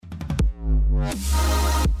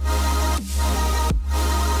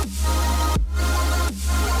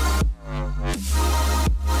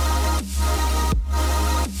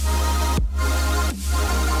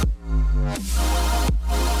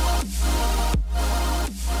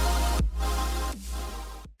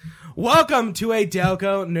Welcome to a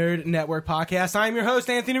Delco Nerd Network podcast. I'm your host,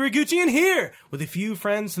 Anthony Rigucci, and here with a few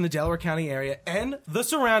friends from the Delaware County area and the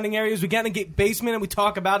surrounding areas. We get in a basement and we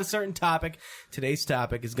talk about a certain topic. Today's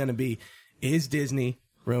topic is going to be, is Disney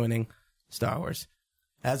ruining Star Wars?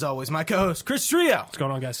 As always, my co-host, Chris Trio. What's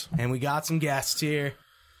going on, guys? And we got some guests here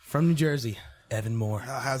from New Jersey. Evan Moore.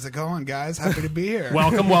 How's it going, guys? Happy to be here.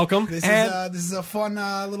 Welcome. This is a fun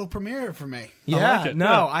little premiere for me. Yeah, like it. no,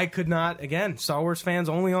 Yeah. I could not. Again, Star Wars fans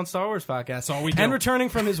only on Star Wars podcast. That's all we do. And returning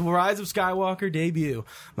from his Rise of Skywalker debut,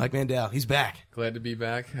 Mike Mandel. He's back. Glad to be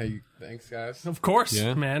back. Hey, thanks, guys. Of course,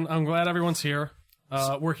 Yeah. man. I'm glad everyone's here.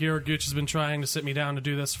 We're here. Gooch has been trying to sit me down to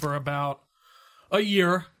do this for about a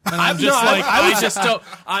year. And I'm just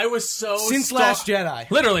I was so Since Last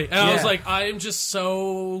Jedi. Literally. And I was Yeah. like, I am just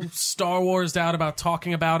so Star Wars'd out about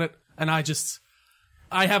talking about it. And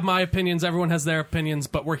I have my opinions. Everyone has their opinions,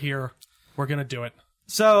 but we're here. We're going to do it.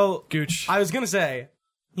 So, Gooch. I was going to say,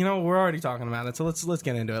 we're already talking about it, so let's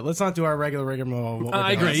get into it. Let's not do our regular rigmarole.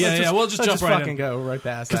 I agree. Yeah. We'll just let's jump right fucking in. go right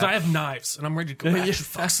past Because that. I have knives, and I'm ready to go back.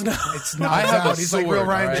 It's not I have out. a He's like sword, real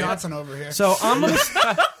Ryan right? Johnson over here. So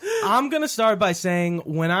I'm gonna start by saying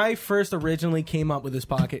when I first originally came up with this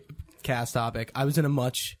podcast topic, I was in a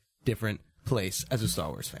much different place as a Star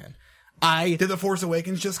Wars fan. Did The Force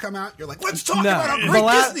Awakens just come out? You're like, let's talk about how great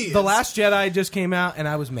Disney is. The Last Jedi just came out, and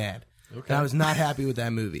I was mad. Okay. And I was not happy with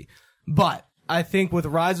that movie. But I think with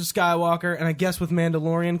Rise of Skywalker, and I guess with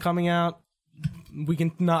Mandalorian coming out, we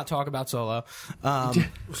can not talk about Solo.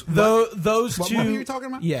 Those What two. movie are you talking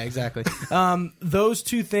about? Yeah, exactly. Those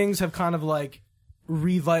two things have kind of like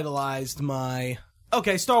revitalized my.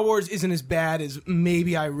 Okay, Star Wars isn't as bad as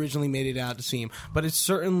maybe I originally made it out to seem, but it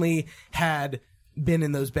certainly had been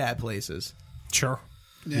in those bad places. Sure.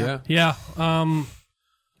 Yeah. Yeah.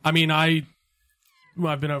 I mean, I've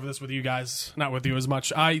been over this with you guys, not with you as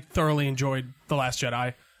much. I thoroughly enjoyed The Last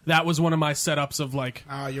Jedi. That was one of my setups of like.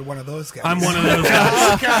 Oh, you're one of those guys. I'm one of those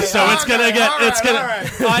guys. So it's gonna get. It's gonna.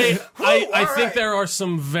 I think right. there are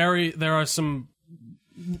some very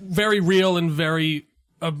real and very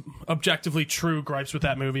objectively true gripes with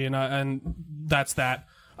that movie, and that's that.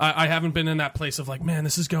 I haven't been in that place of like, man,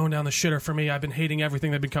 this is going down the shitter for me. I've been hating everything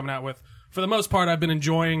they've been coming out with. For the most part, I've been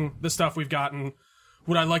enjoying the stuff we've gotten.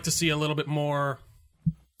 Would I like to see a little bit more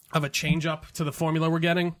of a change up to the formula we're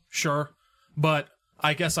getting? Sure. But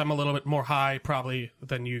I guess I'm a little bit more high probably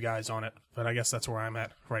than you guys on it. But I guess that's where I'm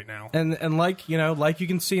at right now. And like you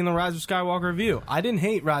can see in the Rise of Skywalker review, I didn't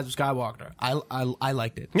hate Rise of Skywalker. I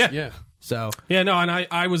liked it. Yeah. Yeah. So Yeah, no, and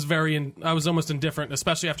I was I was almost indifferent,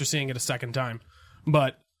 especially after seeing it a second time.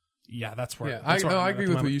 But yeah, that's where. Yeah. That's where I'm I at agree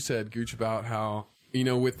the with moment. what you said, Gooch, about how,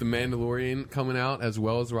 with The Mandalorian coming out as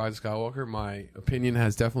well as Rise of Skywalker, my opinion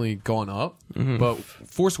has definitely gone up. Mm-hmm. But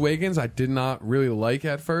Force Awakens, I did not really like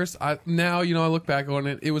at first. Now, I look back on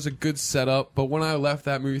it, it was a good setup. But when I left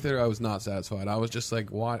that movie theater, I was not satisfied. I was just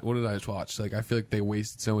like, what did I just watch? Like, I feel like they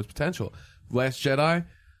wasted so much potential. Last Jedi,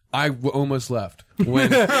 almost left. When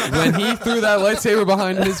he threw that lightsaber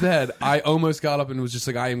behind his head, I almost got up and was just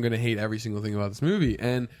like, I am going to hate every single thing about this movie.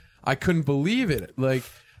 And I couldn't believe it, like,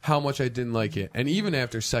 how much I didn't like it. And even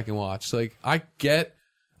after second watch, like, I get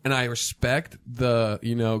and I respect the,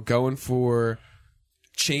 going for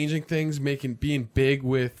changing things, being big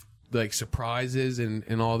with, like, surprises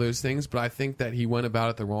and all those things. But I think that he went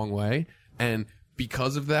about it the wrong way. And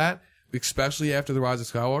because of that, especially after The Rise of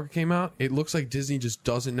Skywalker came out, it looks like Disney just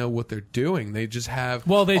doesn't know what they're doing. They just have...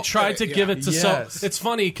 Well, they tried to give it to Yes. It's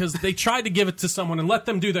funny because they tried to give it to someone and let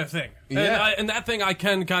them do their thing. Yeah. And that thing I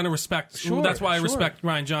can kind of respect. Sure, That's why I sure. respect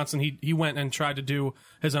Ryan Johnson. He went and tried to do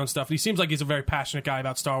his own stuff. He seems like he's a very passionate guy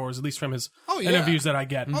about Star Wars, at least from his yeah. interviews that I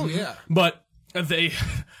get. Oh, yeah. But they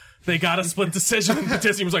got a split decision.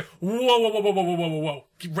 Disney was like, whoa.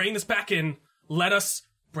 Rein this back in. Let us...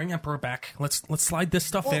 Bring Emperor back. Let's slide this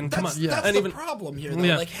stuff in. Come on. That's And the even problem here, though.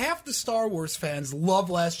 Yeah. Like, half the Star Wars fans love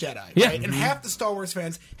Last Jedi, Yeah. right? And half the Star Wars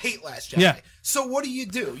fans hate Last Jedi. Yeah. So what do?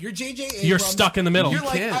 You're J.J. Abrams. You're stuck in the middle. You're You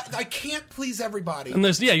like, can't. I can't please everybody.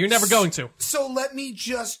 and you're never going to. So let me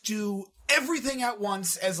just do everything at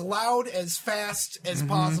once, as loud, as fast as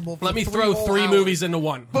possible. For Let me 3 throw whole 3 hours. movies into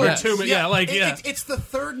one. Or Yes. 2. It's the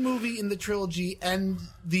third movie in the trilogy and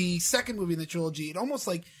the second movie in the trilogy. It almost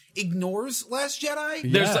like ignores Last Jedi.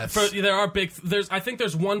 Yes. I think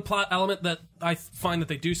there's one plot element that I find that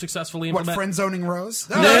they do successfully What, implement. friend zoning Rose?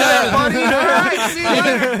 Yeah. Buddy. All right, see you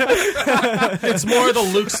later. It's more the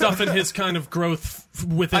Luke stuff and his kind of growth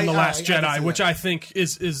within The Last I can Jedi, see which that. I think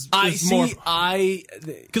is I more.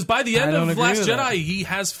 Because by the end don't of agree Last with Jedi, that. he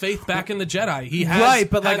has faith back in the Jedi. He has Right,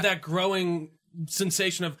 but had like- that growing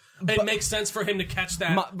sensation of it makes sense for him to catch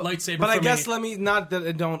that lightsaber. But I for guess me. let me, not that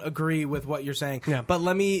I don't agree with what you're saying, Yeah. but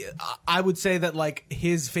I would say that like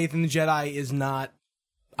his faith in the Jedi is not,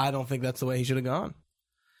 I don't think that's the way he should have gone.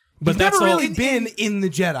 But He's that's never all- really been in the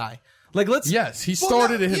Jedi. Like, let's. Yes, he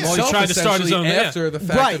started it yeah. himself. Well, he tried to start his own, yeah. after the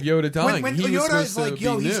fact Right. of Yoda dying. When he was Yoda supposed is to like, be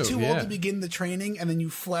yo, he's new. too yeah. old to begin the training, and then you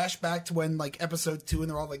flash back to when like episode 2, and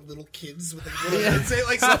they're all like little kids with like little kids.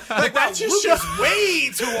 Like, so, like that just shows way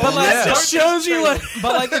too old. But like, Yeah. that Just shows you, like-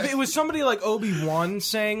 but like if it was somebody like Obi-Wan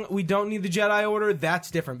saying we don't need the Jedi Order,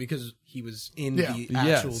 that's different because he was in Yeah. the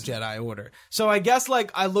actual Yes. Jedi Order. So I guess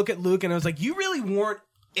like I look at Luke and I was like, you really weren't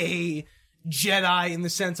a Jedi in the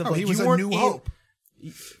sense of like he was you a weren't New in- Hope.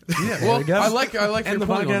 Yeah, well, we go. I like your End the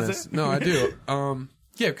point on podcast. this. No, I do.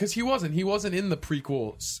 Yeah, because he wasn't in the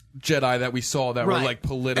prequel Jedi that we saw that Right. were like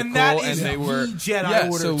political, And that is they the were Jedi yeah.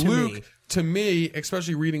 Order So to Luke, me. to me,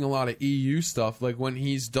 especially reading a lot of EU stuff, like when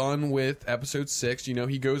he's done with Episode 6, you know,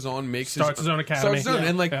 he goes on, makes Starts his own academy. starts his own, Yeah.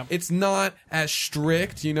 and like Yeah. it's not as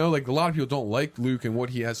strict, you know. Like a lot of people don't like Luke and what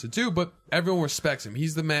he has to do, but everyone respects him.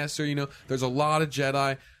 He's the master, you know. There's a lot of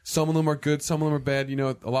Jedi. Some of them are good, some of them are bad. You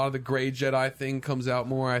know, a lot of the gray Jedi thing comes out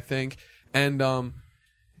more, I think, and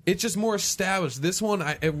it's just more established. This one,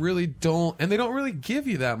 it really don't, and they don't really give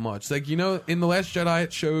you that much. Like, you know, in The Last Jedi,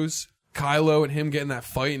 it shows Kylo and him getting that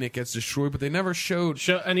fight and it gets destroyed, but they never showed.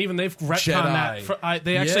 And even they've retconned Jedi. that.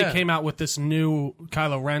 They actually Yeah. came out with this new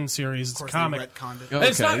Kylo Ren series. It's a course, comic. they retconned it. Okay,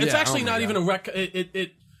 It's not. It's yeah, actually oh my not even a God.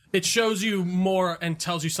 rec. It shows you more and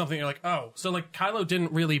tells you something. You're like, oh, so like Kylo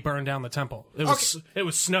didn't really burn down the temple. It was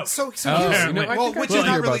Snoke. So Oh, here's, you know, I well, think I which did is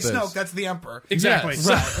not hear really about this. Snoke. That's the Emperor. exactly.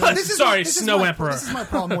 Yes. But this is Sorry, this is Snow my, Emperor. This is my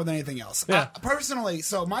problem more than anything else. Yeah. Personally,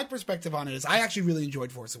 so my perspective on it is I actually really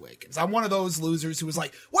enjoyed Force Awakens. I'm one of those losers who was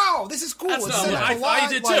like, wow, this is cool. That's It's not, set up a I lot.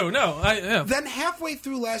 did Like, too. No, yeah. Then halfway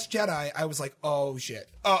through Last Jedi, I was like, oh shit.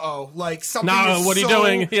 Like something No, is what are you so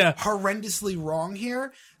doing? Yeah. horrendously wrong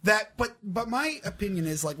here. But my opinion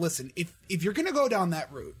is like, listen, if you're gonna go down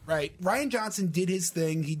that route, right? Ryan Johnson did his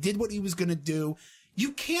thing. He did what he was gonna do.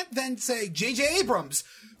 You can't then say J.J. Abrams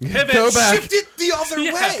Pivot. Go back. shift it the other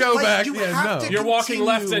Yeah, way. go Like, back. You Yeah, have no. to You're walking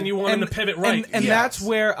left continue. and you want him to pivot right. And Yes. that's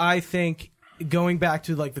where I think, going back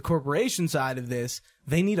to like the corporation side of this,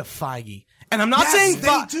 they need a Feige. And I'm not Yes, saying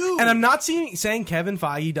they do. And I'm not saying Kevin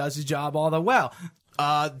Feige does his job all that well.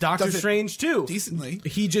 Doctor Does it Strange too. decently.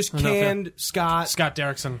 He just canned Scott. Scott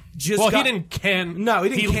Derrickson. Just well, got- he didn't can. No, he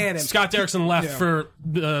didn't can him. Scott Derrickson left Yeah. for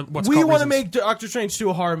what's We called want to reasons. make Doctor Strange 2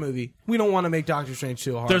 a horror movie. We don't want to make Doctor Strange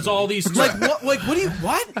 2 a horror There's movie. all these like what? Like what do you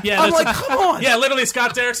what? Yeah, I'm that's- like, come on. Yeah, literally,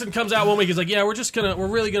 Scott Derrickson comes out one week. He's like, "Yeah, we're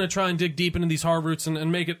really gonna try and dig deep into these horror roots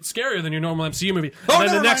and make it scarier than your normal MCU movie." Oh, And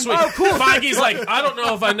then the never next week, mind. Oh, cool. Feige's like, "I don't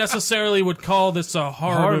know if I necessarily would call this a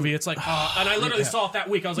horror movie." It's like, and I literally saw it that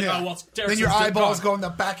week. I was like, Yeah. "Oh well, Derrickson's Then your just eyeballs gone." go in the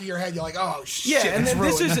back of your head. You're like, oh shit. Yeah, and it's then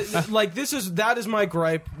ruined. this is that is my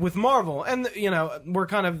gripe with Marvel, and you know we're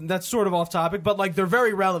kind of that's sort of off topic, but like they're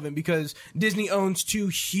very relevant because Disney owns 2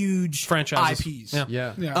 huge Franchises. IPs.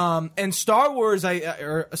 Yeah. Yeah. And Star Wars,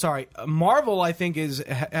 Marvel, I think is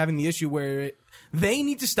having the issue where they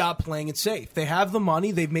need to stop playing it safe. They have the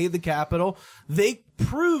money, they've made the capital, they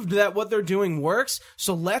proved that what they're doing works.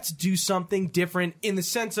 So let's do something different in the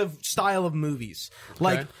sense of style of movies.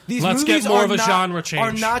 Like Okay. these Let's movies get more are of a not, genre change.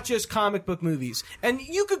 are not just comic book movies. And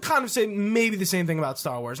you could kind of say maybe the same thing about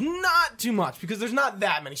Star Wars. Not too much because there's not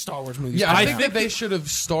that many Star Wars movies. Yeah, I I think think that they should have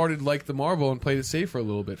started like the Marvel and played it safe for a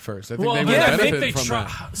little bit first. I think Well, they would yeah, I benefit think they from try.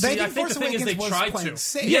 that. See, They I think think the Force thing is they Awakens was tried playing to.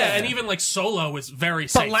 safe. Yeah, Yeah. and even like Solo was very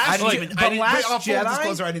But safe. Last Like, Last full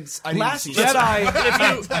disclosure, Jedi, I didn't Last see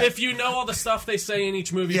Jedi. if you know all the stuff they say in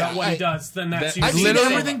each movie Yeah, about what he I- does, then that's That- I've usually seen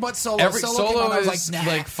Literally- everything but Solo. Solo came out, I was is like,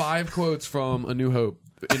 nah. like 5 quotes from A New Hope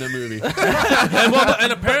in a movie.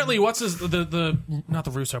 and apparently, what's his the not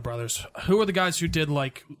the Russo brothers? Who are the guys who did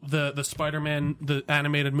like the Spider-Man the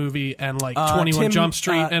animated movie and like 21 Tim, Jump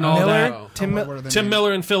Street and all Miller, that? Tim, What are the Tim names?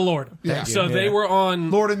 Miller and Phil Lord. Yeah. So Yeah. they were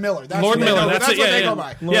on Lord and Miller. That's Lord what they Miller, go- that's That's it, what yeah, they yeah. go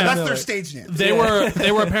by. Yeah. That's Miller. their stage name. they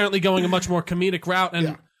were apparently going a much more comedic route and.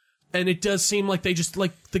 Yeah. And it does seem like they just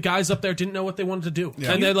like the guys up there didn't know what they wanted to do,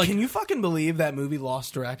 Yeah. and they're like, can you fucking believe that movie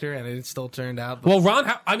lost director and it still turned out? "Well, Ron,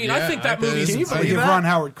 I mean, I Yeah, think that I movie can you I believe give that? Ron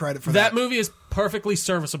Howard credit for that movie is perfectly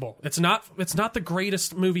serviceable. It's not the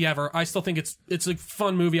greatest movie ever. I still think it's a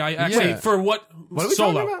fun movie. I actually Yeah. for what What are we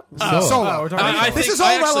Solo. talking about? Solo. we're talking about I Solo. This think is all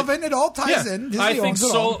I actually- relevant. It all ties in. Disney I think owns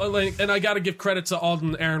it all. Solo, like, and I got to give credit to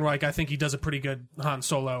Alden Ehrenreich. I think he does a pretty good Han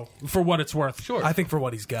Solo for what it's worth. Sure. I think for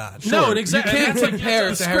what he's got. No, and You exactly. can't that's like- compare it the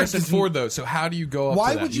to script Harrison is- Ford, though. So how do you go up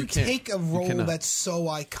Why to that? would you can't. take a You role cannot. that's so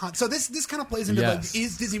iconic? So this kind of plays into Yes. like,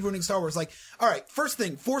 is Disney ruining Star Wars? Like, all right, first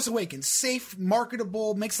thing, Force Awakens, safe,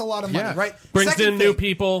 marketable, makes a lot of money, Yeah. right? Brings Second in new thing-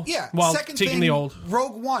 people Yeah. while Second taking thing, the old.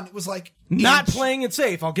 Rogue One, it was like Not playing it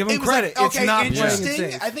safe. I'll give him It was credit. like, okay, it's not playing it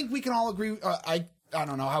interesting. safe. I think we can all agree. I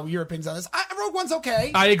don't know how your opinions on this. Rogue One's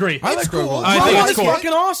okay. I agree. I It's like Rogue cool. One. I think Rogue it's One is cool.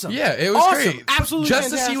 fucking awesome. Yeah, it was Awesome. great. Absolutely Just to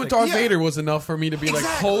see fantastic. what Darth Yeah. Vader was enough for me to be like,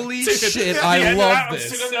 Exactly. holy Dude, shit, yeah, I yeah, love I was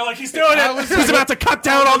this. sitting there like he's doing I it. was He's like- about to cut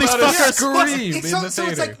down all these about to fuckers. scream It's in so, the so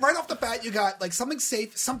it's theater. like right off the bat, you got like something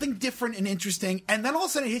safe, something different and interesting, and then all of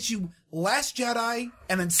a sudden it hits you Last Jedi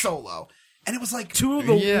and then Solo. And it was like, Two of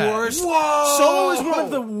the Yeah. worst. Whoa! Solo is one of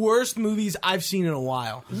the worst movies I've seen in a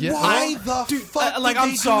while. Yeah. why the fuck? Like, did I'm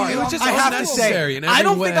they sorry. do It was just I have to unnecessary say, in I every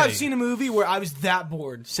don't think way. I've seen a movie where I was that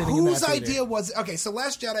bored sitting in Whose that theater. idea was okay? So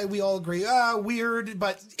Last Jedi, we all agree, weird,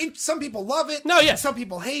 but some people love it. No, yeah. some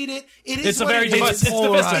people hate it. It is It's a what very it is. divisive- it's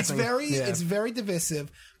polarizing. It's very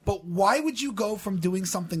divisive. But why would you go from doing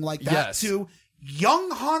something like that Yes. to young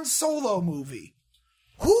Han Solo movie?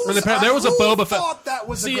 And apparently there was a who Boba Fett. thought that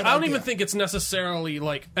was a See, good I don't idea? even think it's necessarily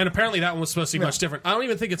like, and apparently that one was supposed to be much different. I don't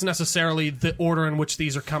even think it's necessarily the order in which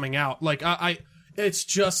these are coming out. Like, it's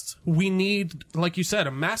just we need, like you said,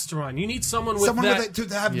 a mastermind. You need someone with someone that. with it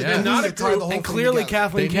to have Yeah. the Not glue a to tie the group. whole And thing clearly, together.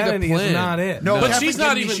 Kathleen They need a Kennedy is plan. not it. No, But Kathleen she's not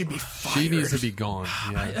Kennedy even- should be fired. She needs to be gone.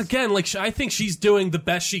 Yes. Again, like I think she's doing the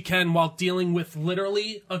best she can while dealing with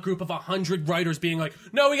literally a group of 100 writers being like,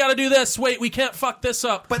 "No, we got to do this. Wait, we can't fuck this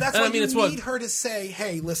up." But that's And why I mean, you it's need what her to say,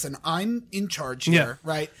 "Hey, listen, I'm in charge here, Yeah.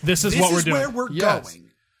 right? This is what we're doing." Where we're Yes. going."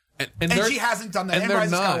 And And they're- she hasn't done that. and And they're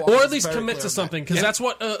Rise of not. Skywalker or is at least very commit clear to on something that. because that's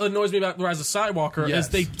what annoys me about Rise of Skywalker Yes. is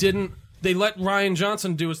they didn't. They let Ryan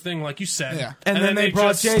Johnson do his thing, like you said, Yeah. And then they brought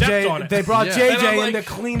just stepped on JJ. it. They brought Yeah. JJ And I'm in like-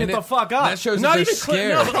 to clean it and the it- fuck up. That shows Not that even they're clean.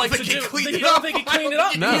 scared. No, but like to think he do. cleaned You it don't up. think he cleaned it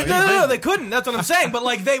up? No, No, they couldn't. That's what I'm saying. But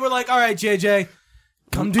like they were like, all right, JJ,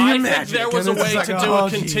 come do your I think magic. there was a And it's way like, to do oh, a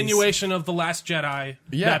geez. continuation of the Last Jedi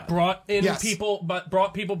Yeah. that brought in Yes. people, but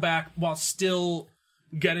brought people back while still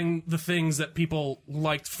getting the things that people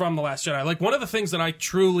liked from the Last Jedi. Like one of the things that I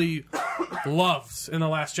truly loved in the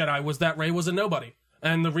Last Jedi was that Rey was a nobody,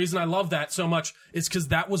 and the reason I love that so much is because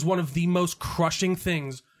that was one of the most crushing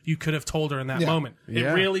things you could have told her in that Yeah. moment. It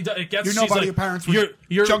Yeah. really does. It gets You're she's nobody. like, Your parents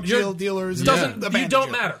were junk deal dealers. and Doesn't you abandoned don't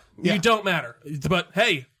you. matter. Yeah. You don't matter. But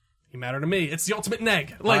hey, you matter to me. It's the ultimate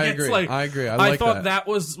neg. Like I it's agree. like I agree. I like thought that.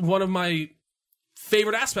 was one of my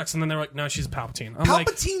favorite aspects, and then they're like, "No, she's Palpatine." I'm like,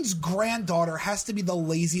 Palpatine's granddaughter has to be the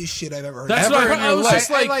laziest shit I've ever heard. That's Ever. what Ever in I your was life. just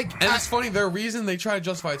like, And it's funny, the reason they try to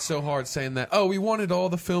justify it so hard, saying that, oh, we wanted all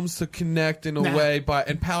the films to connect in a Nah. way,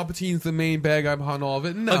 and Palpatine's the main bad guy behind all of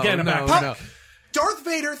it. No, Again, no, back- no. Darth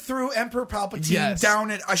Vader threw Emperor Palpatine Yes.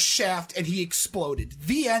 down at a shaft and he exploded.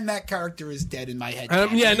 The end. That character is dead in my head.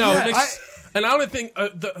 yeah, no, Yeah, it makes, and I don't think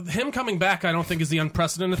him coming back. I don't think is the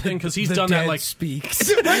unprecedented thing because he's The done dead that like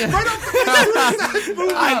speaks. right off the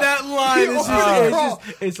movie. That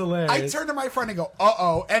line is it's hilarious. I turn to my friend and go,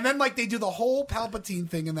 "Uh-oh!" And then like they do the whole Palpatine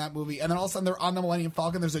thing in that movie, and then all of a sudden they're on the Millennium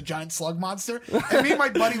Falcon. There's a giant slug monster, and me and my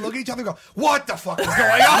buddy look at each other and go, "What the fuck is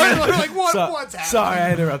going on?" We're like, what's happening? Sorry,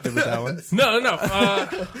 I interrupted with that one. no.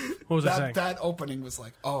 What was I saying? That opening was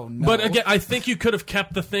like, "Oh no!" But again, I think you could have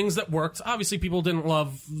kept the things that worked. Obviously, people didn't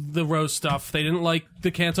love the Rose stuff. They didn't like the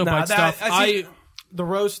Canto Nah, Bite stuff. the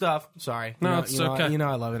Rose stuff. Sorry, No, you know, it's you know, okay. You know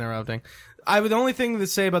I love interrupting. The only thing to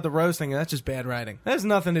say about the Rose thing, that's just bad writing. That has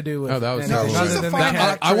nothing to do with. Oh, that was anything terrible. other She's a than fine the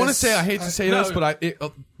actress. I want to say, I hate to say No. this, but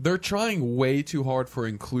they're trying way too hard for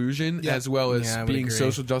inclusion as well as Yeah, I would being agree.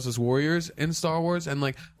 social justice warriors in Star Wars. And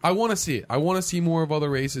like, I want to see it. I want to see more of other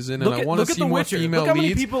races in it. Look I at- want to look at see The more Witcher. female Look how many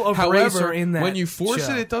leads. people of However, race are in that when you force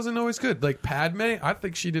show. it doesn't always good. Like Padme, I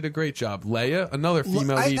think she did a great job. Leia, another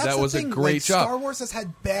female lead, that's that the was a thing, great like, job. Star Wars has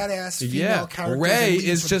had badass female Yeah, characters. Ray and leads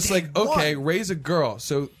is from just day like, okay, one. Ray's a girl.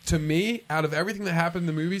 So to me, out of everything that happened in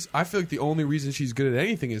the movies, I feel like the only reason she's good at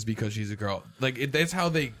anything is because she's a girl. Like that's how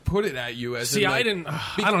they put it at you. As See, in, like, I didn't.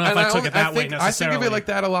 I don't know if and I took it that way think, necessarily. I think of it like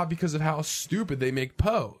that a lot because of how stupid they make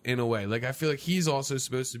Poe in a way. Like I feel like he's also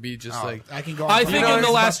supposed to be just like. I can go. On I for think hours, in the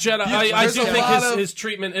but- Last Jedi, I there's do a think lot of- his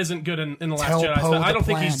treatment isn't good in the Last Tell Jedi. Poe I the don't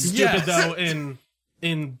think he's plan. stupid Yes. though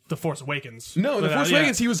in The Force Awakens. No, in The Force Yeah.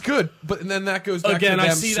 Awakens he was good, but then that goes back Again, to I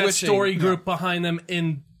them see switching. that story group behind them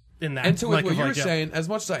in that. And to like, what of you were like, yeah. saying, as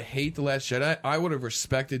much as I hate The Last Jedi, I would have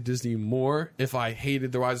respected Disney more if I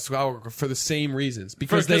hated The Rise of Skywalker for the same reasons.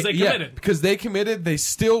 Because Because they committed. because they committed, they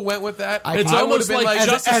still went with that. It's I almost would have been like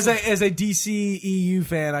like, as a DC EU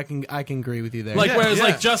fan, I can agree with you there. Like Yeah, whereas yeah.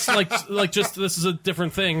 like just this is a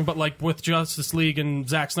different thing, but like with Justice League and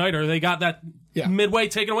Zack Snyder, they got that Yeah. midway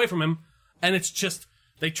taken away from him, and it's just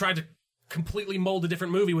they tried to completely mold a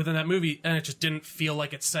different movie within that movie, and it just didn't feel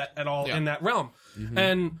like it's set at all in that realm.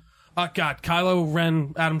 And God, Kylo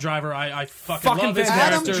Ren, Adam Driver, I fucking Fucking love his fantastic.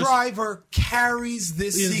 Adam characters. Driver carries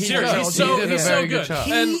this He's sequel. serious. trilogy. He's so, He did a he's very so good good. job.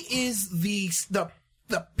 He And is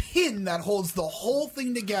the pin that holds the whole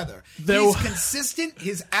thing together. Though- He's consistent.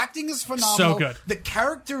 His acting is phenomenal. So good. The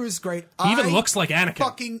character is great. he even I looks like Anakin.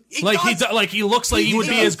 Fucking it like does. he looks like he would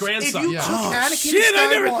be his does. grandson. If you Yeah. took Anakin Shit, I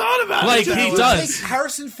never Skywalker- thought about Like, it. he if you does. take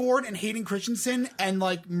Harrison Ford and Hayden Christensen and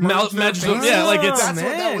like Merge merge their them, faces, yeah, like, it's- that's what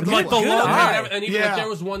that man, would like look the like. Good long hair, eye. and even Yeah. like there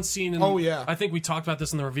was one scene. In, Oh, yeah. I think we talked about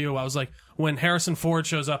this in the review. I was like, when Harrison Ford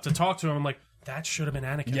shows up to talk to him, I'm like, that should have been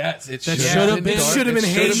Anakin. Yes, it That should should've been- should have been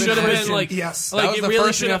Hayden Should have been Christensen. like Yes. like that was it the really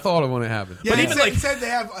first thing should I have. thought of when it happened. Yeah, But he even, said, like- he said they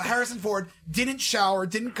have Harrison Ford didn't shower,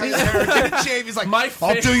 didn't cut his hair, didn't shave. He's like, My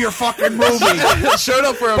I'll fa- do your fucking movie. Showed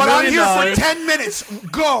up for $1 But I'm million. here for 10 minutes.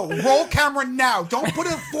 Go. Roll camera now. Don't put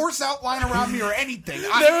a force outline around me or anything.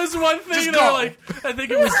 There was one thing Just that go. like I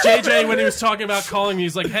think it was JJ when he was talking about calling me.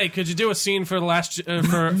 He's like, "Hey, could you do a scene for the last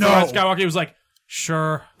for No. Rise of Skywalker?" He was like,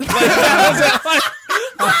 "Sure." Like, that was it. Like,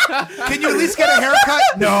 Can you at least get a haircut?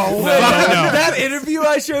 No. That interview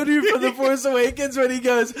I showed you from The Force Awakens when he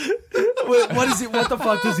goes, what is it? What the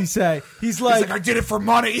fuck does he say? He's He's like, like, I did it for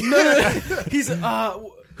money. he's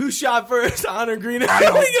who shot first, Han or Greedo? I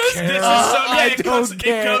don't He goes, care. This is so, I it goes don't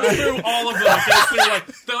care. through all of them. It goes through like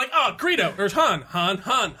they're like, "Oh, Greedo or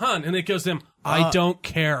Han," and it goes to him. I don't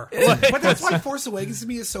care. Like, But that's why Force Awakens to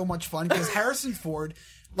me is so much fun because Harrison Ford.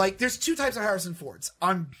 Like, there's two types of Harrison Fords.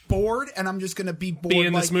 I'm bored, and I'm just gonna be bored. Be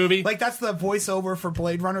in like, this movie? Like, that's the voiceover for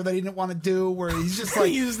Blade Runner that he didn't want to do, where he's just like,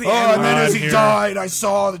 He used the oh, and then N-word. as he Here. died, I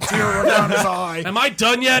saw the tear run down his eye. Am I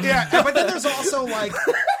done yet? Yeah, but then there's also, like,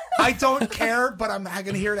 I don't care, but I'm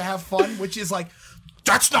gonna here to have fun, which is like,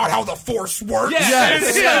 that's not how the Force works.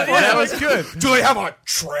 Yes. Yeah, that was good. Do they have a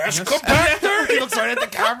trash compactor? He looks right at the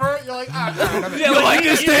camera. You're like, ah, Yeah, You like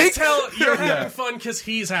this you can thing? tell you're having fun because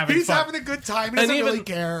he's having He's fun. having a good time. He And doesn't even- really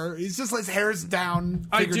care. He's just like his hair's down.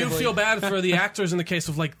 I do figuratively. feel bad for the actors in the case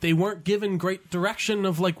of like they weren't given great direction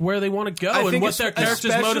of like where they want to go and what their characters'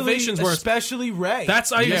 especially- motivations were. Especially Ray.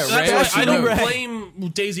 That's Ray that's why I especially don't Ray. blame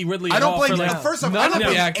Daisy Ridley. I at don't all blame for, you. like, First off, none I of don't the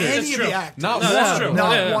blame actors. any That's of true. the actors. Not No, that's one. true.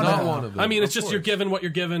 Not Yeah, one yeah. of them. one of them. I mean, it's Of just you're course. given what you're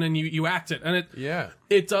given and you act it, and it Yeah.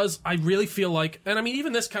 it does. I really feel like, and I mean,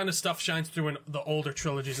 even this kind of stuff shines through in the older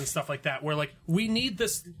trilogies and stuff like that, where like we need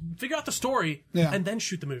this, figure out the story, Yeah. and then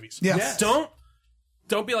shoot the movies. Yes. Yes.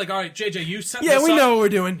 Don't be like, all right, JJ, you set yeah, this we up, know what we're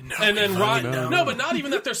doing. and then know. no, but not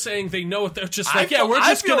even that they're saying they know it. They're just I like, yeah, feel- we're I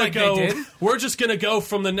just feel gonna like they go. did. We're just gonna go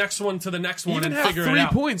from the next one to the next one Even and have figure 3 it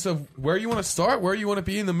out. points of where you want to start, where you want to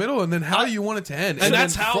be in the middle, and then how you want it to end. And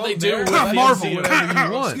that's then how from they do there, with you can Marvel. do whatever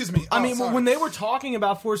you want. Excuse me. I Oh, mean, sorry. when they were talking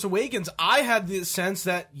about Force Awakens, I had the sense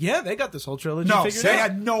that, yeah, they got this whole trilogy no, figured they out.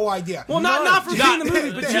 had no idea. Well, not for seeing the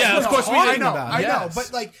movie, but just Yeah, of from course we talking I know, about it. I know. Yes.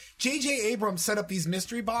 But like J.J. Abrams set up these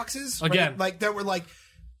mystery boxes right? Again. like that were like.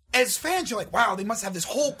 As fans, you're like, wow, they must have this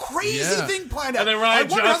whole crazy Yeah. thing planned out. And then I Ryan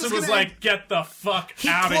wonder how this Johnson is was gonna like, end. "Get the fuck He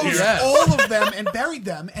out of closed here." Yeah. all of them and buried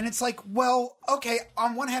them, and it's like, well, okay.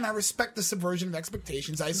 On one hand, I respect the subversion of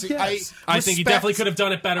expectations. I see. Yes. I think he respect- definitely could have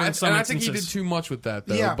done it better in some And I instances. think he did too much with that,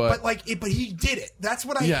 though. Yeah, but but he did it. That's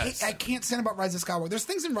what I Yes. hate. I can't stand about Rise of Skywalker. There's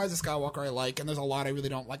things in Rise of Skywalker I like, and there's a lot I really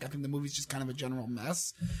don't like. I think the movie's just kind of a general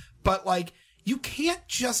mess. But like, you can't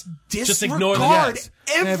just disregard ignore them. Yes.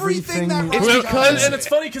 everything that Everything- Ryan Well, Johnson and it's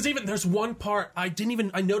funny because even there's one part I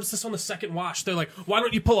noticed this on the second watch. They're like, "Why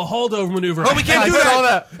don't you pull a holdover maneuver?" Oh, we can't do I saw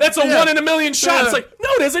that. That's a 1 in a million shot. Yeah. It's like, no,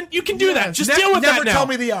 it isn't. You can do that. Just deal with never that now. tell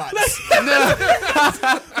me the odds.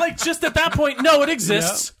 Like just at that point, no, it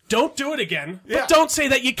exists. Don't do it again. Yeah. But don't say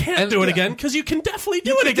that you can't And- do it yeah. again because you can definitely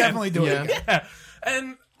do You it can again. definitely do it Yeah. again. Yeah.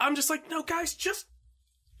 And I'm just like, no, guys, just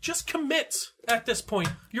commit at this point.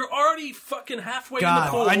 You're already fucking halfway in God,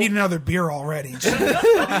 the pool. I need another beer already.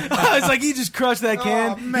 I was like, he just crushed that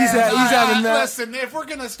can. Oh, man. he's having that. Listen, if we're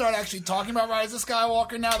gonna start actually talking about Rise of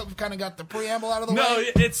Skywalker now that we've kind of got the preamble out of the No,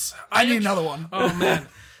 way, it's. I need another one. Oh man,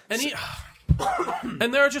 and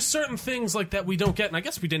and there are just certain things like that we don't get, and I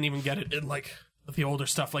guess we didn't even get it in like the older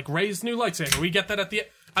stuff, like Rey's new lightsaber. We get that at the.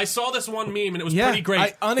 I saw this one meme and it was Yeah, pretty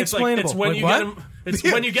great. unexplainable. It's when Like, you what? get him. It's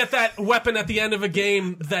when you get that weapon at the end of a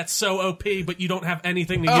game that's so OP, but you don't have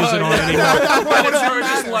anything to use it on anymore. And it's her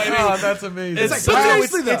just lighting. oh, that's amazing. It's like, so- wow,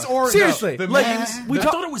 Seriously, it's though. Orzo. Seriously, The like memes- we I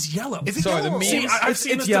talk. thought it was yellow. Is it Sorry, yellow? the See, memes- I've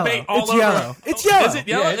seen it's this yellow. debate all It's over. yellow. It's yellow. Is it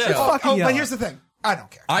yellow? Yeah, it's It's yellow. fucking yellow. But here's the thing. I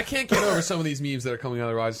don't care. I can't get over some of these memes that are coming out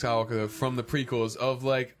of Rise of Skywalker though, from the prequels of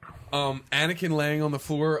like Anakin laying on the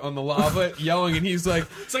floor on the lava yelling, and he's like,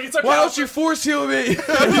 It's like "Why don't you force heal me?"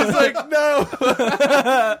 And he's like, "No."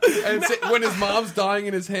 And when his mom's dying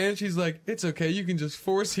in his hand, she's like, "It's okay, you can just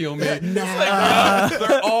force heal me."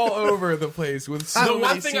 They're all over the place with so The many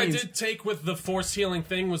one thing scenes. I did take with the force healing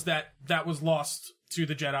thing was that was lost to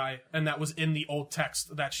the Jedi, and that was in the old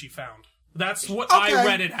text that she found. That's what Okay. I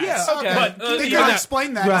read it as. Yeah, okay. But They even gotta that-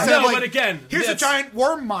 explain that. Right. Instead of No, like, but again, here's a that's- giant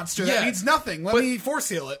worm monster that Yeah. means nothing. Let But- me force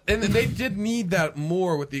seal it. And they did need that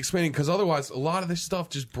more with the explaining, because otherwise a lot of this stuff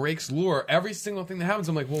just breaks lore. Every single thing that happens,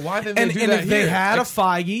 I'm like, well, why didn't And, they do and that if they here? had a Ex-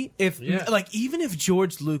 Feige, Yeah. even if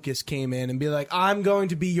George Lucas came in and be like, "I'm going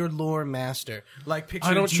to be your lore master," like picture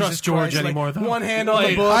I don't Jesus trust George Christ, like, anymore, though. one hand on the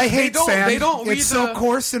Like, book. I hate don't- sand. they don't read it's so the-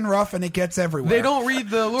 coarse and rough, and it gets everywhere. They don't read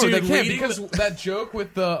the lore. Dude, they can't, reading because that joke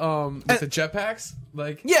with the jetpacks,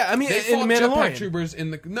 like Yeah, I mean, they in fought Mandalorian. jetpack troopers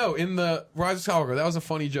in the Rise of Skywalker. That was a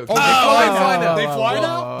funny joke. Oh, They they fly now. They fly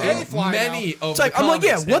now. In They fly many now. of like, the I'm like,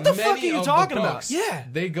 yeah, comics what the and fuck many are you of the talking about? books, Yeah.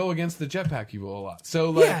 they go against the jetpack people a lot.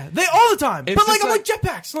 So like, Yeah, they all the time. It's But like, just I'm like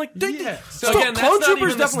jetpacks. Like, Yeah. So So again, that's Clone not Troopers even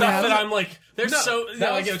the definitely stuff have that it. I'm like, they're No, so.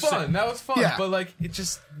 that I was get what you're saying. fun. That was fun. Yeah. But like, it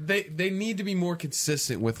just they need to be more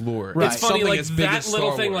consistent with lore. Right. It's funny, Something like as big that as little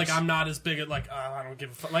Star thing. Wars. Like I'm not as big at like I don't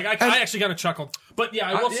give a fuck. Like I actually kind of chuckled, but yeah,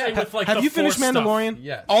 I will say yeah. with like have the you finished Force stuff- Mandalorian?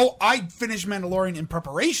 Yeah. Oh, I finished Mandalorian in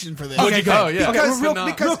preparation for this. Okay, go. Yeah. Okay, Because- real,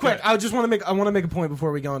 because- real quick, I just want to make a point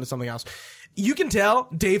before we go into something else. You can tell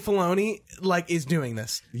Dave Filoni is doing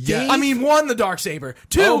this. Yes. I mean, one, the Darksaber.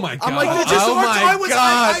 Two, Oh my I'm like, God. they're just Oh my I was-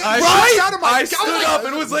 God. I right? out of my I stood up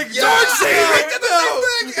and was like, Yeah. Darksaber! I did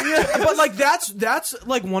the same thing. Yeah, but like that's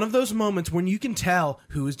like one of those moments when you can tell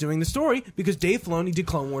who is doing the story because Dave Filoni did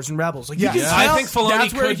Clone Wars and Rebels. Like Yes. you can Yeah. tell I think Filoni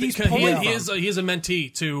that's where could. he's He pulling is from. he is a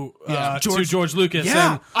mentee to George- George Lucas.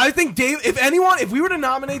 Yeah, and I think Dave. If we were to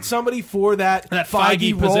nominate somebody for that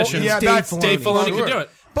Feige role, position, it's Yeah, Dave that's Filoni. Dave Filoni Sure. could do it.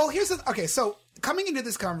 Well, here's the okay. So coming into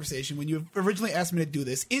this conversation, when you originally asked me to do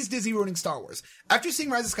this, is Disney ruining Star Wars? After seeing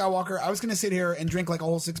Rise of Skywalker, I was going to sit here and drink like a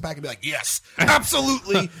whole 6-pack and be like, yes,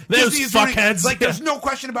 absolutely. Those Disney is ruining- fuckheads. Like, there's no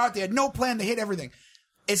question about it. They had no plan. They hit everything.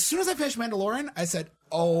 As soon as I finished Mandalorian, I said,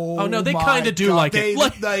 oh no, they my kinda do God. like it. They,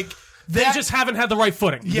 Like, They that- just haven't had the right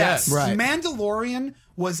footing. Yes, Right. Mandalorian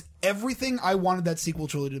was everything I wanted that sequel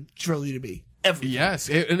trilogy to be. Everything. Yes,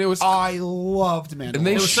 and it was. I loved Mandalorian. and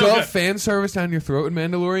they was so shove good. fan service down your throat in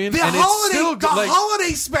Mandalorian. The and it's holiday, still the good. Like,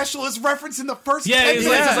 holiday special is referenced in the first. Yeah, 10 he's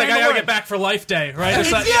minutes like, of I gotta Mandalorian. get back for Life Day, right?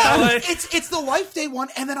 It's, It's yeah, like- it's the Life Day one,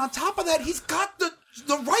 and then on top of that, he's got the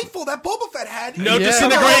rifle that Boba Fett had. No Yeah.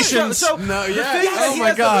 disintegrations. So, No, the yeah. thing Oh is,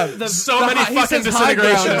 my God. So many he fucking says high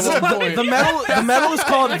ground disintegrations. at one point. the metal is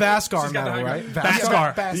called Vaskar got the metal, high right? ground.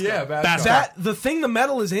 Vaskar. Bastard. Yeah, Bastard. That the thing the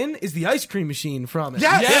metal is in is the ice cream machine from it.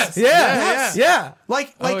 Yes. Yeah. Yes. Yeah.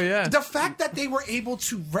 Like Oh, yeah. the fact that they were able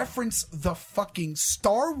to reference the fucking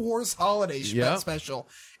Star Wars holiday Yep. special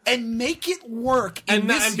and make it work in And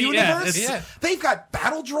that- this and be- yeah, universe. it's- They've got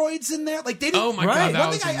battle droids in there. Like they didn't. Oh my Right. God, that One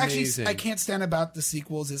was thing I amazing. actually I can't stand about the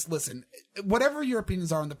sequels is listen, whatever your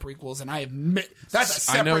opinions are on the prequels, and I admit that's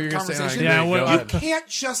a I know separate what you're gonna say, and I conversation. agree. Yeah, what- Go You ahead. can't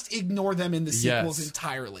just ignore them in the sequels Yes.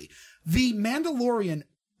 entirely. The Mandalorian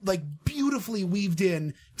like beautifully weaved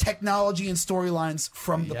in technology and storylines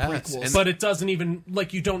from the Yes, prequels. and- But it doesn't even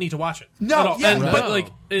like you don't need to watch it. No, at all. yeah, And, no. but like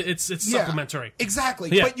it's Yeah, supplementary. Exactly.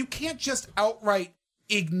 Yeah. But you can't just outright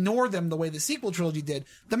ignore them the way the sequel trilogy did.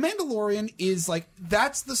 The Mandalorian is like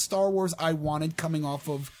that's the Star Wars I wanted coming off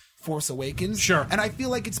of Force Awakens. Sure. And I feel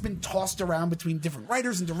like it's been tossed around between different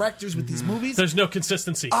writers and directors with these movies. There's no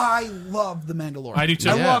consistency. I love the Mandalorian. I do too.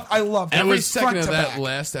 I Yeah. love Every it. second Front of to that back.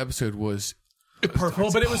 last episode was perfect.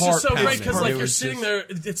 Well, but it was just so great heart-pounding. because like It you're was sitting just-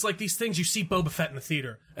 there, it's like these things you see Boba Fett in the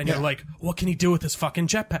theater, and Yeah. you're like, what can he do with his fucking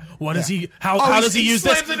jetpack? What does Yeah. he? How Oh, does he use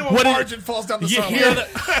this? slams into a What is- barge and falls down the You subway. hear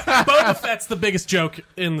that Boba Fett's the biggest joke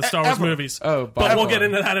in the Star Wars Ever. movies. Oh, by but we'll far. get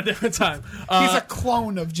into that a different time. He's a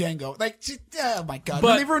clone of Django. Like, oh my god!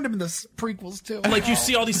 But- And they ruined him in the prequels too. like you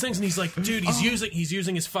see all these things, and he's like, dude, he's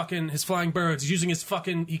using his fucking his flying birds. He's using his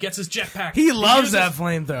fucking. He gets his jetpack. He loves uses- that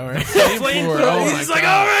flamethrower. Flamethrower. Oh my He's like,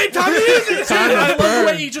 God. all right, time to use it. Dude, I love the burn.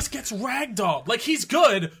 way he just gets ragdolled. Like he's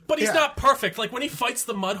good, but he's Yeah. not perfect. Like when he fights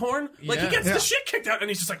the Mudhorn, like he Yeah. gets Yeah. the shit kicked out, and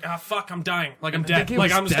he's just like, ah, fuck, I'm dying. Like I'm I think dead. it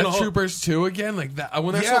Like was I'm just Death gonna hold. Troopers 2 again, like that.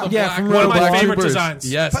 When I Yeah. saw the Yeah, black, from one of my Black favorite Troopers, designs.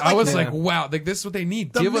 Yes, But I like was the- like, wow, like this is what they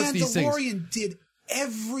need. The Give us these things. Mandalorian did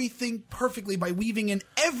everything perfectly by weaving in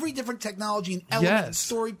every different technology and element and Yes.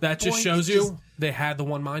 story. That just point. shows It's you just- they had the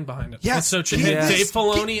one mind behind it. Yes. It's so true. Give Dave this-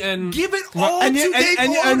 Filoni and give it all and to you, Dave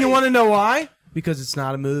and Filoni. you want to know why? Because it's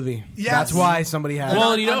not a movie. Yes. That's why somebody has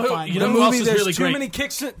well, it. and you know I'm who fine you with know The who else movie, is there's really too great. many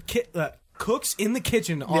cooks in the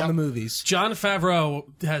kitchen on Yeah. the movies. John Favreau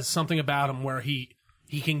has something about him where he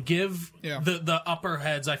can give Yeah. the upper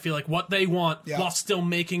heads, I feel like, what they want Yeah. while still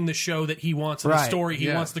making the show that he wants and the Right. story he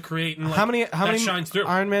Yeah. wants to create. And like, How many that shines through.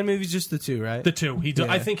 Iron Man movies? Just the two, right? The two. Yeah.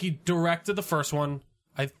 I think he directed the first one.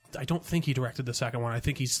 I don't think he directed the second one. I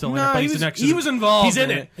think he's still in No, it, but he was involved He's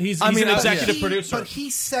in in it. it. He's I mean, an executive He- producer. But he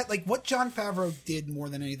set like what Jon Favreau did more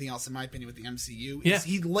than anything else, in my opinion, with the MCU. Is Yeah.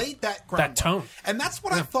 he laid that groundwork. tone. and that's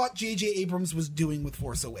what I thought J.J. Abrams was doing with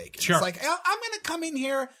Force Awakens. Sure. It's like I'm going to come in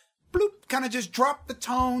here, bloop, kind of just drop the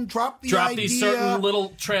tone, drop the Drop idea, these certain little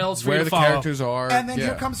trails for Where you the to follow. characters are. and then yeah.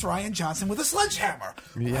 here comes Ryan Johnson with a sledgehammer.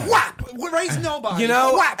 Whap! Raise nobody. You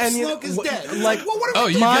know, whap! and you- Snoke is wh- dead. It's like- well, what Oh, are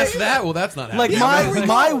we you doing? guessed that? Well, that's not Like happening. there we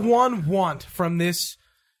my go. one want from this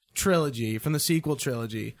trilogy, from the sequel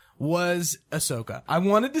trilogy, was Ahsoka. I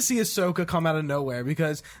wanted to see Ahsoka come out of nowhere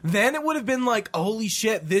because then it would have been like, holy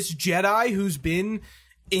shit, this Jedi who's been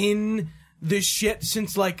in this shit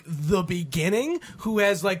since like the beginning, who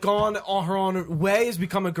has like gone on her own way, has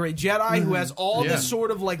become a great Jedi, who has all Yeah. this sort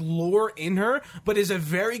of like lore in her, but is a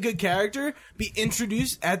very good character, be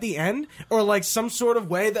introduced at the end, or like some sort of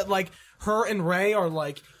way that like her and Rey are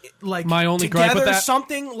like My only gripe together, with that-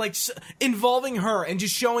 something like involving her and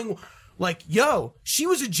just showing like, yo, she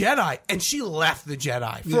was a Jedi and she left the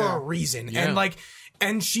Jedi for a reason, and like.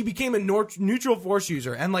 And she became a neutral force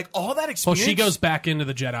user, and like all that Well, experience. she goes back into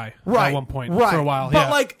the Jedi right at one point right. for a while. but yeah.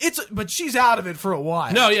 like but she's out of it for a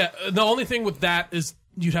while. No, yeah. The only thing with that is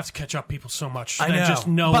you'd have to catch up people so much. I that know. just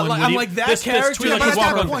no But, one like, would I'm e- like, that this character- fits Yeah, like but you at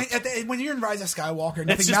walk that on- point, when you're in Rise of Skywalker, It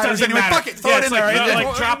nothing just matters doesn't anyway. matter. Fuck it, throw Yeah, it it's in there. like,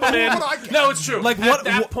 like drop it in. No, it's true. Like, At what-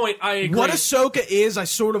 that what- point, I agree. What Ahsoka is, I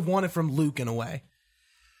sort of want it from Luke in a way.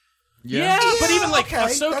 Yeah, but even like okay,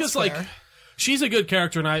 Ahsoka's that's like fair. she's a good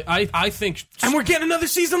character, and I think And we're getting another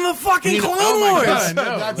season of the fucking You know- Clone oh my Wars. God, no.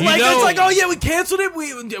 That's- You Like know- it's like, oh yeah, we canceled it.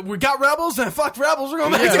 We got Rebels and fuck Rebels. We're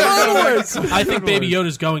going back to Yeah. Clone Wars. I think Baby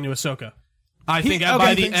Yoda's going to Ahsoka. I think okay,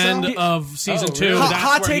 by the think so? end of season Oh, 2, really? that's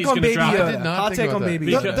Hot where take he's on going to Baby drop Yoda. it. I did not Hot think take about on that. Baby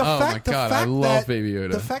Because- Yoda. Oh my God, I love that- Baby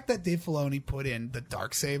Yoda. The fact that Dave Filoni put in the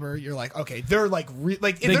Darksaber, you're like, okay, they're like,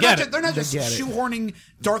 like They they're, get not it. just, they're not They just get it. shoehorning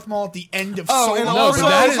Darth Maul at the end of Oh, Solo. and No, also, but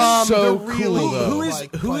that is so they're really- cool, though. who is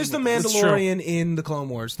like, who is the playing with it. Mandalorian in the Clone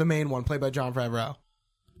Wars? The main one, played by Jon Favreau.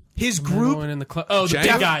 His group, Going in the the Jango?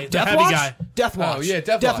 big guy, the Death heavy Watch. guy. Death Watch. Oh, yeah,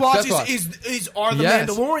 Death Watch Watch, Death Watch. is are the Yes.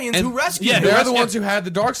 Mandalorians And- who rescued yeah, him. They're Yes, the yeah. ones who had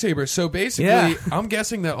the Darksaber. So basically, Yeah. I'm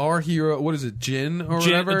guessing that our hero, what is it, Jin or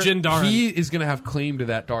whatever, Jin Darn. he is going to have claim to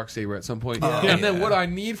that Darksaber at some point. Yeah. And then what I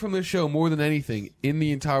need from this show more than anything in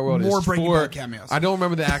the entire world More is Breaking for Bad cameos. I don't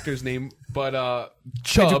remember the actor's name, but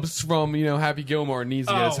Chubbs from Happy Gilmore needs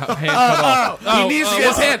to get his hand cut off. Oh, he needs to oh, get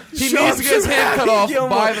his oh. hand. He Chubbs needs to get his from hand cut Happy off Gilmore.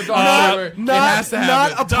 by the Darksaber. It has to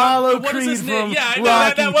not happen. Apollo What is Creed his name? from Yeah, I know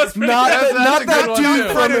Rocky. that was pretty not good. not That's a that good one, dude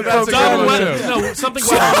too. from That's a good Don one, Weathers. too. No, something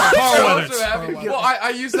with Carl Weathers. Also happy. Well, I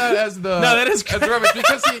use that as the No, that is as the reference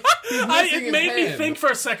because he's missing It his made me hand. think for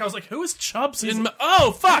a sec. I was like, "Who is Chubbs in?"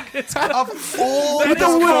 Oh, fuck! It's Of all That the is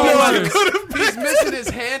woodblowers. Weathers. He's missing his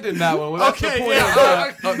hand in that one. Well, that's Okay, the point.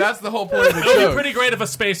 yeah. That's the whole point of the It would be joke. pretty great if a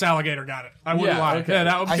space alligator got it. I wouldn't Yeah, lie. okay. Yeah,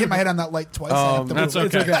 that would be I hit my head on that light twice. I have to that's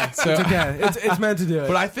move. okay. It's okay. It's meant to do it.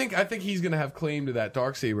 But I think he's gonna have claim to that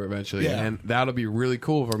Darksaber eventually, Yeah. and that'll be really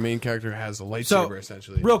cool if our main character has a lightsaber so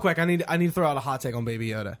essentially. real quick, I need to throw out a hot take on Baby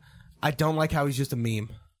Yoda. I don't like how he's just a meme.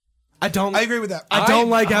 I agree with that. I don't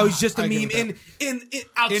like how he's just a I agree meme with in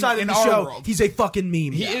outside In of the our show. world. He's a fucking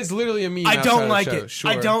meme. he is literally a meme. I outside don't of the like show, it. Sure.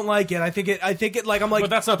 I don't like it. I think it like I'm like But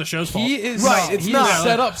that's not the show's fault. He is Right, it's he not. is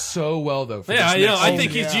set up so well though. For Yeah, this you know, next I season.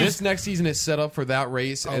 think he's yeah. used This next season is set up for that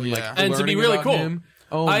race and yeah. like and to be learning really about cool. him.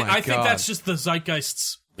 Oh my I think God. that's just the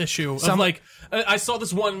zeitgeist's issue. Of like, I saw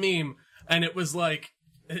this one meme, and it was like,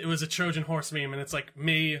 it was a Trojan horse meme, and it's like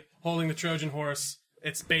me holding the Trojan horse.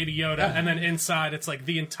 It's Baby Yoda, and then inside it's like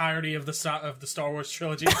the entirety of the Star Wars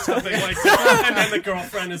trilogy, or something like that. And then the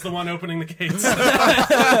girlfriend is the one opening the gates.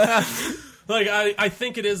 Like, I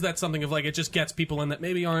think it is that something of like it just gets people in that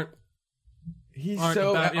maybe aren't. He's aren't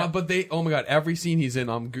so, bad, yeah. but they, oh my God, every scene he's in,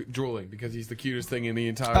 I'm drooling because he's the cutest thing in the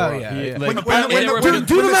entire Oh, world. yeah, He- yeah. like- Apparently they were do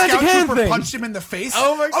the magic Scout hand Trooper thing. punched him in the face.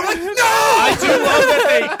 Oh my I'm God. like, no! I do love that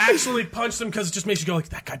they actually punched him because it just makes you go like,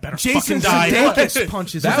 that guy better Jason fucking die. Sudeikis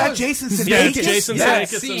punches. Was him. that Jason Sudeikis? Yeah, Jason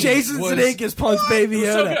Yes. Sudeikis. Jason was- Sudeikis punched Baby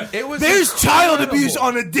so Yoda. good. It was There's child incredible. abuse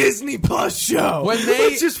on a Disney Plus show. When they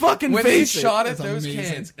Let's just fucking when face they it. shot at That's those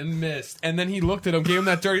amazing. cans and missed, and then he looked at him, gave him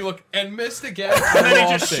that dirty look, and missed again. And then he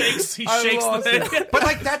I just lost it. shakes. He I shakes the lost thing. it. But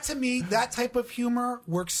like that to me, that type of humor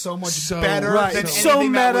works so much So- better Right. than It's so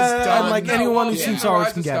anything that was meta, done. and, like, anyone who's seen Star Wars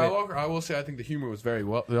Rise can of get it. Skywalker, I will say I think the humor was very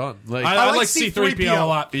well done. Like, I like like C-3PO a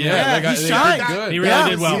lot. yeah, they got, he they shined. did good. He really Yeah,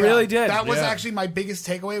 did well. He really did. That was Yeah. actually my biggest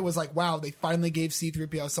takeaway. Was like, wow, they finally gave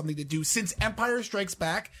C-3PO something to do. Since Empire Strikes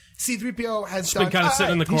Back, C-3PO has been done. kinda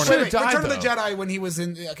sitting in the corner. should've died, Return of the though. Jedi when he was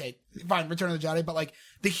in. Okay, fine, Return of the Jedi, but like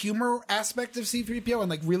the humor aspect of C-3PO and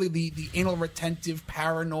like really the anal retentive,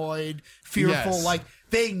 paranoid, fearful, Yes. like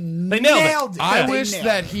They nailed it. I They wish nailed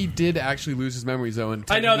that it. he did actually lose his memory zone.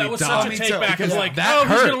 I know that was such a Me take too, back. It's because like, that oh, he's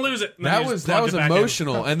hurt. gonna lose it. And then That he just was plugged it back in.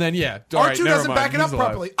 emotional, and then all right, R2 never doesn't mind. back it up He's alive.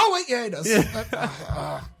 properly. Oh wait, yeah, he does.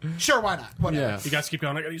 Sure, why not? Whatever. Yeah. You guys keep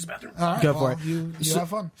going. I gotta use the bathroom. All right, Go for well, it. You have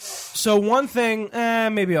fun. So one thing,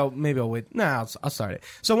 maybe I'll wait. Nah, I'll start it.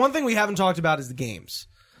 So one thing we haven't talked about is the games.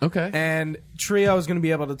 Okay. And Trio is going to be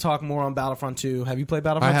able to talk more on Battlefront 2. Have you played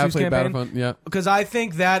Battlefront 2's I have played campaign? Battlefront. Yeah. Because I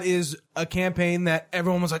think that is a campaign that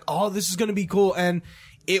everyone was like, oh, this is going to be cool. And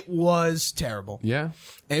it was terrible. Yeah.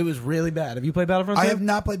 It was really bad. Have you played Battlefront 2? I have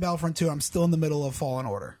not played Battlefront 2. I'm still in the middle of Fallen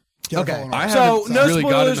Order. Jedi Okay. Fallen Order. I So, haven't no really got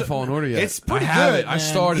spoilers. into Fallen Order yet. It's pretty I have good, it. I man.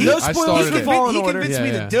 started No it. I spoilers started for it. Fallen He Order. convinced me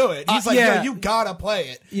Yeah, to yeah. do it. He's like, yeah. yo, you gotta play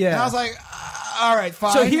it. Yeah. And I was like, all right,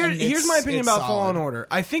 fine. So And here's my opinion it's about solid. Fallen Order.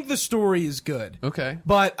 I think the story is good. Okay.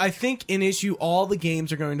 But I think an issue all the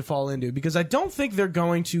games are going to fall into, because I don't think they're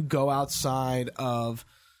going to go outside of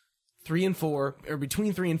 3 and 4, or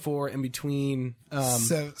between 3 and 4, and between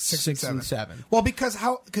So, 6 and 7. Well, because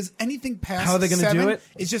anything past How are they gonna 7 do it?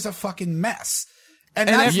 is just a fucking mess. And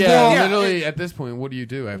And that's that's- Yeah, well, literally, at this point, what do you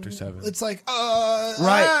do after 7? It's like,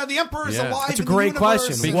 Right. the Emperor's Yeah. alive. That's a in the great universe.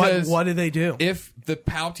 question. Because What do they do? If the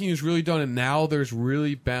Palpatine is really done and now there's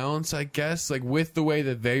really balance, I guess, like with the way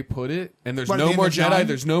that they put it, and there's What, at no the more end of Jedi, 9?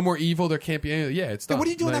 there's no more evil, there can't be any. Yeah, it's done. What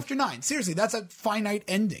are you doing Like, after 9? Seriously, that's a finite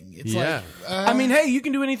ending. It's Yeah. like, I mean, hey, you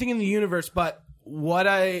can do anything in the universe, but what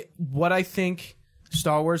I think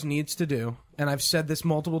Star Wars needs to do, and I've said this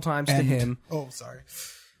multiple times to him, oh, sorry.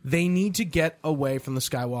 they need to get away from the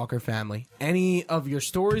Skywalker family. Any of your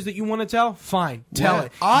stories that you want to tell, fine, tell Yeah.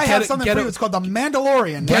 it. I Get have it- something get for it- you. It's called The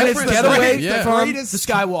Mandalorian. Get, it, That's get the away Yeah. from greatest- the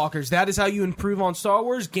Skywalkers. That is how you improve on Star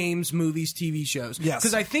Wars games, movies, TV shows. Yes.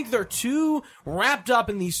 Because I think they're too wrapped up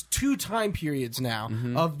in these two time periods now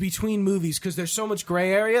Mm-hmm. of between movies, because there's so much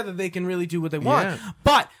gray area that they can really do what they want. Yeah.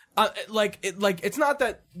 But it's not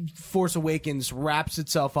that Force Awakens wraps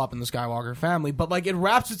itself up in the Skywalker family, but like it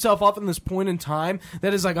wraps itself up in this point in time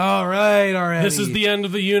that is like, all right, already. This is the end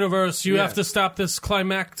of the universe. You Yeah. have to stop this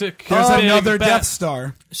climactic. There's big another bat- Death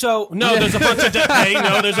Star. So No, there's a bunch of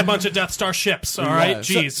there's a bunch of Death Star ships. All right,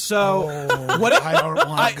 jeez. So what? I don't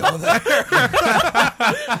want to go there.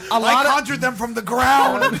 A lot I of conjured them from the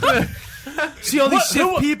ground. see all these What- Sith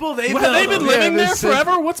who- people. They've Have they been Yeah, living there this is-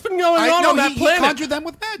 forever? What's been going on on that he planet? conjured them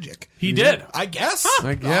with magic. He did. I guess.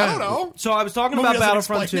 Like, yeah. I don't know. So I was talking Movie about doesn't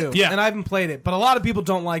Battlefront explain 2, it. Yeah. and I haven't played it, but a lot of people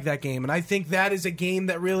don't like that game, and I think that is a game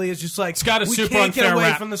that really is just like, It's got a we super can't get unfair away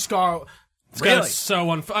rap. from the Scar. It's Really? got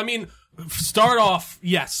so unfair. I mean, start off,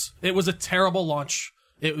 yes, it was a terrible launch.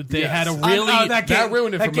 They Yes. had a really that game, that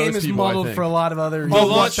ruined it that for game most is people, I muddled think. for a lot of other the reasons.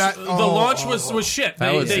 launch. that- The launch was shit.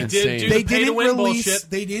 That They was did insane. do They the pay to didn't win release. bullshit.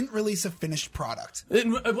 They didn't release a finished product. It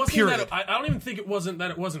wasn't Period. that I don't even think it wasn't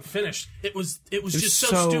that it wasn't finished. It was just so,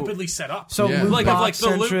 so- stupidly set up. so Yeah. loot like box the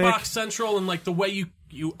loot centric. box central and like the way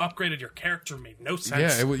you upgraded your character made no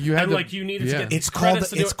sense. Yeah, you had and to- like you needed yeah. to get It's called. credits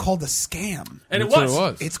to do It's it. called a scam. And That's what it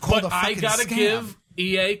was. It's called but a I fucking gotta scam. give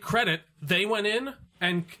EA credit. They went in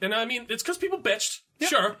and I mean it's because people bitched,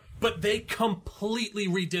 sure, but they completely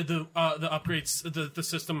redid the upgrades, the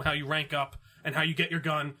system, how you rank up and how you get your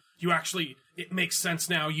gun. It makes sense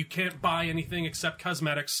now. You can't buy anything except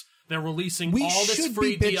cosmetics. They're releasing We all this should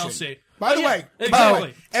free be bitching. DLC. By the Oh, yeah, way,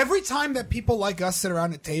 exactly. every time that people like us sit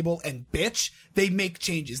around a table and bitch, they make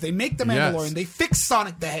changes. They make the Mandalorian. Yes. They fix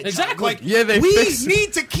Sonic the Hedgehog. Exactly. Like, Yeah, they we fix-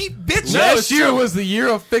 need to keep bitching. Last year was the year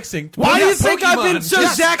of fixing. Why do you Yeah, think I've been Pokemon so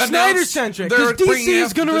just Zack Snyder announced centric? they're 'Cause DC bringing is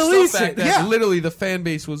out gonna the stuff release back it. that Yeah. Literally, the fan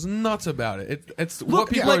base was nuts about it. It's what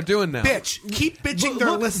people like, are doing now. Bitch, keep bitching.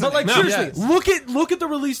 They're listening. But like No. seriously, Yes. look at the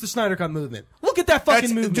release the Snyder Cut movement. Look at that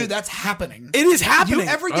fucking movement. dude, that's happening. It is happening.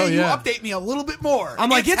 Every Oh, day yeah. you update me a little bit more.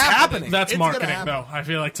 I'm like, it's happening. That's It's gonna marketing, happen. though. I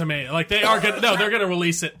feel like to me, like they're gonna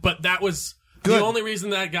release it. But that was Good. the only reason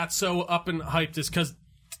that got so up and hyped is because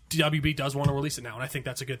WB does want to release it now, and I think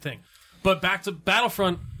that's a good thing. But back to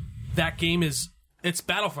Battlefront, that game it's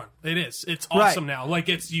Battlefront. It is. It's awesome now. Like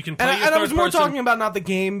you can play. And, your and I was third more person. talking about not the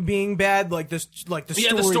game being bad, like this, like the Yeah,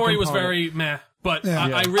 story. the story was component. very meh. But Yeah.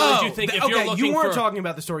 I really do think if you're okay, looking you weren't for talking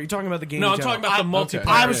about the story. You're talking about the game. no, in I'm talking general. about the multiplayer.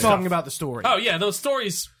 I was stuff. talking about the story. Oh yeah, those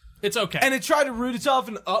stories. It's okay. And it tried to root itself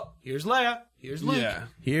in. Oh, here's Leia. Here's Luke. Yeah.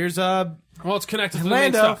 Here's well, it's connected to the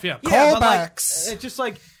main Lando. stuff. Yeah. but like, Callbacks. it's just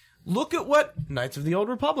like, look at what Knights of the Old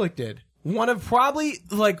Republic did. One of probably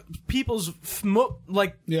like people's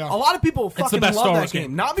Yeah. a lot of people the fucking best love Star that Wars game.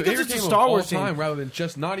 game. Not because Favorite it's a game of Star all Wars time game. rather than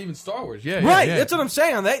just not even Star Wars. Yeah, Right, yeah. that's what I'm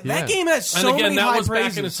saying. That Yeah. game has so And again, many that high was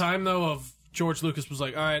praises. back in a time though of George Lucas was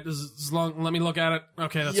like, all right, this is long. Let me look at it.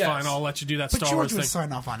 Okay, that's Yes. fine. I'll let you do that But Star George Wars would thing.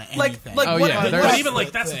 sign off on anything. Like Oh, what, yeah, but there's- But even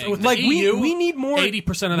like that's thing. with the like EU, we need more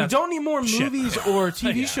 80% of that. We don't need more shit. movies or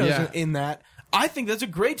TV shows Yeah. in that. I think that's a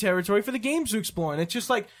great territory for the games to explore. And it's just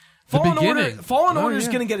like Fallen beginning. Order is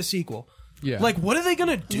going to get a sequel. Yeah. Like, what are they going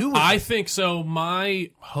to do with I it? think so. My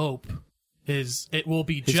hope is it will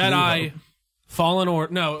be new Jedi hope. Fallen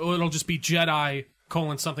Order. No, it'll just be Jedi :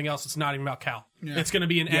 something else. It's not even about Cal. It's going to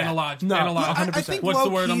be an analog. No, analog. 100%. I think What's the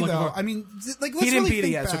word I'm low-key, looking though, for? I mean, like, let's He didn't really beat it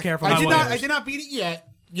think yet, so back. careful. I did not not. spoilers. I did not beat it yet.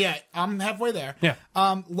 Yet I'm halfway there. Yeah.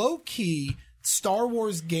 Low key, Star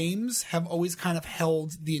Wars games have always kind of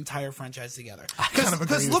held the entire franchise together.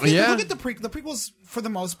 Because look at the prequels for the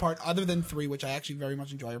most part, other than 3, which I actually very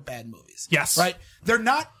much enjoy, are bad movies. Yes. Right. They're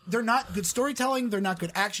not good storytelling. They're not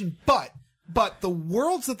good action, but the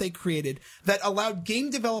worlds that they created that allowed game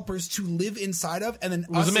developers to live inside of, and then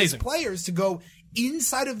us amazing. as players to go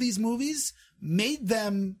inside of these movies, made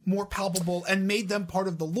them more palpable and made them part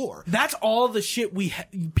of the lore. That's all the shit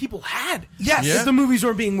people had. Yes. If the movies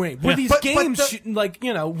weren't being made. With these But games, like,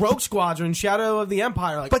 Rogue Squadron, Shadow of the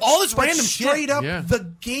Empire, like, But all this but random straight shit. up, Yeah.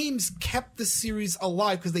 the games kept the series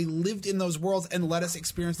alive because they lived in those worlds and let us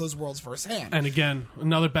experience those worlds firsthand. And again,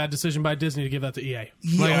 another bad decision by Disney to give that to EA.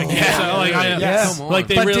 Yeah. Like, I can't Yeah. say- like, I- Yes. Come on. like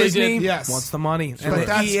they But really Disney did. Yes. wants the money. But And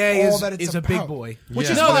that's EA all that it's is a big about. boy. Which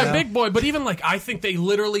Yeah. is No, why- they're big boy, but even like I think they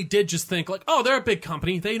literally did just think like, oh, they're a big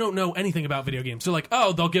company. They don't know anything about video games. They're like,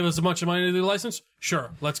 oh, they'll give us a bunch of money to do the license.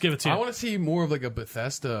 Sure, let's give it to you. I want to see more of like a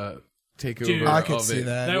Bethesda takeover. Dude. I could of see it.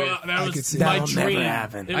 that. That I was could see my that. dream. That'll never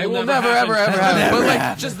happen. It I will never, ever happen. happen. But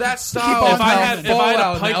like, just that style on of how having- if I had a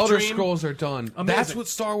Fallout and pipe Elder dream- Scrolls are done. Amazing. That's what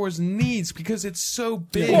Star Wars needs because it's so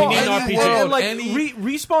big. Yeah, we need Any RPG. world, And, like, any-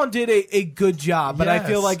 Respawn did a good job, but I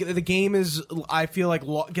feel Yes. like the game is,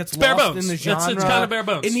 gets bare lost bones. in the It's genre. kinda bare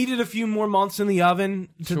bones. It needed a few more months in the oven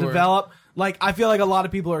to Sure. develop. Like, I feel like a lot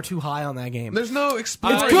of people are too high on that game. There's no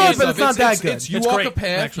experience. It's good, but it's not that good. You It's walk great, a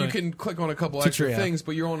path, actually. you can click on a couple extra true, yeah. things,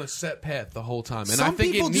 but you're on a set path the whole time. And I Some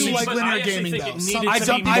think people it do needs. like But linear I actually gaming, think though. it Some- needed I to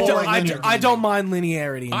don't, be I more don't, like I, linear I don't mind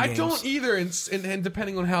linearity in I games. don't either, and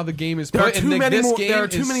depending on how the game is There are played. too and many this more. game There are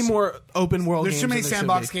too is- many more open world. There's games too many than there should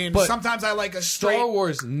sandbox be. games. But Sometimes I like a Star straight.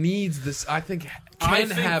 Wars needs this. I think I can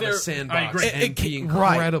think have a they're- I sandbox agree. and It be can-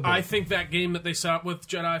 right. incredible. I think that game that they set up with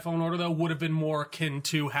Jedi Fallen Order though would have been more akin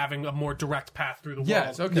to having a more direct path through the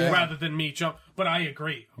Yes, world, okay. rather than me jump. But I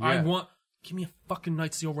agree. I Yeah. want. Give me a fucking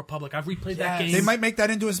Knights of the Old Republic. I've replayed that game. They might make that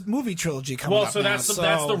into a movie trilogy coming Well, up so now, that's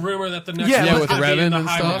the rumor that the next Yeah, one with could be Revan in the and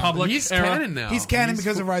High stuff. Republic He's era. canon now. He's canon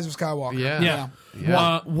because of Rise of Skywalker. Yeah.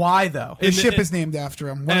 Yeah. Why though? His And ship the- is named after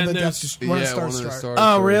him. One of and the there's- Death one of the Star one of the Destroyers.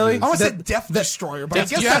 Star Oh, really? I almost That- said Death Destroyer, but I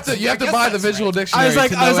guess You have to that's buy the that's visual right. dictionary. I was like,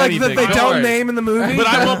 to know that anything. they don't worry. name in the movie. But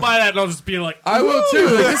I won't buy that, and I'll just be like, I will too.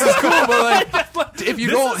 Like, this is cool, but like, if you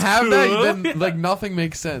This don't is have cool. that, then like nothing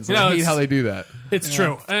makes sense. You I know, hate it's- how they do that. it's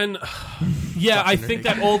true. And yeah, I think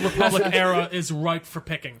that Old Republic era is ripe for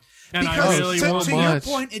picking. And I Because really to want your much.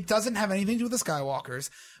 point, it doesn't have anything to do with the Skywalkers.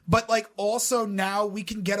 But like also now we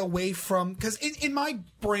can get away from, because in my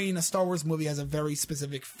brain a Star Wars movie has a very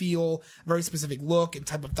specific feel, very specific look and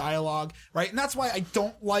type of dialogue, right? And that's why I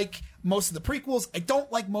don't like most of the prequels. I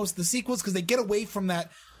don't like most of the sequels because they get away from that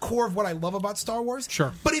core of what I love about Star Wars.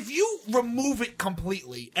 Sure. But if you remove it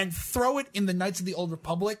completely and throw it in the Knights of the Old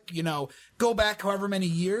Republic, go back however many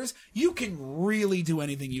years, you can really do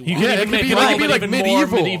anything you want. can Yeah, even it could make be it like- all it could be like even more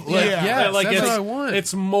medieval. medieval. Like, Yeah. yes, like that's it's, what I want.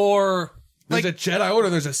 It's more. There's a Jedi Order,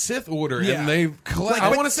 there's a Sith Order, Yeah. and they. Like, I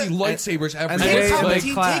but want to see the- lightsabers every and Take they- day. like,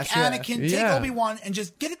 Palpatine, clash, take yeah. Anakin, take Yeah. Obi-Wan, and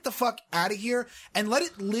just get it the fuck out of here and let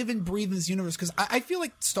it live and breathe in this universe. Because I feel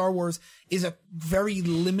like Star Wars is a very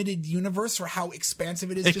limited universe for how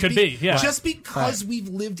expansive it is. It could be, yeah. Just because we've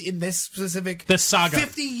lived in this specific This saga.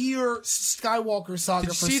 50-year Skywalker saga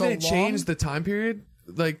Did for you see so they long. changed the time period?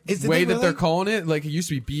 Like Is it way really? that they're calling it, like it used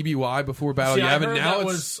to be BBY before Battle See, I Yavin. heard Now that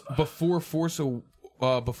it's before Force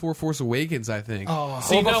Awakens, I think. Oh.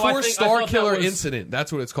 See, Or no, I before think- I Star thought that Killer was- Incident.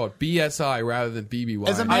 That's what it's called. BSI rather than BBY.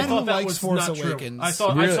 As a I man thought who that likes was Force not true. Awakens. I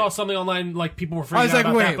thought Really? I saw something online like people were freaking I was out like,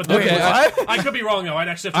 about wait, that, but wait, that I could be wrong though. I'd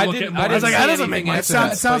actually have to I look didn't. at more. I didn't like, see that doesn't anything make after sense.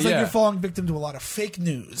 that, Sounds but like yeah. you're falling victim to a lot of fake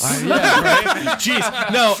news. Yeah, right?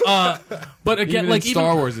 Jeez, no. But again, Even like in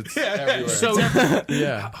Star Wars, it's everywhere. So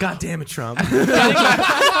yeah. God damn it, Trump.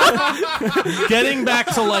 getting back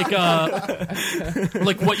to like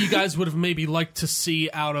what you guys would have maybe liked to see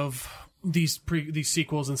out of these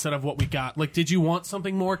sequels instead of what we got. Like, did you want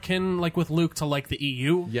something more akin like with Luke to like the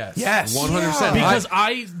EU? Yes. Yes. 100%. Because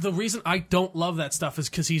the reason I don't love that stuff is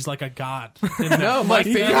because he's like a god. No, my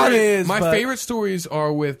kinda favorite, is, my but- favorite stories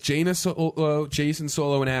are with Jaina Solo, Jason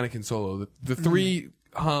Solo, and Anakin Solo. The three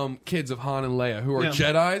kids of Han and Leia who are Yeah.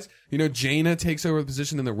 Jedis. Jaina takes over the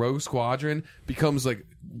position in the Rogue Squadron, becomes like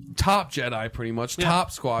top Jedi pretty much,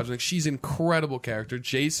 top squadron. Like, she's an incredible character.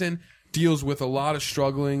 Jason deals with a lot of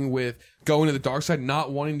struggling with going to the dark side,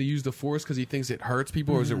 not wanting to use the Force because he thinks it hurts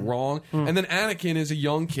people or is it wrong. And then Anakin is a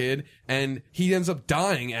young kid and he ends up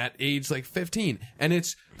dying at age like 15.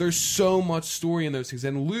 And there's so much story in those things.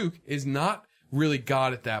 And Luke is not really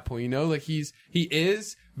God at that point, you know? Like he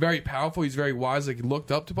is very powerful, he's very wise, like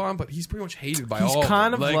looked up to by him, but he's pretty much hated by all of them. He's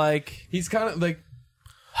kind of like he's kind of like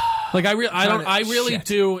I really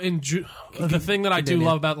do enjoy the thing that I do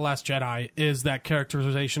love about The Last Jedi is that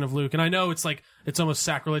characterization of Luke. And I know it's like it's almost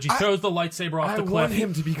sacrilege. He throws the lightsaber off the cliff. I want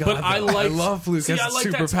him to be God. But I love Luke. See, that's I like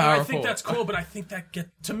super that. powerful. I think that's cool, but I think that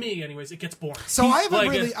to me, anyways, it gets boring. So I have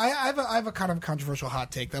I a kind of controversial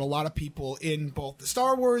hot take that a lot of people in both the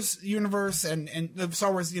Star Wars universe and the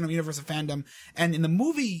Star Wars universe of fandom and in the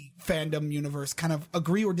movie fandom universe kind of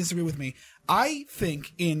agree or disagree with me. I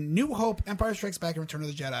think in New Hope, Empire Strikes Back, and Return of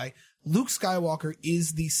the Jedi, Luke Skywalker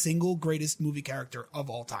is the single greatest movie character of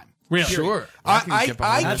all time. Really? Sure. That's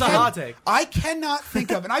a hot take. I cannot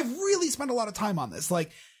think of, and I've really spent a lot of time on this,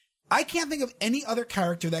 like, I can't think of any other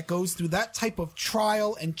character that goes through that type of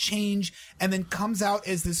trial and change and then comes out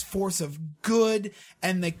as this force of good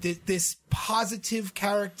and like this positive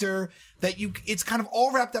character that it's kind of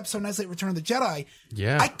all wrapped up so nicely at Return of the Jedi.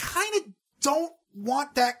 Yeah. I kind of don't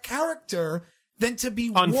want that character then to be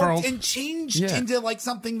Unfurled. warped and changed into like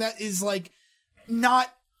something that is like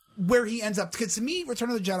not where he ends up. Because to me, Return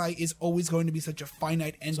of the Jedi is always going to be such a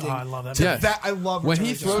finite ending. I love that. That I love when Return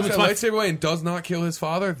he of the throws Jedi. that lightsaber away and does not kill his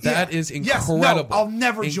father. That is incredible. Yes, no, I'll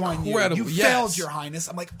never join you. You Yes. failed, Your Highness.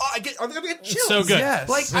 I'm like, are they gonna get chills? so good. Yes.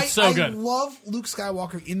 Like It's so I good. love Luke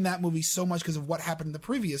Skywalker in that movie so much because of what happened in the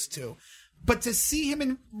previous two. But to see him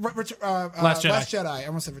in Last Jedi. I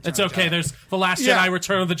almost said Return It's of the okay. Jedi. There's The Last Yeah. Jedi,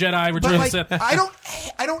 Return of the Jedi, Return But of like, the Sith. I don't hate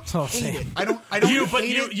it. I don't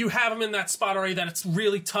hate it. You have him in that spot already that it's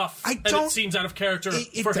really tough and don't- it seems out of character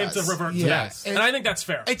It for him to does. revert to Yes. that. And I think that's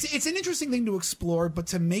fair. It's an interesting thing to explore, but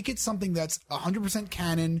to make it something that's 100%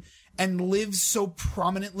 canon and lives so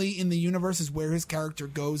prominently in the universe is where his character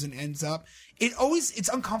goes and ends up. It's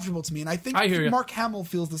uncomfortable to me, and I think I hear you. Mark Hamill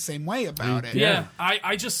feels the same way about it. Yeah,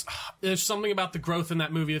 I just there's something about the growth in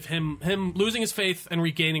that movie of him losing his faith and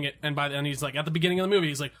regaining it, and by the end he's like at the beginning of the movie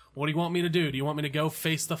he's like, "What do you want me to do? Do you want me to go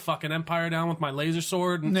face the fucking Empire down with my laser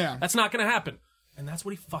sword?" And Yeah. that's not going to happen, and that's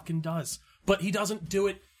what he fucking does. But he doesn't do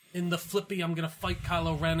it in the flippy. I'm going to fight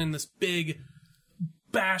Kylo Ren in this big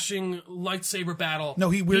bashing lightsaber battle. No,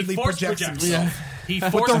 he weirdly force projects himself. himself. He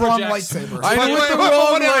With force the wrong projects. lightsaber. I know, with the Whatever,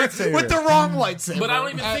 wrong lightsaber. With the wrong lightsaber. But I don't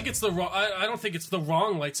even think it's the wrong. I don't think it's the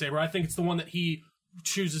wrong lightsaber. I think it's the one that he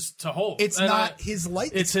chooses to hold. It's And not his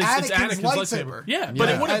light. It's Anakin's Anakin's lightsaber. Yeah, but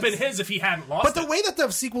it would have been That's- his if he hadn't lost But the it. way that the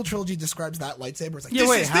sequel trilogy describes that lightsaber is like, Yeah, this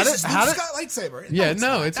wait, is how Luke's did- lightsaber. Yeah,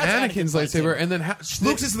 no, not. it's That's Anakin's lightsaber, and then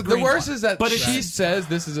Luke's is the the green worst one. is that But she it's- says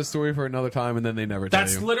this is a story for another time, and then they never tell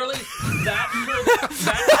That's you. literally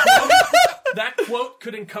that quote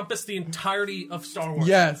could encompass the entirety of Star Wars.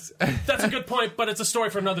 Yes, That's a good point, but it's a story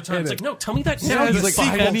for another time. It's like, no, tell me that yeah, now. it's you like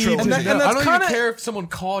fucking- I need to And that- know. and that's I don't kinda- even care if someone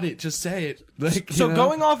caught it. Just say it. Like, So you know?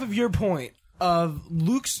 going off of your point of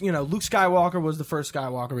Luke Skywalker was the first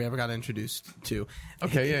Skywalker we ever got introduced to.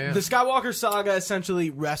 Okay, yeah. The Skywalker saga essentially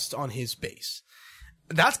rests on his base.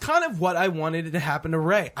 That's kind of what I wanted to happen to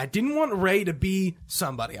Rey. I didn't want Rey to be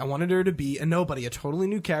somebody. I wanted her to be a nobody, a totally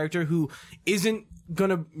new character who isn't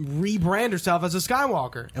gonna rebrand herself as a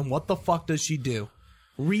Skywalker. And what the fuck does she do?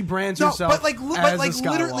 Rebrands No, herself but like as a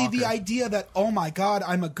literally the Skywalker. idea that, oh my god,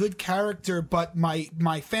 I'm a good character, but my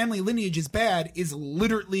family lineage is bad is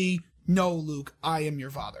literally, no, Luke, I am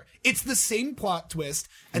your father. It's the same plot twist.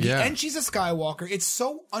 At Yeah. the end, she's a Skywalker. It's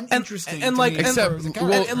so uninteresting. and to like me and, as a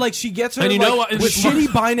character. and like she gets her And you like, know what? with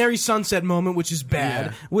shitty binary sunset moment, which is bad.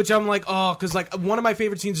 Yeah. Which I'm like, oh, because like one of my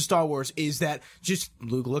favorite scenes of Star Wars is that just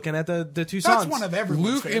Luke looking at the two That's sons. one of everyone's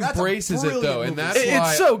Luke favorite. That's a embraces it brilliant though, and movie. that's It's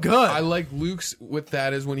why so good. I like Luke's with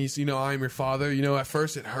that is when he's I am your father. At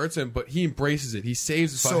first it hurts him, but he embraces it. He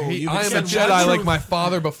saves his father. So you I am a can Jedi say like truth. my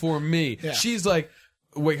father before me. Yeah. She's like,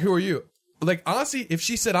 wait, who are you? Like honestly, if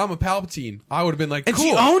she said I'm a Palpatine, I would have been like, And cool.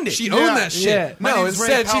 she owned it. She Yeah. owned that shit. Yeah. My No, name's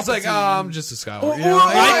instead Rey she's like, Palpatine. I'm just a Skywalker. Or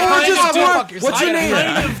like, I just kind do- what's your name? I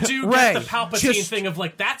kind of do Rey. get the Palpatine Just- thing of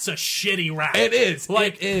like that's a shitty rap. It is.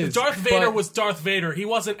 Like It is. Darth Vader But- was Darth Vader. He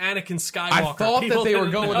wasn't Anakin Skywalker. I thought People that they were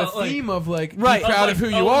didn't going with know, the like- theme of like, Right. be proud Of of who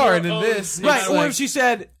like, you oh, are, you're- and in oh, this, yeah. Right, it's or like, if she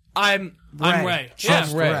said, I'm Rey. Yeah.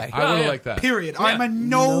 Ray. Rey. I would have Yeah. liked that. Period. Yeah. I'm a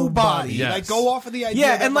nobody. Yes. Like, go off of the idea.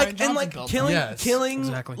 Yeah, that and Rian like Johnson built. killing, Yes. killing,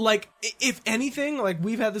 Exactly. like if anything, like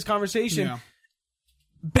we've had this conversation. Yeah.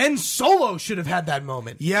 Ben Solo should have had that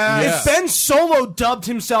moment. Yes. If Ben Solo dubbed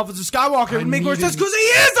himself as a Skywalker, it would make more sense because he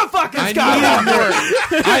is a fucking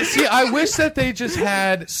Skywalker. I wish that they just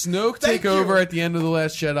had Snoke take over at the end of The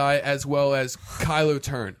Last Jedi as well as Kylo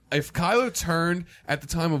turn. If Kylo turned at the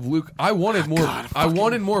time of Luke, I wanted more. I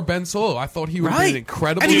wanted more Ben Solo. I thought he would be an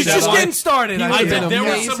incredible and he's Jedi. just getting started. He I would've think. been There were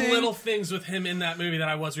amazing. some little things with him in that movie that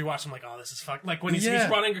I was rewatching. I'm like, oh, this is fuck. Like when he's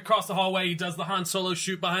running across the hallway, he does the Han Solo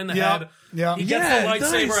shoot behind the head. Yeah. He gets Yeah, the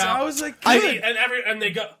lightsaber nice. out. I was like, and, good. and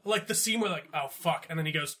they go like the scene where like, oh fuck, and then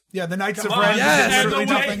he goes, Yeah, the Knights of come on. Ren. Yes. And the literally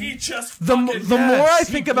way nothing. he just The fucking, more I he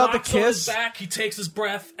think about the knocks on his kiss, back, he takes his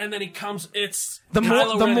breath, and then he comes. It's the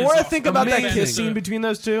Kylo more Ren I is think about that amazing. kiss scene between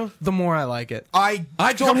those two, the more I like it. I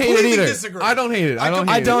don't hate it completely either. Disagree. I don't hate it. I don't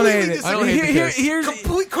I hate don't it. hate it. disagree. I don't hate the kiss. Here's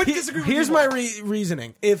Couldn't disagree with here's you my more.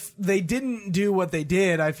 reasoning. If they didn't do what they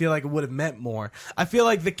did, I feel like it would have meant more. I feel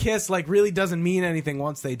like the kiss like really doesn't mean anything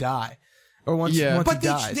once they die, or once he But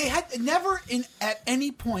dies. they had never at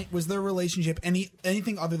any point was their relationship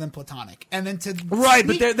anything other than platonic. And then to Right,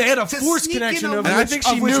 but sneak- they had a to force sneak in connection a- of And I which- think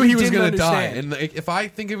she of which knew we he was didn't going to die. understand. And like, if I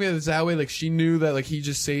think of it as that way, like she knew that like he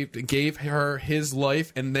just gave her his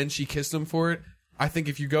life, and then she kissed him for it. I think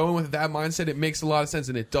if you go in with that mindset, it makes a lot of sense,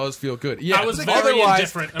 and it does feel good. Yeah, I was like, very otherwise,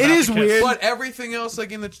 indifferent. About it is the kiss. weird. but everything else,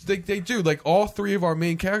 like in the they do, like all three of our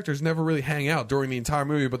main characters never really hang out during the entire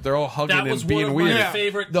movie, but they're all hugging That was and one being of weird my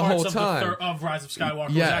favorite the parts whole of time. of Rise of Skywalker.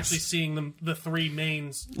 Was Yes. actually seeing them, the three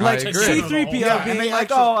mains. Like I agree. together the C-3PO whole Yeah, time. and being they like,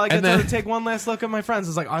 actually- oh, I get and then- to take one last look at my friends.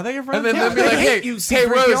 It's like, are they your friends? And then Yeah, they'd be they like, hate hey, you, hey,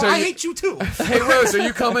 C-3PO. Rose, I hate you too. hey Rose, are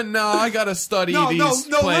you coming? No, I gotta study No, these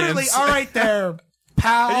no, plans. literally. All right, there,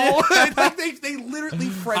 pal. Like, they literally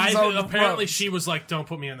friend zoned Apparently, Rose. she was like, "Don't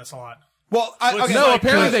put me in this a lot." Well, What's okay, No, like,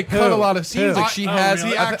 apparently who? they cut a lot of scenes. Who? Like she Oh, has,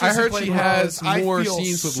 really? I heard she has more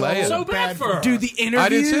scenes with Leia. So bad for her. Dude, the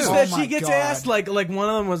interviews too. that Oh she my gets God. asked, like one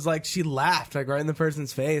of them was like she laughed like right in the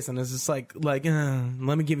person's face, and it's just like let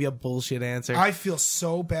me give you a bullshit answer. I feel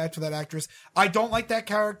so bad for that actress. I don't like that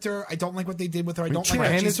character. I don't like what they did with her. I don't like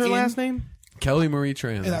that Tran she's is her in- last name. Kelly Marie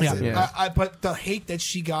Tran. And that's it. Yeah. But the hate that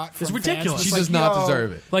she got from It's fans ridiculous. was She like, does not yo,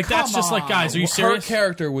 deserve it. Like that's come just like, guys, are you on. Her serious?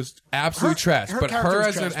 character was absolute trash, her but character her was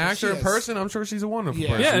as an trash, but actor she in is. person, I'm sure she's a wonderful Yeah.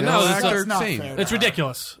 person. Yeah, You no, know, that's actor, not same. fair. It's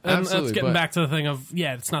ridiculous. And Absolutely, that's getting but- back to the thing of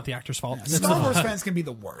it's not the actor's fault. It's Star the- Wars fans can be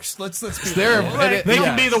the worst. Let's be They're- real. and it- They yeah.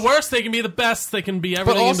 can be the worst. They can be the best. They can be But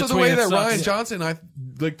everything also in the between. way It that sucks. Ryan Johnson, I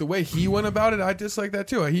like the way he went about it. I dislike that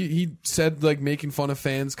too. He said like making fun of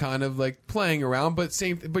fans, kind of like playing around, but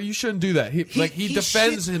but you shouldn't do that. He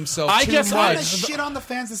defends shit- himself. I too guess He's I- trying much. to shit on the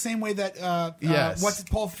fans the same way that Yes. what's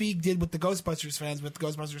Paul Feig did with the Ghostbusters fans with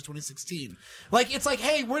Ghostbusters 2016. Like it's like,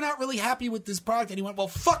 hey, we're not really happy with this product, and he went, well,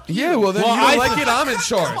 fuck you. Yeah, well then Well, you don't I like think- it. I'm in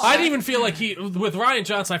charge. I didn't even feel like with Ryan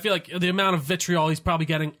Johnson. I feel like the amount of vitriol he's probably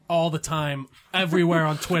getting all the time, everywhere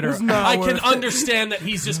on Twitter. not I worth can it. understand that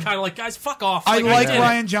he's just kind of like, guys, fuck off. I like get it.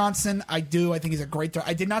 Ryan Johnson. I do. I think he's a great director.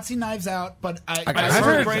 I did not see Knives Out, but I've I've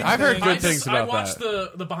heard things. good things I about watched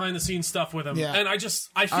that. the behind the scenes stuff with him, Yeah. and I feel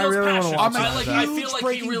really wanna passionate. watch I'm a that. I huge feel like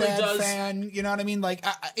Breaking he really Bad does. fan. You know what I mean? Like,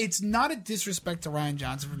 it's not a disrespect to Ryan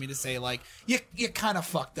Johnson for me to say, like, you kind of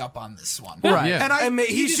fucked up on this one, Right. Yeah. And I mean,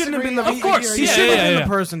 he shouldn't have been the. disagree. Of course, he yeah, shouldn't have been yeah. the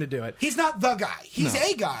person to do it. He's not the guy. He's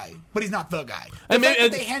a guy, but he's not the guy. The And fact maybe-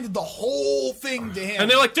 that they handed the whole thing to him, And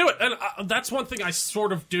they're like, do it. And that's one thing I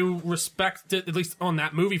sort of do respect, at least on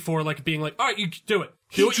that movie, for like being like, all right, you do it.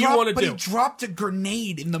 Do what you want to But do. he dropped a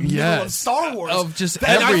grenade in the middle of Yes. Star Wars. Of just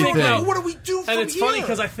That- I think, everything. well, what do we do from And it's here? funny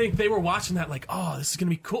because I think they were watching that like, oh, this is going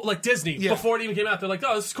to be cool. Like Disney, Yeah. before it even came out, they're like,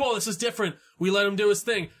 oh, this is cool. This is different. We let him do his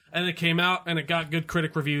thing. And it came out and it got good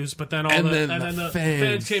critic reviews. But then And then the the fans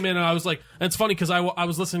fans. came in and I was like, and it's funny because I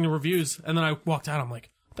was listening to reviews and then I walked out. I'm like,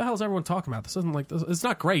 what the hell is everyone talking about? This isn't like, it's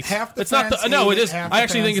not great. half the it's not fans no, hate it is. half the I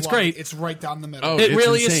actually fans think it's love great. it. It's right down the middle. Oh, It it's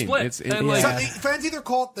really is insane. split. It's And, like- So Yeah. fans either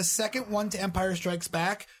call it the second one to Empire Strikes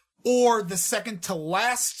Back or the second to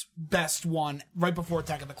last best one right before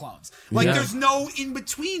Attack of the Clones. Like, Yeah. there's no in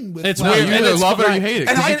between with It's Last weird. You Jedi. And either it's love it or right. you hate it.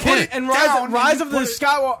 And 'cause I you put can't. it- And down Rise and of the put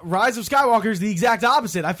it- Rise of Skywalker is the exact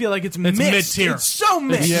opposite. I feel like it's mixed. mid-tier. It's so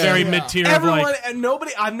mixed. It's very Yeah. mid-tier. of Everyone like, and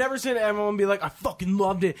nobody. I've never seen everyone be like, "I fucking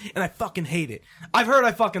loved it" and "I fucking hate it." I've heard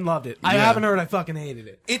I fucking loved it. I Yeah. haven't heard I fucking hated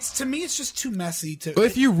it. It's, to me, it's just too messy to. But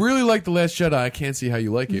if you really like The Last Jedi, I can't see how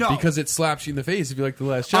you like it No. because it slaps you in the face if you like The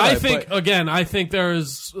Last Jedi. I think but- again. I think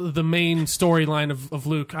there's the main storyline of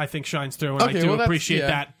Luke. I think shines through, and Okay, I do well, that's- appreciate yeah.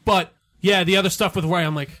 that. But yeah, the other stuff with Rey,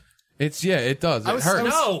 I'm like, it does. It was- hurts.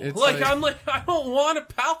 no, It's I'm like, I don't want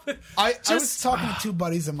to palpate. I was talking to two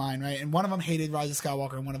buddies of mine, right? And one of them hated Rise of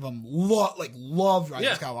Skywalker, and one of them loved Rise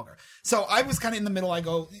Yeah. of Skywalker. So I was kind of in the middle. I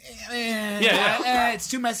go, Yeah. it's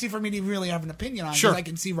too messy for me to really have an opinion on. Sure. Because I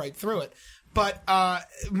can see right through it. But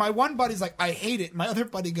my one buddy's like, I hate it. My other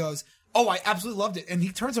buddy goes, oh, I absolutely loved it. And he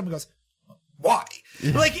turns to him and goes, why?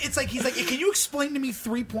 Like, it's like, he's like, can you explain to me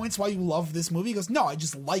 3 points why you love this movie? He goes, no, I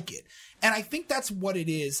just like it. And I think that's what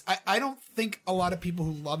it is. I don't think a lot of people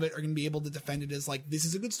who love it are going to be able to defend it as like, this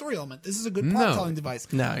is a good story element. This is a good plot telling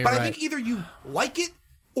device. No, you're but I right. think either you like it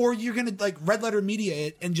or you're going to like red letter media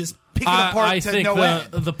it and just pick it apart I to think no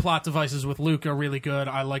end. the plot devices with Luke are really good.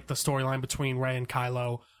 I like the storyline between Rey and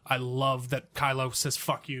Kylo. I love that Kylo says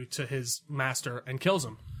 "fuck you" to his master and kills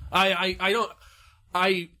him.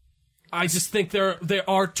 I just think there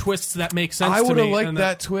are twists that make sense. I to would have me, liked and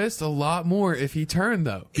that twist a lot more if he turned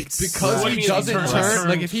though, because What do he you mean doesn't he turn. turned?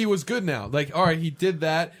 Like if he was good now, like all right, he did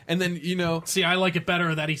that, and then See, I like it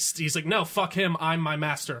better that he's like, no, fuck him, I'm my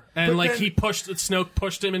master, and like then- Snoke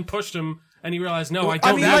pushed him, and he realized, no, I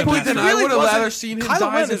don't. mean, need like, a point, master. then I really would have wasn't- rather seen him Kylo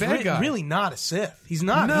die Ren as a is bad guy. really not a Sith. He's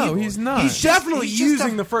not. No, evil. he's not. He's definitely He's just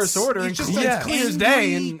using a- the First Order and he's just clear a clear as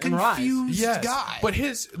day angry, and Rise. confused Yes, guy. but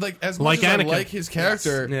his like as Like much as Anakin. I like his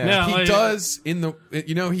character, Yes. Yeah. he Yeah, does in the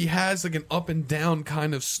he has like an up and down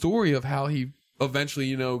kind of story of how he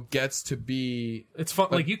eventually gets to be It's fun.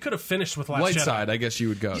 Like you could have finished with Last light Jedi. side. I guess you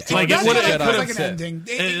would go. Like, That's it would've- what it feels could've like an said. ending.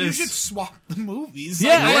 You It's- should swap the movies.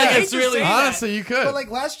 Yeah, I like, hate it's to really- say that. honestly, you could. But like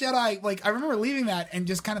Last Jedi, like I remember leaving that and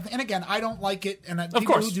just kind of. And again, I don't like it, and people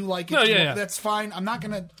course. who do like it, No, yeah. that's fine. I'm not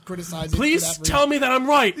going to criticize it. Please for that tell me that I'm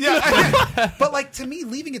right. Yeah, but like to me,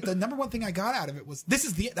 leaving it, the number one thing I got out of it was that's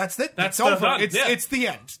it. That's it's the over. done, yeah. It's the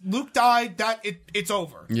end. Luke died. It's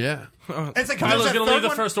over. Yeah. It's like Kylo's there's a gonna third leave the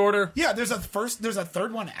one- First Order. Yeah, there's a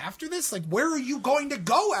third one after this. Like, where are you going to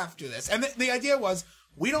go after this? And the idea was,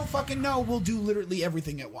 we don't fucking know. We'll do literally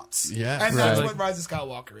everything at once. Yeah, and that's right. what Rise of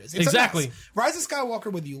Skywalker is. It's Exactly. a mess. Rise of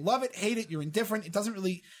Skywalker, whether you love it, hate it, you're indifferent. It doesn't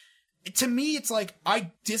really. To me, it's like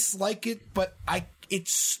I dislike it, but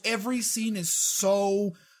it's every scene is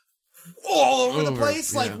so all over the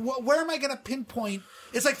place. Like, where am I going to pinpoint?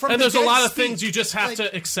 It's like from And the there's a dead lot of speak, things you just have like,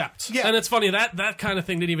 to accept. Yeah. And it's funny, that kind of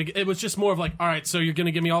thing didn't even... It was just more of like, all right, so you're going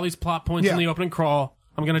to give me all these plot points Yeah. in the opening crawl.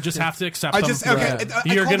 I'm going to just have to accept I them. just okay. Right. I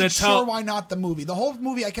You're called gonna it tell- Sure, why not the movie? The whole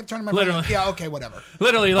movie, I kept turning my Literally. brain. Yeah, okay, whatever.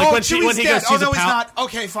 Literally, like Oh, when Chewie's he dead. goes, she's oh no, a he's pal- not.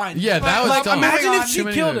 Okay, fine. Yeah, that was Like, dumb. Imagine moving if on. she Too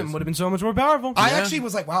many killed of him. those. Would have been so much more powerful. I Yeah. actually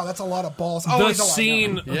was like, wow, that's a lot of balls. Oh, The he's alive.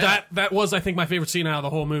 scene, Yeah. that was, I think, my favorite scene out of the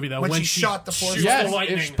whole movie, though. When she shot the Force shoots Yes, the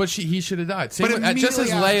lightning. but he should have died. Same But with, just as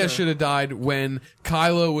immediately Leia after. should have died when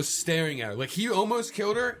Kylo was staring at her. Like he almost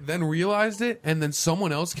killed her, then realized it, and then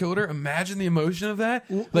someone else killed her. Imagine the emotion of that.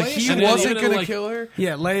 Like Leia he should- wasn't even gonna like- kill her.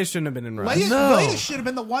 Yeah, Leia shouldn't have been in Rise. Leia should have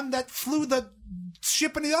been the one that flew the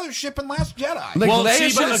ship and the other ship in Last Jedi. Like Well, Leia see,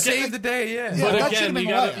 should but have again- saved the day. Yeah. Yeah. But that again, should've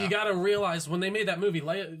been you gotta realize when they made that movie,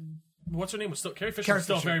 Leia, what's her name was still Carrie Fisher Carrie was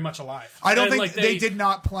still Fisher. very much alive. I don't And, think like, they did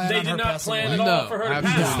not plan They on her did not passing plan away. at all No, for her to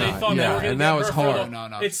absolutely pass. They not. thought they Yeah, were going to and get that her was for hard. the-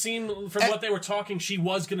 No. It seemed from what they were talking, she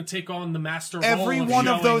was going to take on the master role. Every of one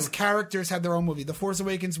of showing- those characters had their own movie. The Force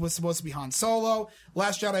Awakens was supposed to be Han Solo.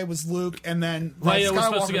 Last Jedi was Luke, and then Leia was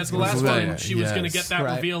supposed to get the last Leia, one. She was going to yes. get that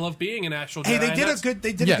Right. reveal of being an actual Jedi. Hey, they and did a that's- good.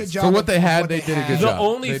 They did Yes, a good for job. what of they had, what they did a good The job.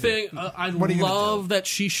 only They thing did. I What are you gonna love that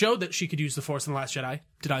she showed that she could use the Force in the Last Jedi.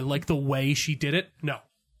 Did I like the way she did it? No.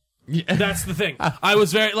 That's the thing. I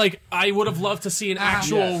was very I would have loved to see an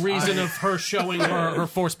actual Yes, reason of her showing her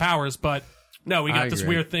Force powers, but no, we got I this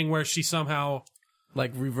agree. weird thing where she somehow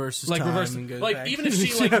Like reverses like time reversed and goes like back. even if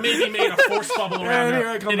she like maybe made a force bubble around here her,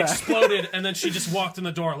 I come it back. exploded and then she just walked in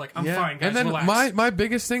the door like I'm fine, guys, and then relax. my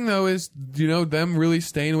biggest thing though is them really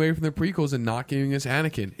staying away from the prequels and not giving us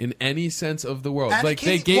Anakin in any sense of the world. Like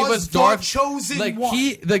they Anakin gave was us the Darth chosen like one.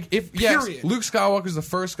 Period. Luke Skywalker's the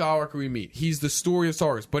first Skywalker we meet. He's the story of Star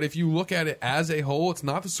Wars. But if you look at it as a whole, it's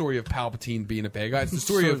not the story of Palpatine being a bad guy. It's the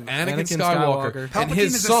story of Anakin Skywalker Skywalker. and Palpatine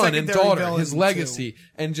his is a son and secondary daughter, villain, his too. legacy,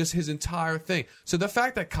 and just his entire thing. So the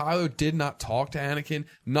fact that Kylo did not talk to Anakin,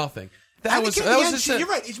 nothing. That was just you're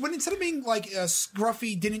right. It's when instead of being like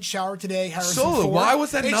scruffy, didn't shower today, Harrison Solo, Ford, why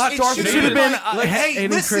was that not it Darth should Vader? have been Like, hey,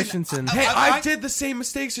 Hayden listen, Christensen. Hey, I did the same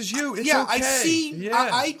mistakes as you. It's yeah, okay. I see. Yeah.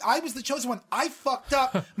 I was the chosen one. I fucked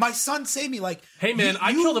up. My son saved me. Like, hey man,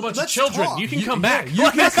 I killed a bunch of let's children. talk. You can come back.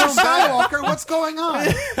 You can come back. Skywalker, what's going on?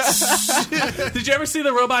 Did you ever see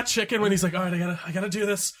the robot chicken when he's like, all right, I gotta do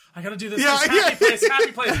this. I gotta do this. Yeah, This yeah.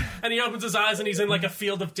 happy place. And he opens his eyes and he's in like a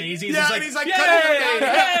field of daisies. Yeah, he's and he's, like, yay, cutting them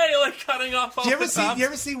down. yay, like cutting off all Do you ever the see? top. Do you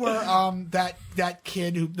ever see where that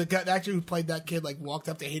kid the actor who played that kid like walked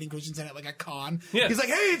up to Hayden Christensen at like a con? Yeah. He's like,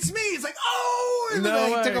 "Hey, it's me." He's like, "Oh!" And No then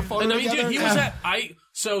they way. took a photo And I mean, together. dude, he was at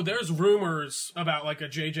So there's rumors about like a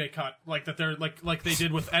JJ cut, like that they're like they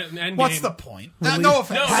did with Endgame. What's the point? No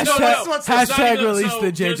offense. Hashtag release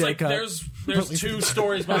the there's, JJ like, cut. There's two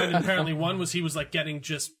stories behind it. Apparently, one was he was like getting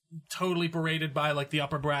just totally berated by like the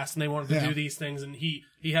upper brass, and they wanted to do these things, and he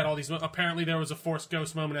had all these. Apparently, there was a Force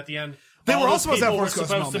Ghost moment at the end. They All were all those supposed to have people Force were Ghost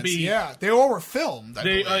supposed moments. to be. Yeah, they all were filmed. I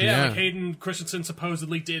believe. Like Hayden Christensen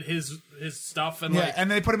supposedly did his stuff, and like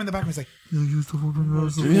and they put him in the back and he's like, It's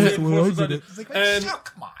like And-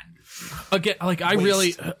 come on. again, like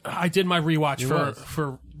I did my rewatch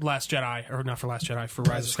for Last Jedi, or not for Last Jedi, for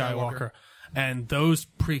Rise of Skywalker, and those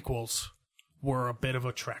prequels were a bit of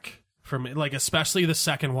a trek for me. Like especially the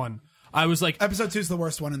second one, I was like, Episode 2 is the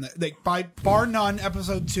worst one in the like by bar none.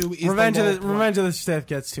 Episode 2 is Revenge the of the Sith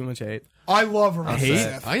gets too much hate. I love Revenge of the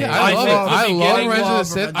Sith. I love it. I love Revenge of the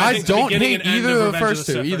Sith. I I think the don't beginning hate and end either of of the Revenge of first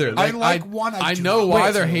the two Sith either. are good. I like one. I do know not. why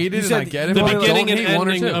Wait, they're so hated, you and said I get it. the but I beginning don't and hate one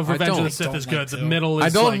or ending two. of I Revenge of the don't. Sith is like good. The two. middle is I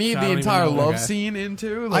don't like, need I the don't entire even know. love Okay. scene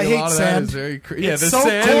into. I Like, hate a lot of that sand. is very yeah, It's the so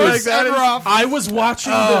sand coarse like that and is- rough. I was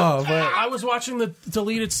watching Oh, but- I was watching the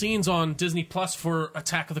deleted scenes on Disney Plus for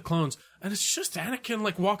Attack of the Clones, and it's just Anakin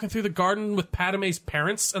like walking through the garden with Padme's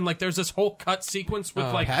parents, and like there's this whole cut sequence with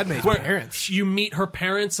like Padme's where parents. you meet her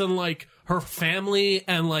parents and like her family,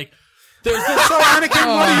 and like there's this. So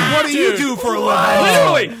Anakin, what do you do for a living?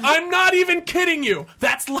 Literally, I'm not even kidding you.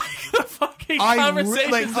 That's like the fucking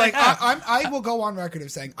conversation. I will go on record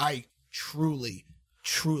of saying I truly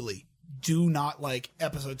do not like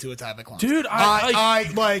Episode 2 Attack of the Clones. Dude,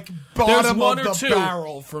 I like bottom one of or the two.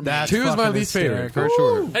 barrel for me. That's 2 is my fucking least favorite for hysterical.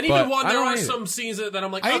 sure. and even But one, I there don't are hate it. some scenes that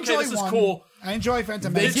I'm like, I okay, enjoy this is one. cool. I enjoy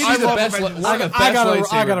Phantom They Menace. give I you the love best. Revenge of the One of the Sith. best I gotta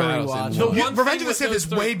lightsaber rewatch battles in The one. one Revenge thing of the with Sith those is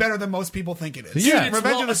three- way better than most people think it is. Yeah. It's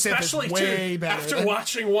Revenge of the Sith is especially way too, better. after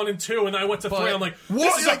watching 1 and 2, and I went to 3, I'm like, What?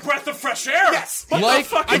 this is Like- a breath of fresh air. Yes. What Like, the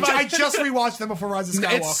fuck I, am I just rewatched them before Rise of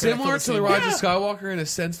Skywalker. It's similar to the Rise. Rise of Skywalker in a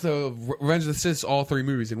sense, though. Revenge of the Sith is all 3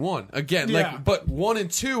 movies in one. Again, Yeah. like, but 1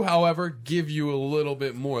 and 2, however, give you a little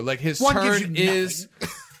bit more. Like his One gives turn you is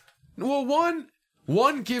well,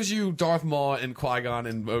 one gives you Darth Maul and Qui-Gon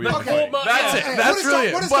and Obi-Wan. Okay. That's Yeah. it. Hey, That's really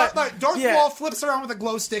it. But Darth yeah. Maul flips around with a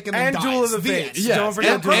glow stick and then And dies. Duel of the The Fates. end. yeah, Don't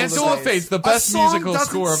forget and Duel of the Duel of Fates. Fates, the A best song musical doesn't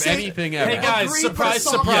score of say- anything ever. Hey guys, Agreed, surprise, but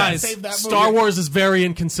a song surprise! saved that movie. Star Wars is very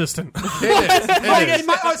inconsistent. It is. It is.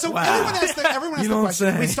 So everyone asked the You don't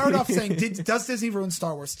question. say. We started off saying, does Disney ruin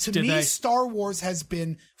Star Wars? To Did me, they? Star Wars has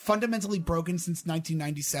been fundamentally broken since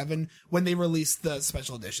 1997 when they released the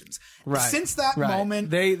special editions. Right. Since that Right. moment,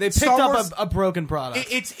 they picked Star up Wars- a broken product.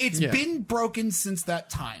 It's Yeah. been broken since that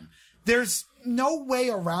time. There's no way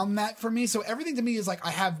around that for me. So everything to me is like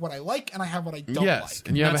I have what I like and I have what I don't Yes, like.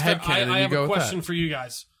 and you have a That's fair. headcanon and I you have go a with question that. for you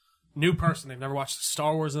guys. New person, they've never watched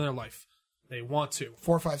Star Wars in their life. They want to.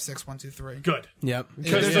 4, 5, 6, 1, 2, 3. Good. Yep.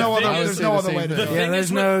 There's the no thing other. is- There's no the other same way to thing. do it. Yeah, thing there's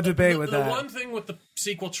is no with debate with that. The one thing with the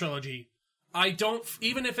sequel trilogy, I don't,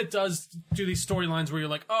 even if it does do these storylines where you're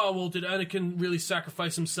like, oh, well, did Anakin really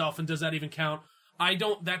sacrifice himself, and does that even count?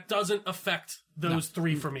 That doesn't affect those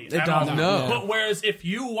 3 for me. It doesn't. No. But whereas if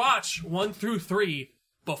you watch 1 through 3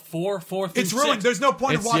 before 4 through It's 6, ruined. There's no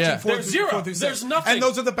point of It's- watching yeah. 4 there's through, zero. 4 through 6. There's nothing. And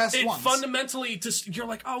those are the best it ones. fundamentally just you're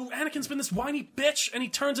like, oh, Anakin's been this whiny bitch, and he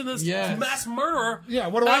turns into this Yes. mass murderer. Yeah,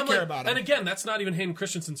 what do And I I'm care like- about him? And again, that's not even Hayden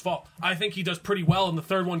Christensen's fault. I think he does pretty well in the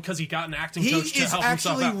third one because he got an acting He coach to is help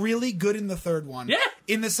himself actually out. really good in the third one. Yeah.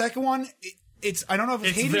 In the second one, it's I don't know if it's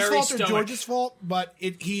It's Hayden's very fault or stoic. George's fault, but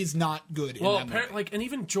he is not good in Well, that movie. apparently, and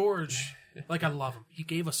even George, like I love him. He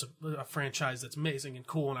gave us a franchise that's amazing and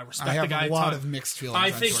cool, and I respect I have the guy. a lot ton. of mixed feelings.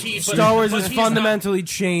 I on think George he, Lucas. but, Star Wars but has he's not- fundamentally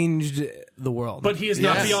changed the world. But he is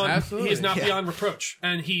not Yes, beyond. absolutely. He is not Yeah. beyond reproach,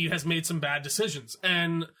 and he has made some bad decisions.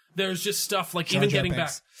 And there's just stuff like Jar even Jar getting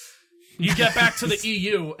Binks. back. You get back to the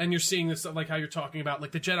EU, and you're seeing this stuff like how you're talking about,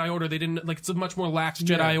 like the Jedi Order. They didn't like it's a much more lax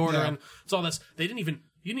Jedi Order, yeah. and it's all this. They didn't even.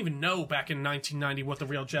 You didn't even know back in 1990 what the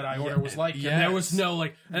real Jedi Order was like, and there was Yes. no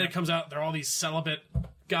like. And it comes out there are all these celibate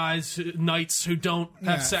guys, knights who don't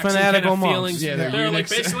have sex Fanatical and kind of monks. feelings. Yeah, they're they're like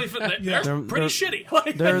eunuchs. basically they're They're- pretty shitty.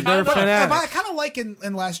 Like, they're kinda- fanatics. But I kind of like in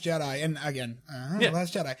Last Jedi, and again,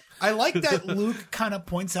 Last Jedi. I like that Luke kind of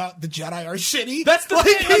points out the Jedi are shitty. That's the like,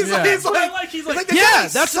 thing. He's That's what I like, like. He's he's like, like, the yeah,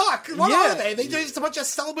 Jedi that's- suck. What yeah. are they? They're just a bunch of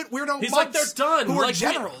celibate weirdo He's monks like, they're done. who are Like,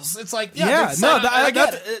 generals. It's like, yeah, they're no, sad. I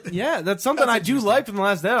get it. that's something That's I do interesting. like from The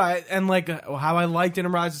Last Jedi, and like how I liked it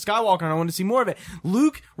in Rise of Skywalker, and I want to see more of it.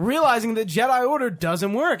 Luke realizing that Jedi Order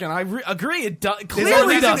doesn't work, and I agree, it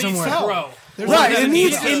clearly reason doesn't he work. fell. Bro. There's Right, no it reason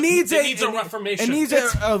needs he it needs a reformation. It needs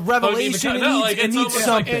a revelation. It needs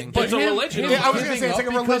something. It's a religion. Yeah, I was gonna say, it's like a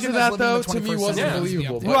because religion of that's that, though, living in to the me 21st wasn't century.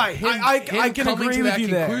 believable. Yeah. But Right, I him can coming agree to with that you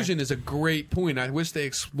there. conclusion is a great point. I wish they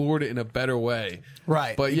explored it in a better way.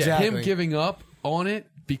 Right, But yeah, exactly. him giving up on it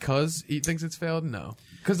because he thinks it's failed, no.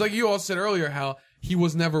 Because like you all said earlier, how he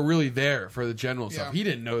was never really there for the general stuff. Yeah. He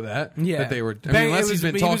didn't know that. Yeah, That they were. I Bang, mean, it unless was- he's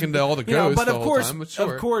been he was- talking to all the you know, ghosts but the of whole course, time. But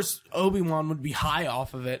sure. of course, Obi-Wan would be high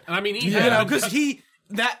off of it. And I mean, Yeah. You know, because he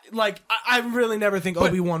that, like, I really never think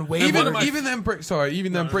Obi-Wan wavered. Even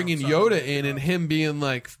them bringing Yoda in and him being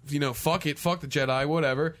like, fuck it, fuck the Jedi,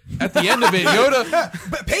 whatever. At the end of it,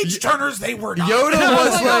 Yoda, But page turners, they were not. Yoda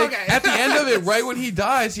was like, okay. at the end of it, right when he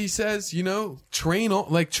dies, he says, train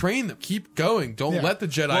them, keep going, don't let the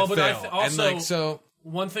Jedi fail. Also,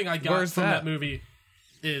 one thing I got Where's from that? that movie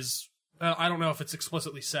is, I don't know if it's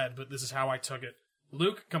explicitly said, but this is how I took it.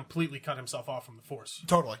 Luke completely cut himself off from the Force.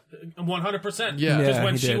 Totally. 100%. Yeah. Because Yeah,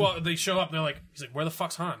 when he did. they show up, they're like, he's like, where the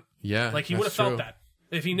fuck's Han? Yeah, Like, he would have that's felt true. that.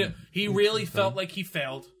 If he knew, he really felt like he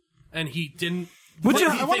failed, and he didn't.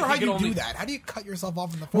 I wonder how you do that. How do you cut yourself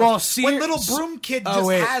off from the Force? Well, see- when little broom kid just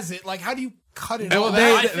wait. has it, like, how do you cut it Well, off?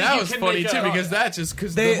 I think that you was can funny make too, a- because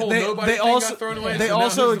the whole nobody thing got thrown away. They so now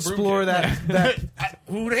also who's the broom explore kid? that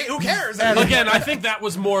Who cares? Again, I think that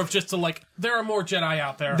was more of just to, like, there are more Jedi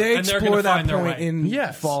out there, they and they're explore going to that find their point way. in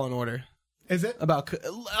Yes. Fallen Order. Is it? About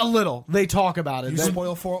a little. They talk about it. You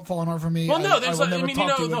spoil Fallen Order for me. Well, no, I there's will like, I never mean,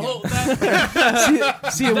 talk to the again. whole that,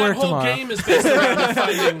 See it that work whole tomorrow. game is based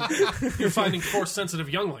around you're finding force sensitive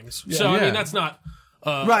younglings. So I Yeah. mean, that's not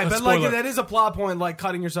Right, a but spoiler. like that is a plot point, like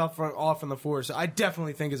cutting yourself off from the Force. I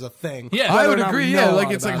definitely think is a thing. Yeah. I Whether would or not we agree. know Yeah, a like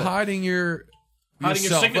lot it's like about it. hiding your hiding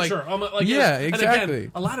your yourself, signature. Yeah, And exactly.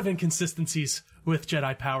 again, a lot of inconsistencies with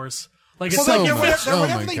Jedi powers. Like Well, it's So like, like they're much. whatever, Oh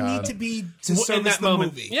whatever my they God. need to be to in service that the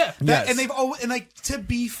moment. movie. Yeah. That- Yes. and they've always, and like, to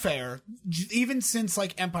be fair, even since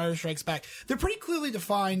like Empire Strikes Back, they're pretty clearly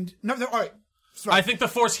defined. No, they're all right. Sorry. I think the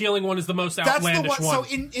force healing one is the most That's the outlandish one. one. So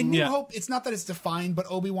in New Yeah. Hope, it's not that it's defined, but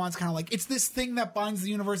Obi-Wan's kind of like, it's this thing that binds the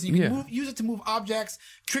universe. And you can Yeah. use it to move objects,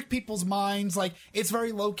 trick people's minds. Like, it's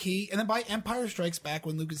very low key. And then by Empire Strikes Back,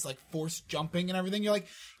 when Luke is like force jumping and everything, you're like,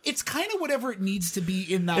 it's kind of whatever it needs to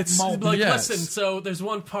be in that It's moment. like, Yes. listen, so there's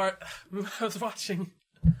one part, I was watching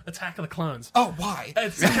Attack of the Clones. Oh, why?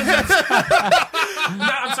 It's,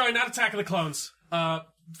 I'm sorry, not Attack of the Clones.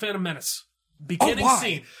 Phantom Menace. Beginning why?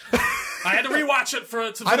 scene. I had to rewatch it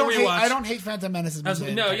for the I don't rewatch. hate Phantom Menace as much as No,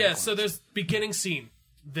 Attack of yeah. the So there's beginning scene.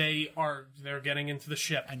 They're getting into the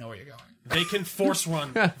ship. I know where you're going. They can force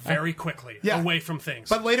run very quickly Yeah. away from things.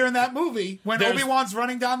 But later in that movie, when There's- Obi-Wan's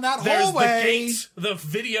running down that there's hallway, the gate, the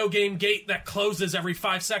video game gate that closes every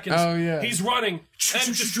 5 seconds. Oh, yeah. He's running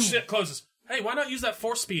and just it closes. Hey, why not use that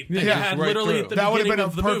force speed that you Yeah, had right literally through. at the that would have beginning been a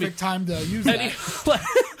of the perfect movie? time to use And that.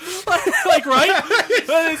 like right?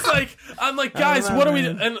 But it's like I'm like, guys, know, what are we?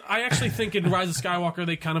 man. And I actually think in Rise of Skywalker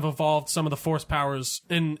they kind of evolved some of the Force powers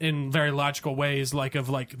in very logical ways. Like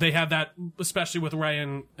they had that, especially with Rey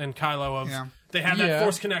and Kylo. Yeah. They had Yeah. that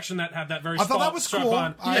Force connection that had that very. I thought that was strong cool.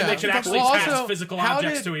 bond. I And they actually could thought actually that was attach physical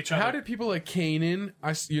objects to each other. How did people like Kanan?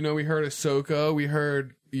 We heard Ahsoka, we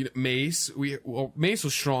heard Mace. Mace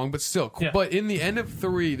was strong, but still. Yeah. But in the end of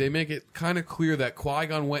 3, they make it kind of clear that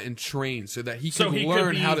Qui-Gon went and trained so that he could So he could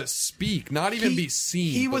learn be- how to speak, not even be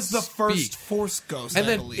seen. He but was the speak. first Force ghost, And I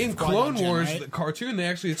then believe. in Qui-Gon Clone Jinn, Wars, right? the cartoon, they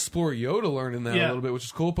actually explore Yoda learning that Yeah. a little bit, which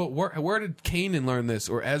is cool. But where did Kanan learn this,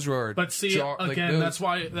 or Ezra? Or But see, Jar, like again, those- that's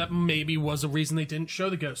why that maybe was a reason they didn't show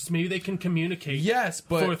the ghosts. Maybe they can communicate. Yes,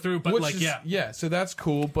 but for through, but which like, is- yeah. So that's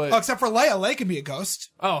cool. But Oh, except for Leia. Leia can be a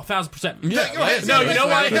ghost. Oh, 1,000%. yeah, go ahead. No, you know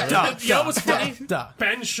why? Duh, You know what's funny? duh.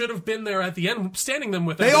 Ben should have been there at the end, standing them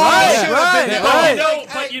with They them. all Right, should have right, been. right.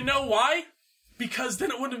 But you know why? Because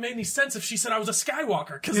then it wouldn't have made any sense if she said I was a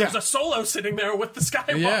Skywalker. Because Yeah. there's a Solo sitting there with the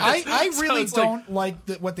Skywalker. Yeah. I So really it's like- don't like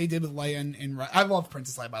what they did with Leia in I love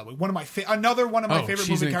Princess Leia, by the way. Another one of my Oh, favorite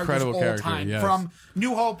she's movie an characters of incredible all character, time. yes. From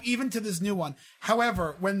New Hope even to this new one.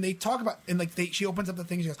 However, when they talk about and like she opens up the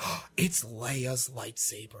thing, she goes, oh, "It's Leia's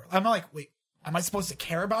lightsaber." I'm like, wait. Am I supposed to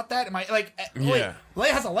care about that? Am I like, wait, Yeah.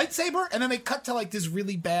 Leia has a lightsaber, and then they cut to like this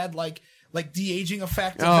really bad like de-aging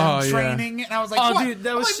effect of Oh, them yeah. training, and I was like, Oh, what? dude,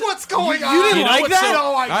 that I'm was like, so- what's going you on? didn't You know like what's that? so-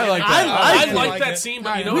 No, I like didn't. that. I didn't like that scene,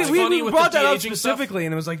 but you know what's we funny with brought the that up de-aging stuff? specifically,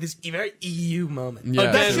 and it was like this very EU moment. Yeah,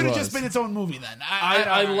 Again, That it should have was. just been its own movie then.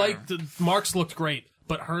 I liked Mark's looked great,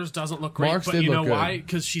 but hers doesn't look great. Mark's but did you know look good. why?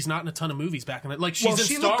 Because she's not in a ton of movies back in it. Like she's Well, in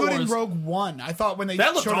she Star looked good Wars. in Rogue One. I thought when they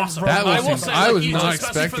That looked showed her awesome. Rogue That One, was I will say, I like, was even not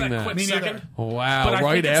especially for expecting that. quick Me neither. second. Wow, But I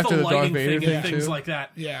right think it's after the Darth lighting Vader thing and thing things too. like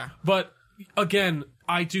that. Yeah. But again,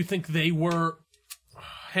 I do think they were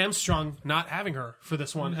hamstrung not having her for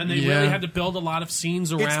this one, and they Yeah. really had to build a lot of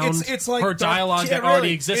scenes around it's like her Dark- dialogue yeah, that already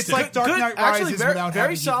really. existed. It's like Dark Knight actually, Rises very, without very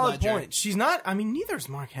having Heath solid Ledger. point. She's not. I mean, neither is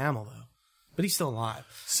Mark Hamill though, but he's still alive.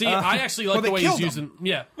 See, I actually like well, the they way he's killed him. using.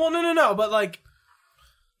 Yeah, Well, no, but like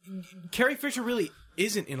Carrie Fisher really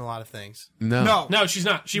isn't in a lot of things. No. No, she's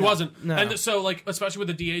not. She wasn't. No. And so, like, especially with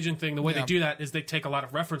the de-aging thing, the way they do that is they take a lot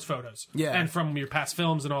of reference photos. Yeah. And from your past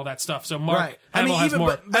films and all that stuff. So Mark Right. Hamill has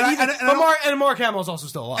more. But Mark Hamill is also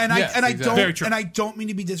still alive. And Yes, exactly. I don't mean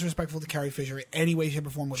to be disrespectful to Carrie Fisher in any way, shape, or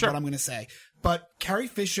form with what I'm going to say. But Carrie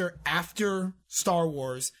Fisher, after Star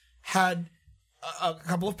Wars, had a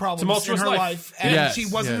couple of problems in Tumultuous her life, and Yes, she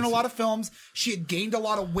wasn't in a yes. lot of films. She had gained a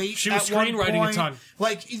lot of weight. She was at one screenwriting a point. ton.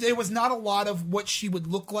 Like there was not a lot of what she would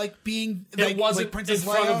look like being. It wasn't like Princess in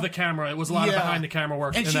front Leia. of the camera. It was a lot of behind the camera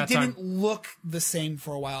work and in she that didn't time. look the same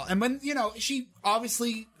for a while. And when she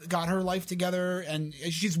obviously got her life together, and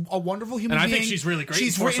she's a wonderful human And I being. think she's really great in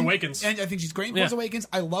Force Awakens. and I think she's great in Force Awakens.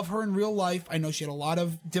 I love her in real life. I know she had a lot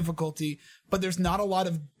of difficulty, but there's not a lot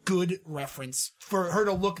of good reference for her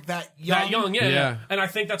to look that young. That young, yeah. Yeah. And I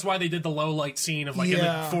think that's why they did the low light scene of like in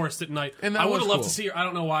Yeah. the forest at night. And that I would was have loved cool. to see her. I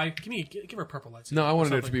don't know why. Give her a purple lightsaber. No, I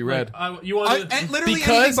wanted or it to be something. red. Like, you wanted And literally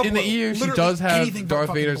Because anything in but the blue. EU, she Literally does anything have but Darth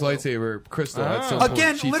fucking Vader's blue. lightsaber crystal at some point.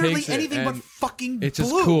 Again, She literally takes it, anything but and fucking it's just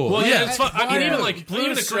blue. cool. Well, yeah, Yeah. it's fun. I mean, even like Blue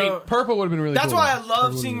even is the green. so- Purple would have been really That's cool. why I love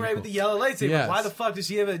Purple seeing would've Rey been with the yellow lightsaber. Yes. Why the fuck does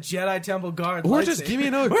she have a Jedi Temple Guard cool. Or lightsaber? just give me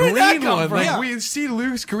another Where did that green come one. from? Like Yeah. we see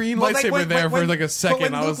Luke's green But, like, lightsaber there for like a but second.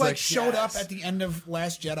 when I Luke, was like, showed up yes. at the end of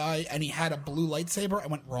Last Jedi and he had a blue lightsaber, I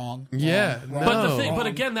went wrong. Yeah, wrong, But the No. thing, but wrong.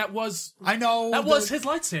 again, that was I know was his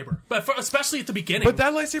lightsaber, but especially at the beginning. But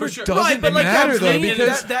that lightsaber For sure. doesn't Right, but, like, matter that though, thing-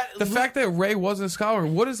 because that- the fact that Rey wasn't a scholar,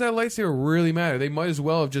 what does that lightsaber really matter? They might as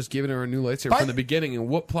well have just given her a new lightsaber But- from the beginning. And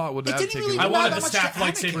what plot would that have didn't taken? really I Not wanted that the much staff to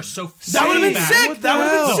lightsaber Anakin. so That would have been bad. sick. What That the would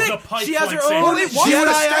have hell? been The sick. pipe She has her lightsaber. own Well, it was Jedi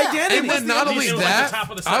the staff. identity. And then not only These are like the that, top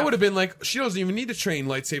of the I staff. would have been like, she doesn't even need to train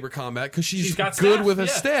lightsaber combat because she's got good staff, with a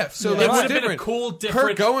yeah. staff. So It that's would have been a different. cool, Her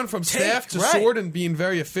different going from staff to right. sword and being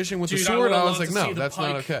very efficient with Dude, the sword, would've I was loved like, to no, see the that's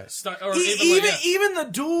not pike okay. or Even the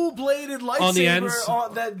dual bladed lightsaber On the ends.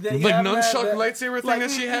 that they Like have nunchuck that- lightsaber thing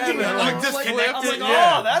that she had, yeah, and, like, disconnected, I'm like,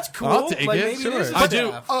 yeah. oh, that's cool. I'll take like, it, maybe sure. it is I do.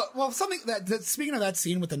 staff. Well, something that speaking of that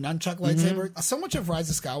scene with the nunchuck lightsaber, so much of Rise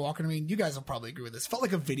of Skywalker. I mean, you guys will probably agree with this. Felt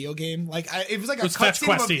like a video game. Like it was like a was fetch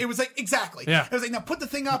cutscene. questy. It was like exactly. Yeah. It was like now put the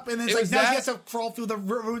thing up, and then it's It like was now that- she has to crawl through the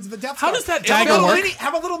ruins of the Death How Star. does that Have dagger a little work? mini-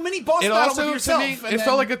 have a little mini boss It battle also, with to yourself. me, and it then-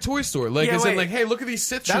 felt like a toy store. Like, Yeah, as in, wait. like, hey, look at these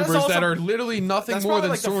Sith That is troopers also- that are literally nothing That's more probably than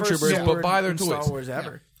like the first stormtroopers, but sword buy their in toys. Star Wars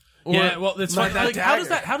ever. Yeah, well, it's like funny. that Like, how does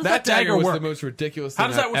dagger. that dagger was work? the most ridiculous thing How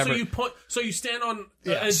does that work? ever. So you stand on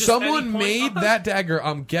just Someone any point made on- that dagger,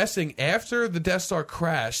 I'm guessing, after the Death Star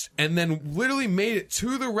crashed, and then literally made it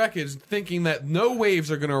to the wreckage, thinking that no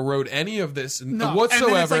waves are going to erode any of this No. whatsoever.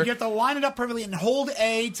 And then it's like you have to line it up perfectly and hold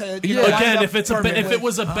A to you know, Yeah. line it Again, up if it's if perfectly. it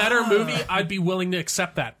was a better movie, I'd be willing to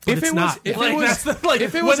accept that. But it's not. if Like, it was, that's the- like,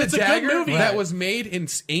 if it when was a it's a good dagger movie- that Right. was made in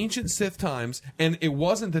ancient Sith times, and it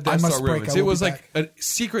wasn't the I Death must Star break, ruins, I it will was be like a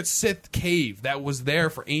secret Sith cave that was there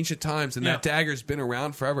for ancient times, and that Yeah. dagger's been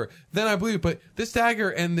around forever. Then I believe, but this dagger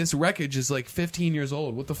and this wreckage is like 15 years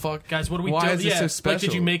old. What the fuck, Guys, what do we Why do? is this so special? Like,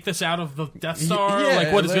 did you make this out of the Death Star? yeah,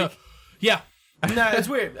 like, what is like- it? Yeah. No, it's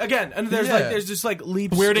weird. Again, and there's Yeah. there's just like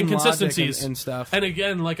leaps, Weird in logic inconsistencies and stuff. And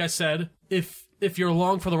again, like I said, if you're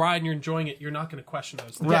along for the ride and you're enjoying it, you're not going to question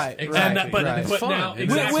those things. Right, And right, that, but, right. but It's fun. now, Which-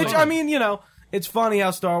 exactly. Which I mean, you know, it's funny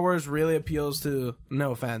how Star Wars really appeals to,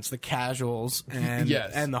 no offense, the casuals and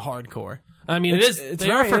Yes. and the hardcore. I mean, It's they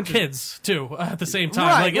are very for interesting. kids too. At the same time,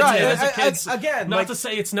 Right, like it's, right. it is a kids. Again, not like, to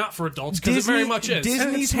say it's not for adults because it very much is.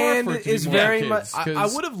 Disney's It's smart hand for it to be is more very kids, much. I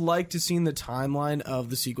 'cause- would have liked to seen the timeline of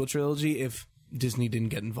the sequel trilogy if Disney didn't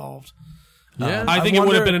get involved. Yeah, I think it would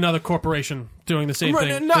wonder- have been another corporation doing the same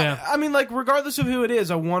thing. No, Yeah. I mean, like, regardless of who it is,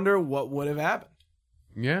 I wonder what would have happened.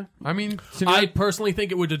 yeah. I mean, to me, I personally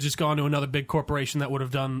think it would have just gone to another big corporation that would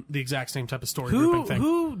have done the exact same type of story grouping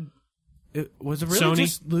thing. Was it really Sony?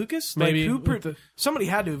 just Lucas? Maybe. Like, somebody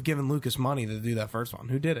had to have given Lucas money to do that first one.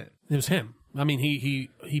 Who did it? It was him. I mean, he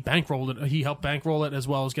bankrolled it. He helped bankroll it as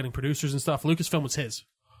well as getting producers and stuff. Lucasfilm was his.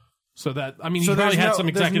 So that he probably had some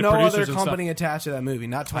executive there's no producers other and company stuff. attached to that movie.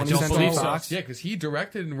 Not 20th don't Century believe so. Fox. yeah, because he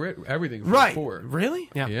directed and wrote everything. For Right? 4. Really?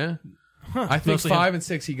 Yeah. Yeah. I think Mostly 5 and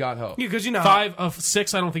 6 he got help. Yeah, because you know 5 of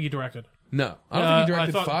 6, I don't think he directed. No, I don't think he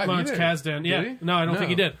directed I thought 5 Lawrence either. Kasdan. Yeah. Did he? No, I don't think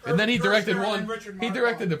he did. And then he directed Kirshner 1. and Richard He Marquand.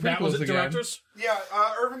 directed the That was prequels it. again. Directors. Yeah,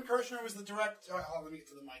 Irvin Kershner was the director. Oh, let me get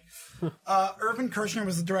to the mic. Irvin Kershner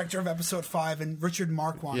was the director of Episode 5, and Richard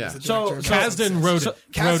Marquand Yeah. was the So director of Episode Kasdan 6. wrote it.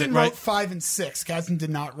 Kasdan wrote it, wrote right? 5 and 6. Kasdan did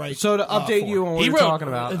not write. So to update 4. you on what He we're wrote. talking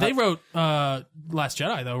about, They wrote Last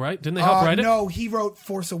Jedi though, right? Didn't they help write it? No, he wrote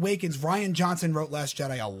Force Awakens. Ryan Johnson wrote Last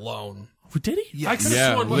Jedi alone. Did he? Yes. I could have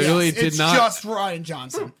Yeah, sworn. literally Yes, did it's not- just Ryan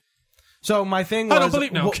Johnson. So my thing was, I don't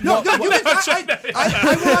believe no. No, you may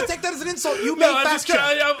I will not take that as an insult. You may fact check.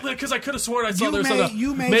 Because I could have sworn I saw You there was may- something.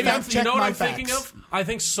 you may Maybe fact check you know what my I'm thinking facts. of? I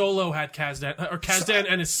think Solo had Kazdan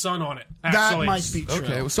and his son on it. That Actually. might be true.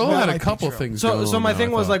 Okay, well, Solo That had might a be couple true. things. So, going so on my now, thing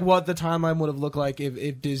I was thought. like what the timeline would have looked like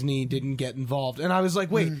if Disney didn't get involved, and I was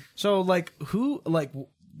like, wait, so like who like.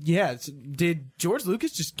 Yeah, did George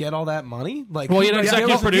Lucas just get all that money? Like, Well, you know, like,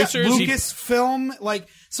 executive yeah, producers. Lucasfilm, like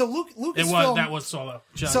so. Lucasfilm. That was Solo.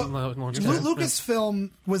 John So Logan. Lucasfilm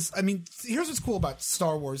was. I mean, here's what's cool about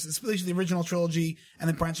Star Wars, especially the original trilogy, and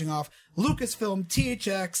then branching off. Lucasfilm,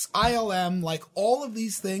 THX, ILM, like all of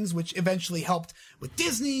these things, which eventually helped with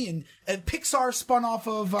Disney and Pixar spun off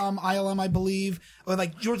of ILM, I believe. Or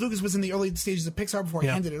like George Lucas was in the early stages of Pixar before he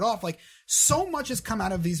handed it off. Like so much has come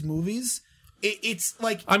out of these movies. It's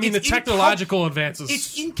like I mean, it's the technological advances.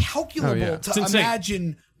 It's incalculable to It's insane.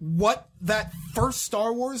 imagine what that first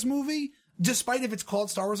Star Wars movie, despite if it's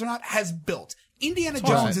called Star Wars or not, has built. Indiana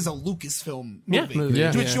Jones is a Lucasfilm movie,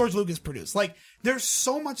 Yeah. which George Lucas produced. Like, there's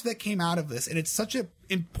so much that came out of this, and it's such an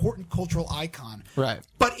important cultural icon. Right.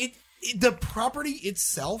 But the property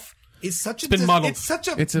itself is such been muddled. It's such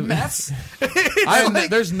a It's a- mess. It's like-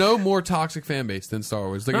 there's no more toxic fan base than Star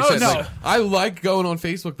Wars. Like No, I said, no. like, I like going on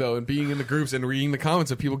Facebook though and being in the groups and reading the comments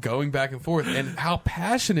of people going back and forth and how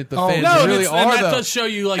passionate the fans no, really and are. that though. does show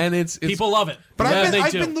you like and it's people love it. But Yeah,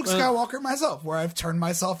 I've they been do. Luke Skywalker myself, where I've turned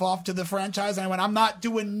myself off to the franchise, and I went, I'm not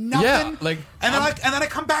doing nothing. Yeah, like, and then I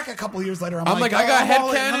come back a couple years later. I'm like, I got I'm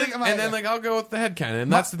all in. headcanon, and then like I'll go with the headcanon.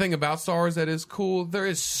 And that's the thing about Star Wars that is cool. There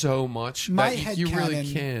is so much my that you really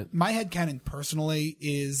headcanon- can't. My headcanon personally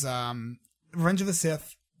is Revenge of the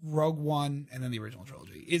Sith, Rogue One, and then the original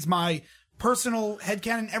trilogy. Is my personal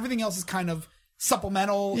headcanon. Everything else is kind of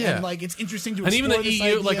supplemental, Yeah. and like it's interesting to And even the explore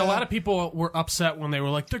this EU, like a idea. lot of people were upset when they were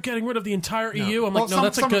like, they're getting rid of the entire EU. I'm like, Well, no,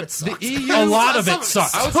 that's a some of good. it sucks. The EU, A lot of some it of it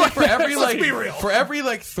sucks. I would say for every Let's like be real. for every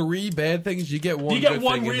like 3 bad things, you get one. You get good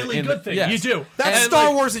one thing really in the, good thing. yes. You do. That's And, Star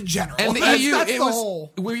like, Wars in general. And the that's, EU, that's it the was.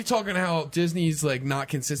 whole. We were talking how Disney's like not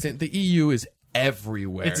consistent. The EU is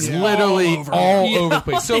everywhere. It's literally all all over. over the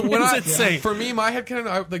place. So when It's I, insane. for me, my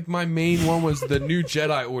headcanon, like my main one was the new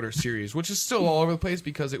Jedi Order series, which is still all over the place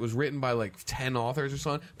because it was written by like 10 authors or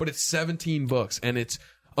something. But it's 17 books and it's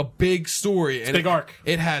a big story and big arc.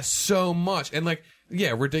 It has so much and like.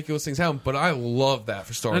 Yeah, ridiculous things happen, but I love that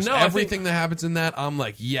for Star Wars. No, I Everything that happens in that, I'm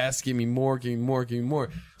like, yes, give me more, give me more, give me more.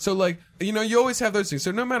 So, like, you know, you always have those things.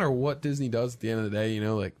 So, no matter what Disney does at the end of the day, you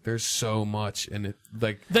know, like, there's so much, and it,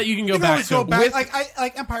 like, that you can go You can back always to. go back. With-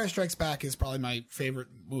 Like Empire Strikes Back is probably my favorite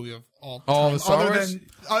movie of all time. All the Star other Wars? than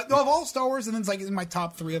of all Star Wars, and then it's like in my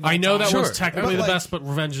top 3 of all I know time. that Sure. was technically But, the like, best, but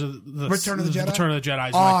Revenge of the Return of the Jedi. Return of the Jedi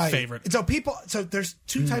is my favorite. So there's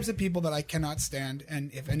 2 types of people that I cannot stand, and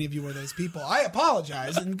if any of you are those people, I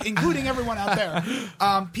apologize, including everyone out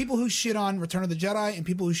there. People who shit on Return of the Jedi and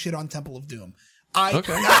people who shit on Temple of Doom.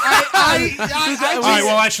 Okay. All right,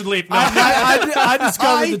 well, I should leave. No. I discovered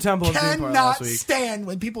I the Temple of Doom part cannot last week. stand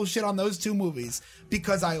when people shit on those 2 movies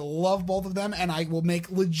because I love both of them, and I will make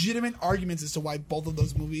legitimate arguments as to why both of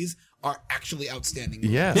those movies are actually outstanding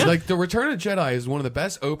movies. yeah, like, the Return of the Jedi is one of the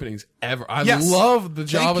best openings ever. I Yes. love the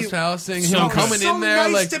Thank Jabba's you. Palace thing, So him good. coming so in there,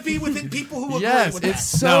 nice like, to be within people who agree yes, with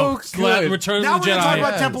it's that. so good. Return Now of we're the going to talk Jedi.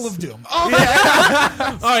 about Yes. Temple of Doom.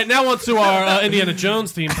 Oh, All right, now on to our Indiana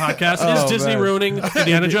Jones themed podcast. Is Disney man. ruining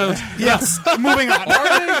Indiana Jones? yes. Moving on.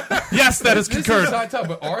 Yes, that is This is concurred. side top,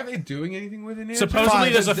 but are they doing anything with Indiana Jones? Supposedly,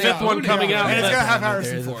 Fine, there's a they 5th are. one coming out. And it's that- going to have There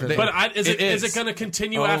Harrison is a Ford. fifth But is It it is. going to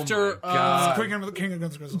continue Oh after? my God. King of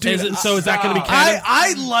Guns N' Roses. Is it, so is that going to be canon?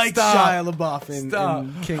 I like Stop. Shia LaBeouf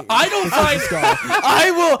in King. I don't find.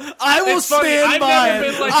 I will It's funny, stand I've by never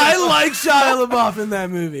it. been like I a- like Shia LaBeouf in that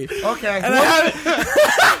movie. Okay. And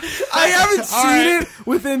I haven't seen it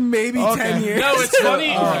within maybe 10 years. No, it's funny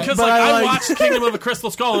because But like I I like- watched Kingdom of the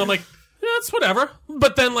Crystal Skull and I'm like, yeah, it's whatever.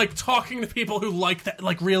 But then like talking to people who like that,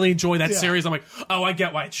 like really enjoy that series, I'm like, oh, I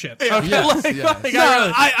get why it's shit. Okay, Yes, like, yes. like, No,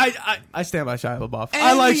 I really- I stand by Shia LaBeouf.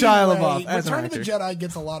 I like Shia LaBeouf as an Return of the actor. Jedi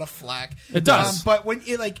gets a lot of flack. It does. But when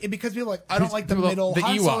because people are like, I don't like the people- middle. the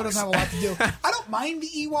Han Solo Ewoks. doesn't have a lot to do. I don't mind the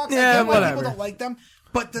Ewoks. Yeah, I get why whatever. people don't like them.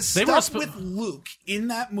 But the They were stuff with Luke in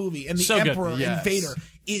that movie and the So good. Emperor Yes. and Vader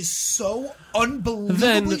is so unbelievably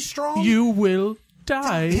then strong. you will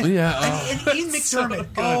die. Yeah, and Ian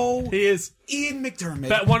McDermott. He is Ian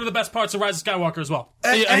McDermott. one of the best parts of Rise of Skywalker as well.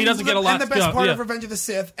 And he doesn't get a lot. And the best part yeah. of Revenge of the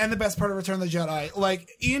Sith and the best part of Return of the Jedi. Like,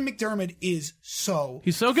 Ian McDermott is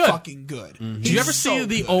He's so good. fucking good. Did you ever see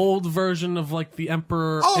the old version of like the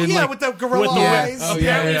Emperor? Oh, in, yeah, like, with the gorilla with eyes. Oh, Apparently,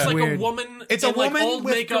 yeah, it's like Weird. a woman. It's a in, like, woman old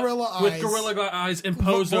with makeup gorilla with eyes. gorilla eyes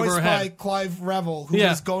imposed over voiced her by head. Clive Revel, who Yeah.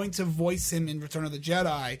 was going to voice him in Return of the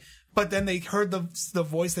Jedi. but then they heard the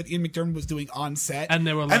voice that Ian McDiarmid was doing on set, And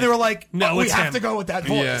they were like, no, "No, we it's have him." to go with that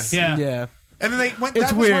voice. Yeah. Yeah. And then they went.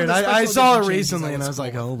 It's that was one weird. of the I special saw it edition changes recently that and I was cool.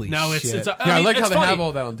 like, holy No, shit. it's. Yeah, I like it's how they funny. have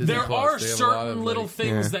all that on Disney There Plus. are They have a lot certain of, little like,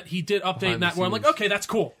 things that he did update in behind that the where I'm like, scenes. okay, that's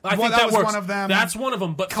cool. I Well, think that that was works. one of them. That's one of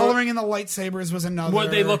them. But Coloring in the lightsabers was another. where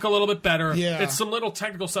they look a little bit better. Yeah. It's some little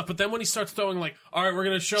technical stuff. But then when he starts throwing like, all right, we're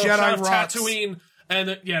going to show a Jedi shot of rocks. Tatooine. And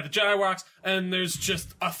the Jedi rocks, and there's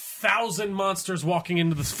just 1,000 monsters walking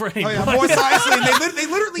into this frame. Oh yeah, Like- Mos Eisley. And they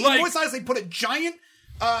literally Like- Mos Eisley put a giant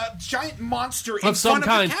monster in Of some front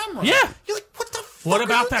kind. of the camera. Yeah. You're like, what the fuck? What are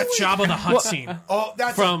about you that doing? Jabba the Hutt scene? Oh,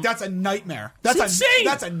 that's a nightmare. That's insane.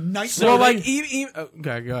 That's a nightmare. So Well, they- like,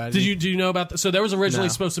 okay, go ahead. Do you know about that? So there was originally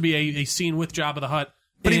No. supposed to be a scene with Jabba the Hutt.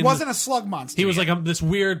 but he in- wasn't a slug monster. He was like this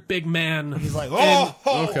weird big man. He's like, And-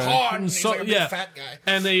 Han. He's so like a big yeah, fat guy.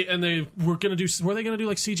 and they were gonna do. Were they gonna do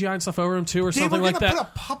like CGI and stuff over him too, or They something were like going to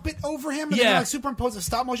that? put a puppet over him and Yeah. then like superimpose a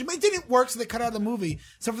stop motion, but it didn't work, so they cut out of the movie.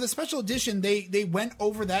 So for the special edition, they went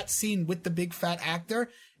over that scene with the big fat actor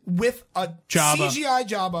with a Jabba. CGI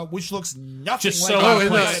Jabba, which looks nothing Just like so a out of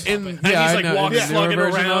puppet. place. in- And yeah, he's I like know. walking, Yeah. slugging Newer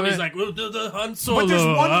version around. of He's it. like, "We'll do the Han Solo." But there's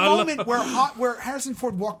one I love-" moment where Harrison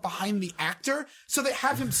Ford walked behind the actor, so they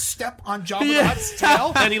have him step on Jabba the Yeah. Hutt's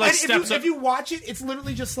tail, And he, like, if steps you, up- if you watch it, it's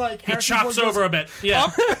literally just like He Harrison chops Ford over goes, a bit.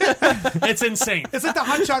 Yeah, it's insane. It's like the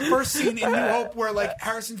Hot Shot first scene in New Hope where like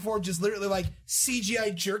Harrison Ford just literally like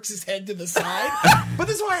CGI jerks his head to the side. But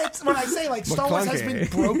this is why when I say like Star Wars has been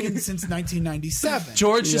broken since 1997.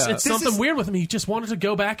 George just Yeah. it's This something is- weird with him. He just wanted to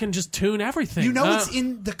go back and just tune everything. You know, it's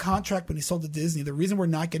in the contract when he sold to Disney. The reason we're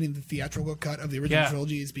not getting the theatrical cut of the original Yeah.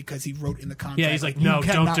 trilogy is because he wrote in the contract. Yeah, he's like, you "No, don't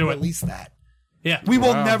cannot do it." release that. yeah. We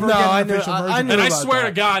will never No, get I an knew- official I version. knew And I about swear that.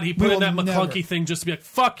 to God, he put We in that will McClunky never. thing just to be like,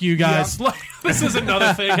 "Fuck you guys! Yeah. Like, this is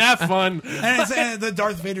another thing. Have fun." And the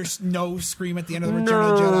Darth Vader no scream at the end of the Return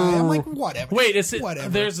of the Jedi. I'm like, whatever. Wait, is it? Whatever.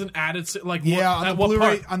 There's an added like Yeah, what, on at the what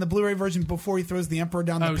Blu-ray part? on the Blu-ray version before he throws the Emperor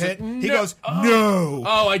down the he's pit, like, he "No." goes, "No,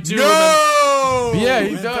 Oh, I do remember. no." Yeah,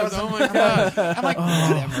 he And does. throws Oh him- my god. I'm like,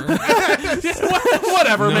 whatever.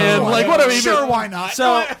 Whatever, man. Like, what are we Sure, why not?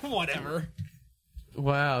 So- Whatever.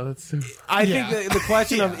 Wow, that's so. I Yeah. think the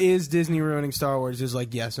question Yeah. of is Disney ruining Star Wars is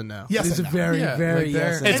like yes and no. Yes it's and a no. very, Yeah, very like yes.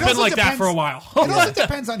 they're- And It's no. It been also like that depends- for a while. It also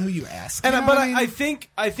depends on who you ask. And You know but what I I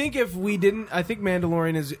mean? think if we didn't, I think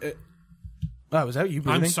Mandalorian is. Oh, was that you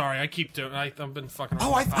breathing? I'm sorry. I keep doing. I've been fucking.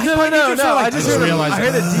 Oh, around. I No, thought you no, just no. were like, I just I heard realized I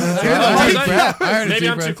heard that. a deep. I heard I Maybe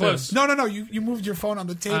I'm deep too breath close. No, you moved your phone on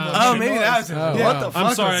the table. Oh, maybe that was it. Oh, What wow. the fuck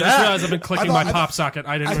I'm sorry. I was just that? realized I've been clicking I my thought- pop socket.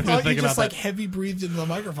 I I didn't thought you think just about like that. heavy breathed into the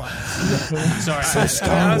microphone. Sorry.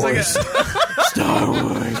 I was like, Star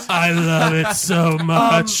Wars. I love it so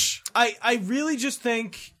much. I really just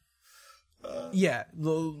think. Yeah,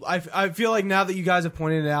 I feel like now that you guys have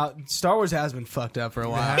pointed it out, Star Wars has been fucked up for a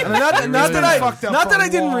while. I mean, not that fucked up not for that a I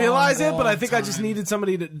didn't long, realize it, but I long think I just time. needed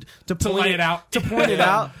somebody to point lay it out. to point it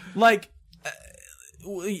out. Like,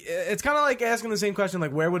 it's kind of like asking the same question,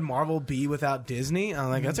 like, where would Marvel be without Disney? I'm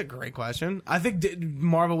like, that's a great question. I think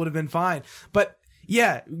Marvel would have been fine, but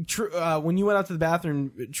yeah, when you went out to the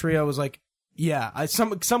bathroom, Trio was like. Yeah,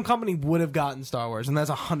 some company would have gotten Star Wars, and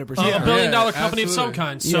that's 100%. A billion-dollar Yeah, company of some absolutely.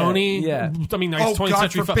 kind. Sony. Yeah. I mean, nice Oh 20th God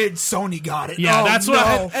Century Fox. forbid Sony got it. Yeah, Oh, that's what no.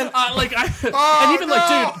 I and like. Oh, and even no.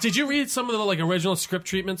 like, dude, did you read some of the like original script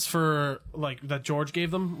treatments for like that George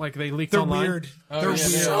gave them? Like they leaked They're online. weird. Oh, They're yeah, weird.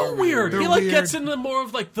 they So are weird. They're He like weird. gets into more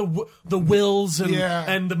of like the wills and Yeah.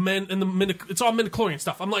 and the men and it's all midichlorian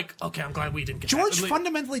stuff. I'm like, okay, I'm glad we didn't get George that. Like,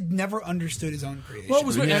 fundamentally never understood his own creation. Well, it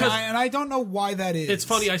was weird, and, because- and I don't know why that is. It's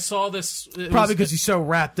funny. I saw this. It Probably was- because he's so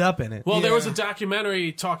wrapped up in it. Well, there was a Yeah.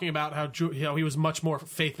 documentary talking about how he was much more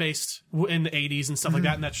faith based in the '80s and stuff like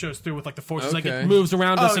that, and that shows through with like the forces, like it Okay. moves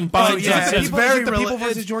around us and binds yeah, us. it's and- very is it the people reli-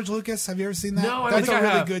 versus it's- George Lucas. Have you ever seen that? No, I don't That's think a I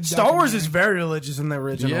really have. good. Star Wars is documentary. very religious in the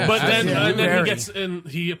original. Yeah. But then, Absolutely. and then he Very. gets in.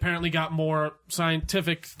 He apparently got more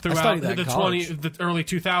scientific throughout studied that the in college. the early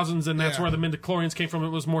 2000s, and that's Yeah. where the midichlorians came from. It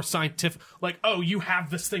was more scientific. Like, oh, you have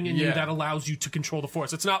this thing in you Yeah. that allows you to control the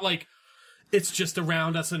force. It's not like it's just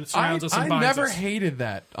around us and it surrounds us and I binds never us. hated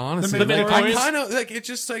that, honestly. The Like, I midichlorians? kind of like it.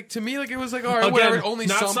 Just like to me, like it was like all right, Again, whatever. Only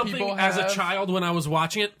not some something people as have. a child when I was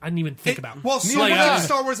watching it, I didn't even think about. Well, so Like, watching I-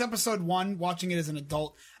 Star Wars Episode 1, watching it as an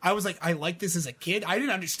adult, I was like, I liked this as a kid. I didn't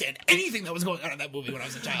understand anything that was going on in that movie when I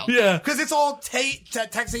was a child. Yeah. Because it's all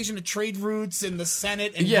taxation of trade routes and the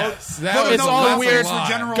Senate and Yes, vote- that vote was- of It's no all confidence weird for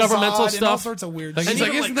General governmental Zod and all stuff. sorts of weird Like, shit. he's like,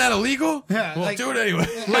 even, isn't like- that illegal? Yeah, well, like- do it anyway.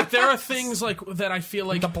 Like there are things like that I feel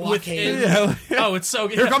like The blockade. within. Oh, it's so.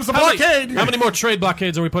 Here comes the How blockade. many more trade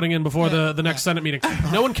blockades are we putting in before the next Senate meeting?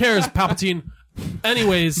 No one cares, Palpatine.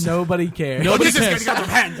 Anyways, Nobody cares. nobody This is cares. gonna go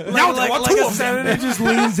to hand. Like, Now like, they want like two a of them. senator just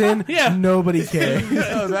leans in. Yeah. Nobody cares.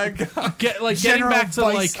 Oh, that guy. Getting General back to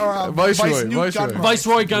Vice, like Viceroy, Newt Viceroy. Gunray.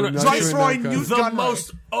 Viceroy Gunner. Viceroy Gunray. Newt The Gunray.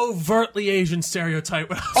 most overtly Asian stereotype.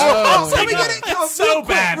 Oh, can we get it? It's so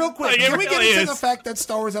bad. Real quick. Like, it Can we get really into is. the fact that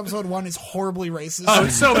Star Wars Episode 1 is horribly racist? Oh,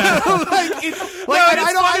 it's so bad. like, it, Like, like, it's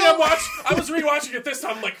I don't, funny, I don't, I was rewatching it this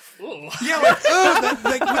time. I'm like, ooh. yeah,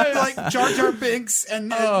 like, with like Jar Jar Binks and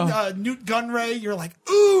Newt Gunray, you're like,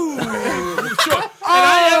 ooh. Sure.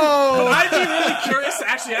 And I'd be really curious to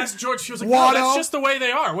actually ask George. She was like, no, Watto. that's just the way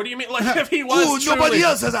they are. What do you mean? Like, if he was truly...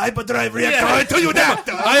 else has hyperdrive reactor. Yeah. I tell you that.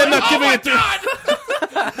 I am not giving it to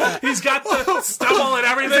He's got the stubble and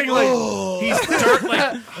everything. Like, he's dirt.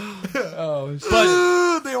 Like,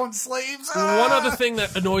 but They own slaves. one other thing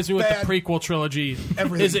that annoys me with Bad. the prequel trilogy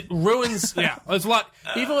Everything. is it ruins. Yeah, there's a lot.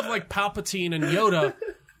 Even with like Palpatine and Yoda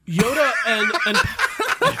and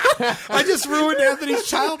I just ruined Anthony's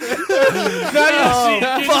childhood.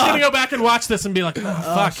 now you're just gonna go back and watch this and be like, oh,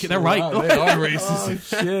 fuck, they're right. Wow, they are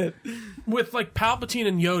racist. Shit. With like Palpatine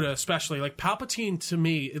and Yoda, especially like Palpatine, to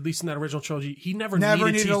me, at least in that original trilogy, he never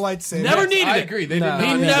Needed to, a lightsaber. Never Yes, needed I it. agree. They No. did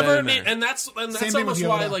He not. never need need, and that's Same almost thing with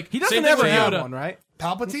why Yoda. like He doesn't same thing ever with have Yoda. one, right?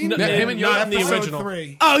 Palpatine? No, him and not Yoda in the Episode original.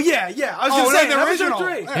 3. Oh yeah, yeah. I was Oh, gonna no, say the episode original.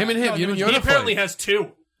 3. Yeah. Him and him. Yoda He apparently fight. has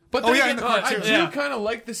two. But Oh, then yeah, again, in the I cartoon. do Yeah. kind of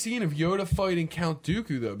like the scene of Yoda fighting Count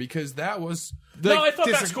Dooku though, because that was. No, like, I thought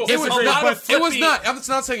that's cool. It was Disagree, not. but It was flippy- not. I'm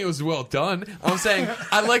not saying it was well done. I'm saying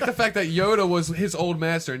I like the fact that Yoda was his old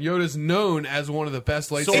master, and Yoda's known as one of the best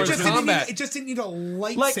Swords lightsabers just in didn't combat. It just didn't need a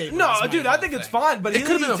lightsaber. Like is no, my dude, I think it's thing. fine, but It he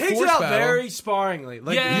could've been a takes force it out battle. very sparingly.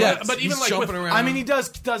 Like, Yeah, Yes, but even he's like jumping with, around. I mean, he does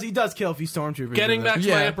kill a few stormtroopers. getting in it. back to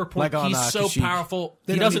Yeah. my Emperor point, Like on, he's so Kashyyyk. powerful.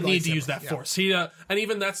 They He don't doesn't need need to lightsaber, use that yeah. force. He and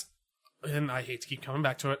even that's. And I hate to keep coming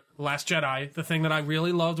back to it. Last Jedi, the thing that I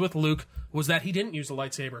really loved with Luke was that he didn't use a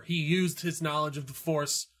lightsaber. He used his knowledge of the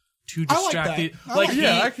Force to I like distract that. the. I Like like he,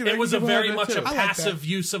 that. I can it was a give him very that much too. a I like passive that.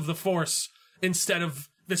 use of the Force instead of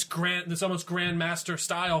this almost grandmaster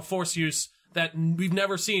style Force use that we've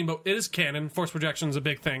never seen. But it is canon. Force projection is a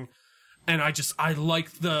big thing, and I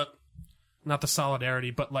like the. Not the solidarity,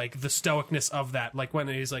 but like the stoicness of that. Like when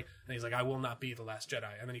he's like, I will not be the last Jedi,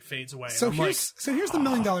 and then he fades away. So and I'm here's the $1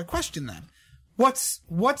 million question then. What's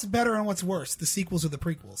better and what's worse, the sequels or the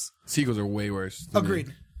prequels? Sequels are way worse. to me.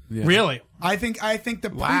 Agreed. Yeah. really. I think the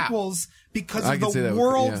prequels, because I of can say the that,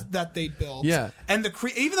 world yeah. that they built, Yeah. and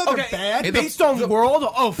even though they're Okay, bad, based on world.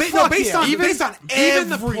 Oh, Ba- no, fuck based yeah. on- Even, based on even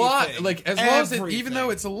the plot, everything. like as long as it, even Everything. though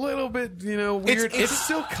it's a little bit, weird, it's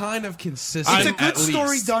still kind of consistent. it's a good at story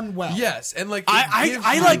least. done well. Yes, and like I gives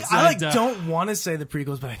like you- don't want to say the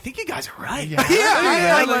prequels, but I think you guys are right. Yeah,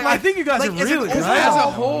 I think you guys like, are as an really overall- right. as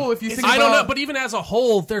a whole. If you think I don't know, about- but even as a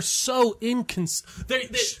whole, they're so it's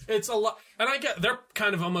a lot, and I get they're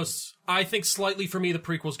kind of almost. I think slightly for me, the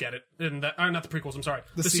prequels get it, and not the prequels. I'm sorry,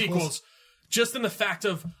 the sequels. Just in the fact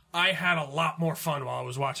of I had a lot more fun while I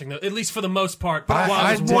was watching them, at least for the most part. But while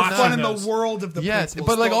I was did more watching fun in those. the world of the Yes, prequels.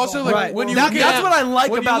 but like the- also the- like Right. when you That- look that's at, what I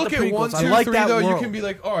like when about you look the at prequels. 1, 2, I like 3, that though, you world. can be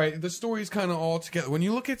like, all right, the story's kind of all together. When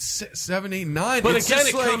you look at 7, 8, 9, But it's again, just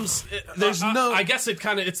it like, comes. there's no. I guess it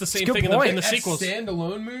kind of. It's the same good thing in the point. as sequels.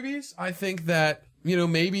 standalone movies. I think that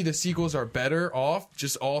maybe the sequels are better off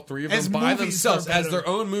just all three of them As by movies, themselves they're as better. their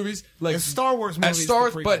own movies. Like As Star Wars as movies, Star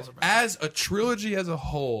Wars, the prequels but are better. as a trilogy as a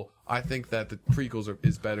whole, I think that the prequels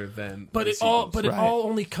is better than. But the it all, sequels. but it all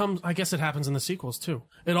only comes. I guess it happens in the sequels too.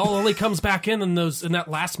 It all only comes back in that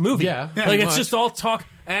last movie. Yeah, like pretty it's much. just all talk.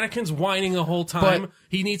 Anakin's whining the whole time. But-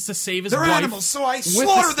 he needs to save his they're wife. animals, so I With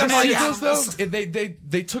slaughter them the like sequels, animals. though,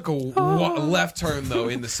 they took a left turn though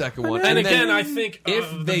in the second one, And then again, I think if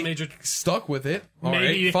the they major. stuck with it, all Maybe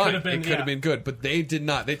right, it fine, could have been- it could have yeah. been good, but they did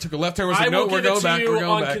not. They took a left turn. Was I like, no, will we're give it going to back. you We're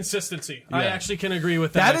going on back. consistency. I Yeah. actually can agree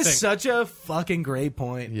with that. That I is think. such a fucking great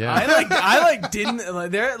point. Yeah. I didn't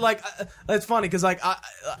like they're like it's funny because like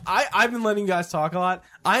I've been letting you guys talk a lot.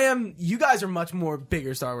 You guys are much more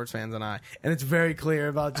bigger Star Wars fans than I, and it's very clear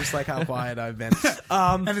about just like how quiet I've been.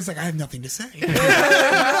 And it's like I have nothing to say.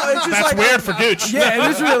 It's just That's like, weird for Gooch. Yeah,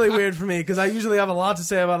 it is really weird for me because I usually have a lot to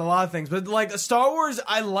say about a lot of things. But like Star Wars,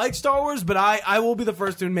 I like Star Wars, but I will be the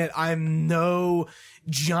first to admit I'm no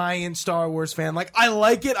giant Star Wars fan. Like I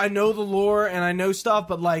like it, I know the lore and I know stuff,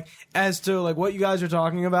 but like as to like what you guys are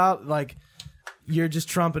talking about, like you're just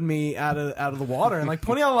trumping me out of the water and like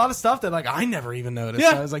pointing out a lot of stuff that like I never even noticed.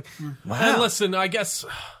 Yeah. I was like, wow. And listen, I guess.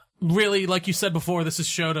 Really, like you said before, this has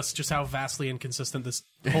showed us just how vastly inconsistent this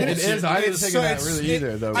whole It is. I didn't think of that it's- really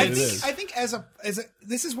either, though. I But it think is. I think as a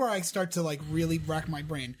this is where I start to like really rack my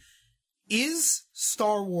brain. Is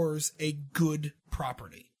Star Wars a good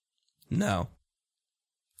property? No.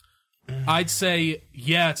 I'd say,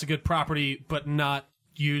 yeah, it's a good property, but not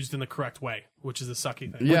used in the correct way, which is the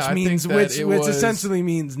sucky thing. Yeah, I means think that which essentially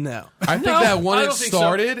means no. I think No, that when I it don't think so.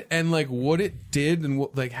 started and like what it did and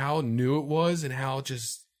what, like how new it was and how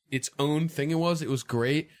just its own thing it was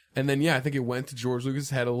great. And then I think it went to George Lucas'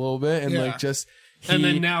 head a little bit and like just And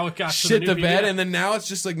then now it got to shit the the new bed, BBS. and then now it's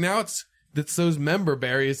just like it's those member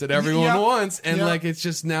berries that everyone Yeah. wants, and Yeah. like it's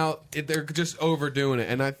just now they're just overdoing it.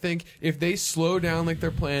 And I think if they slow down like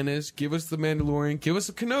their plan is, give us the Mandalorian, give us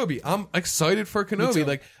a Kenobi. I'm excited for Kenobi.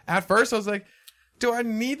 Like at first I was like, do I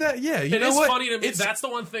need that? Yeah, you It know is what? funny to me. It's- That's the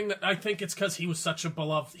one thing that I think it's because he was such a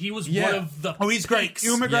beloved. He was Yeah. one of the. He's great. peaks.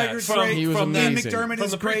 Ewan McGregor's From- great. He was from Ian amazing. McDermott From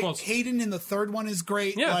is the great. prequels. Hayden in the third one is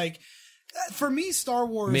great. Yeah. Like, for me, Star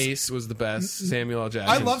Wars. Mace was the best. Samuel L. Jackson.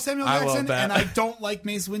 I love Samuel I Jackson, love that. and I don't like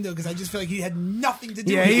Mace Windu because I just feel like he had nothing to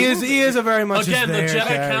do. Yeah, with he the is. movie. He is a very much Again, the there Jedi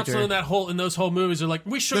character. Council in those whole movies are like,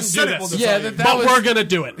 we shouldn't do Senate will this. decide. Yeah, that But was, we're gonna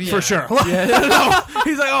do it for sure.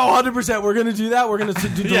 He's like, 100%. We're gonna do that. We're gonna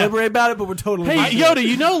deliberate about it, but we're totally. Hey, not Yoda,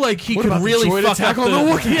 you know, like he What could about the really droid fuck attack up on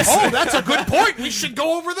the Wookiees? Oh, that's a good point. We should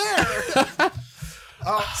go over there.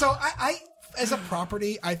 So I, as a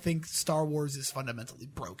property, I think Star Wars is fundamentally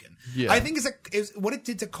broken. Yeah. I think is what it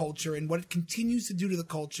did to culture and what it continues to do to the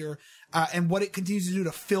culture, and what it continues to do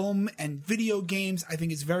to film and video games. I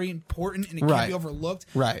think is very important and it can't Right. be overlooked.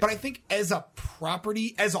 Right. But I think as a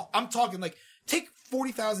property, I'm talking like take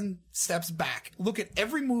 40,000 steps back. Look at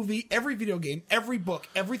every movie, every video game, every book,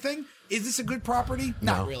 everything. Is this a good property?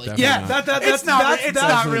 Not really. definitely Yeah, not. It's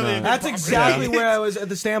not really. a good That's property. exactly where I was at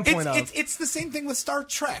the standpoint of. It's the same thing with Star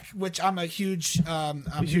Trek, which I'm a huge Huge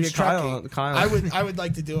Kyle- Trekkie. Kyle. I would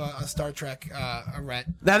like to do a Star Trek a ret.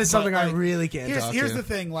 That is something But, I really can't talk Here's to. the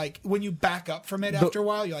thing: like when you back up from it after a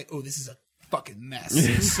while, you're like, oh, this is a fucking mess.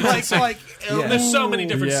 like There's so many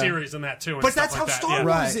different Yeah. series in that too. And But stuff that's like how that. Star Yeah. Wars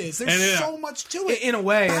Right. is. There's And, so much to it. In a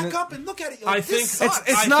way, and back up and look at it. Like, I this think- sucks.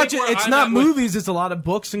 It's I not think where it's I'm not at with- movies. It's a lot of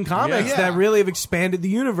books and comics Yeah. that really have expanded the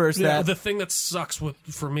universe. Yeah, That the thing that sucks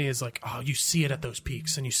for me is like, oh, you see it at those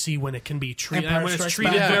peaks, and you see when it can be treated, Empire and when it's Strikes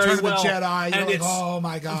treated Back, very Return of the well. Jedi, you're and like, it's, oh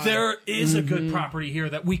my God. there is a good property here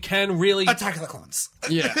that we can really. Attack of the Clones.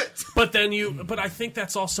 Yeah. But I think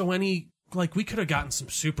that's also like we could have gotten some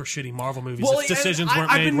super shitty Marvel movies well, if decisions and weren't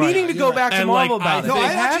I've made been right. meaning to go back to And, Marvel like, about I it. No, think-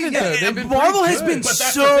 I haven't. Yeah, They've been Marvel pretty has good. been But that's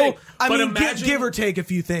the so. thing. I But mean, imagine- give or take a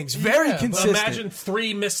few things, very Yeah, but consistent. Imagine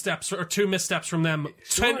 3 missteps or 2 missteps from them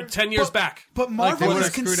 10 years back. But Marvel would've is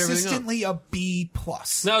screwed everything up. consistently a B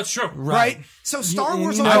plus. No, it's true. Right? So Star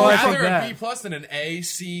Wars you on know, the I other think Rather that. a B plus than an A,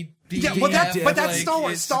 C, D. Yeah, but that's Yeah. that's Star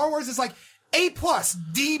Wars. it's- Star Wars is like A plus,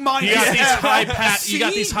 D minus. You got these F, high C, you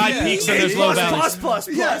got these high yeah, peaks and A there's low plus, valleys. plus,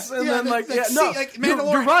 Yeah, and yeah, then like like yeah, C, no, like you're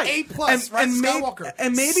Mandalorian, right. A plus, and, Rise and of maybe, Skywalker,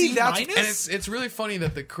 and maybe C that's minus? And it's really funny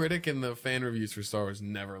that the critic and the fan reviews for Star Wars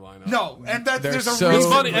never line up. No, and that They're there's a so- reason.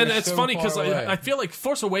 It's funny, They're and it's so funny because far away. I feel like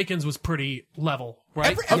Force Awakens was pretty level,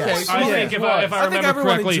 right? Every- Okay, everyone- I yeah, think if it I was. if I I think remember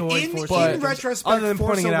everyone correctly, enjoyed in, Force in Awakens. retrospect, Other than Force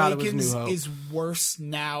pointing it out, it was Awakens New Hope. is worse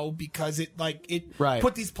now because it Right.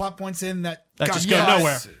 put these plot points in that got just go cut.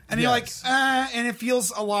 nowhere. And you're like, Yes. and it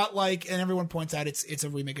feels a lot like, and everyone points out it's a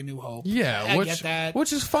remake of New Hope. Yeah, I which get that.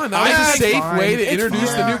 which is fun. That Yeah, was a it's safe fine. way to It's introduce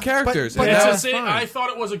fine. the new Yeah. characters. But and It's that a was sa- fun. I thought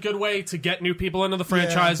it was a good way to get new people into the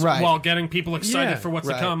franchise Right. while getting people excited Yeah, for what's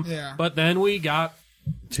right. to come. Yeah. But then we got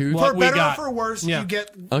Two. What for we better got. or for worse, Yeah. you get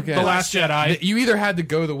Okay. The Last Jedi. You either had to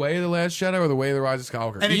go the way of the Last Jedi or the way of the Rise of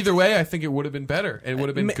Skywalker. And Either way, I think it would have been better. It would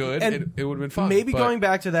have been Ma- good. and It would have been fun. Maybe but- going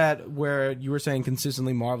back to that where you were saying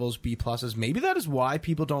consistently Marvel's B pluses, maybe that is why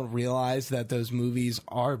people don't realize that those movies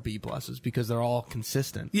are B pluses because they're all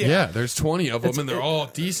consistent. Yeah. There's 20 of them and they're all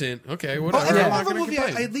decent. Okay, Oh, whatever. every I'm not Marvel gonna movie,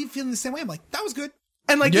 complain. I leave feeling the same way. I'm like, that was good.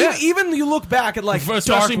 And like Yeah. even you look back at like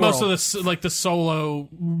especially Dark most World. of the solo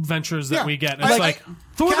ventures that Yeah. we get. It's like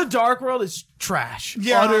Thor: The Dark World is trash,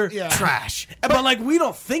 Yeah, utter yeah. trash. But like we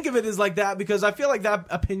don't think of it as like that because I feel like that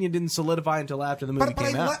opinion didn't solidify until after the movie But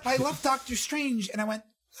came out. I left Doctor Strange and I went,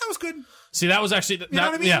 that was good. see, that was actually You know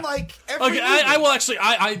what I mean? Yeah. Like, every okay, movie. I will actually.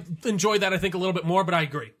 I enjoyed that. I think a little bit more, but I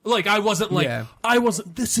agree. Like I wasn't like Yeah. I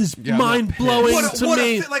wasn't. This is I'm not mind blowing What a, to what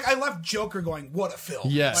me. a like I left Joker going, what a film.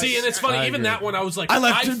 Yes. See, and it's funny. I Even agree. that one, I was like, I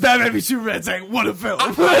left I Batman v Superman saying, "What a film!"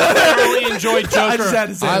 I thoroughly enjoyed Joker. I just had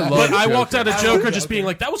to say I that. love But I Joker. walked out of I Joker love just Joker. being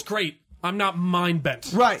like, that was great. I'm not mind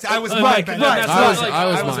bent. Right, I was Like, mind and bent. right. that's I what was, like, I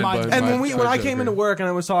was was mind mind- blown And by- when by I Joker. came into work and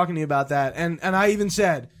I was talking to you about that, and I even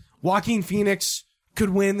said Joaquin Phoenix, could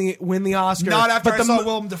win the Oscar. Not after but I saw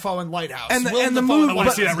Willem Dafoe in Lighthouse. and Willem the Dafoe movie, in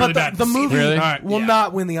wanna see that really bad. the movie Really? Alright. will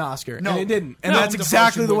not win the Oscar, No. and it didn't, and No, that's Willem Dafoe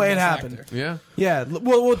exactly should the win way it Best happened. Actor. Yeah. Yeah,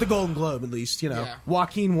 well, with the Golden Globe, at least, Yeah.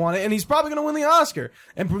 Joaquin won it, and he's probably going to win the Oscar.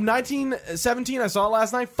 And from 1917, I saw it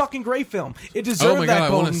last night. Fucking great film. It deserved Oh my that God, I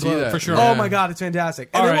wanna Golden see Globe that. For sure. Oh Yeah. my God, it's fantastic,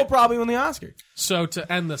 and All it right. will probably win the Oscar. So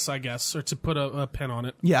to end this, I guess, or to put a pin on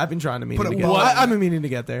it, Yeah, I've been trying to mean Put to it get. well- I've been meaning to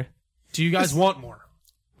get there. do you guys want more,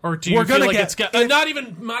 or do We're you feel gonna like get- it's not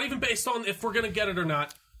even based on if we're gonna get it or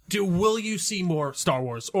not? Will you see more Star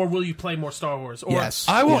Wars, or will you play more Star Wars? Or, Yes.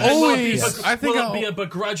 I will And will it be always. beg- I think will I'll, it be a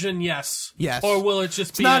begrudging yes? Yes. Or will it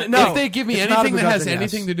just be not- a, no. if they give me It's not anything a that has begrudging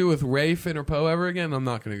yes. anything to do with Rey, Finn, or Poe ever again, I'm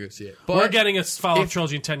not going to go see it. But We're getting a follow-up if-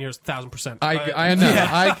 trilogy in 10 years, 1,000%. I know. Yeah.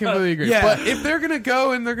 I completely agree. Yeah. But if they're gonna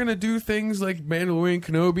go and they're gonna do things like Mandalorian,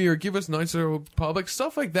 Kenobi, or give us Knights of the Republic,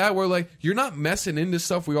 stuff like that, where like you're not messing into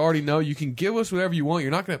stuff we already know. You can give us whatever you want.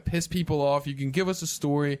 You're not gonna piss people off. You can give us a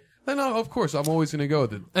story. Then of course I'm always gonna go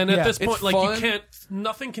with it. And at Yeah. this point, It's like fun.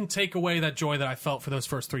 nothing can take away that joy that I felt for those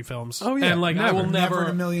first three films. Oh, yeah. And like I will Never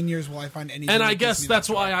in a million years will I find anything. And I that guess gives me that's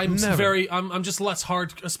that why joy. I'm I'm just less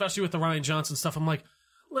hard, especially with the Ryan Johnson stuff. I'm like,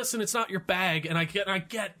 listen, it's not your bag, and I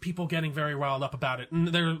get people getting very riled up about it, and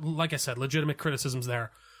there, like I said, legitimate criticisms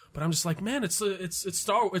there. But I'm just like, man, it's it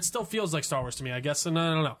still feels like Star Wars to me, I guess, and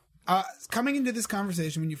I don't know. Coming into this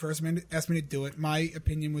conversation, when you first asked me to do it, my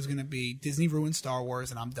opinion was going to be Disney ruined Star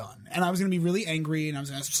Wars, and I'm done. And I was going to be really angry, and I was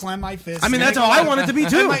going to slam my fist. I mean, and that's make how a I lot- want it to be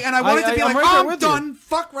too. And I wanted to be I'm like, right there I'm with you. done.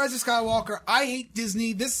 Fuck Rise of Skywalker. I hate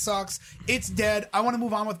Disney. This sucks. It's dead. I want to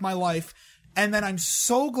move on with my life. And then I'm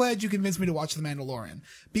so glad you convinced me to watch The Mandalorian,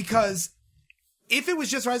 because if it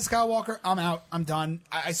was just Rise of Skywalker, I'm out. I'm done.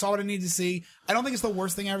 I saw what I needed to see. I don't think it's the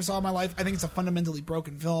worst thing I ever saw in my life. I think it's a fundamentally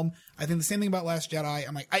broken film. I think the same thing about Last Jedi.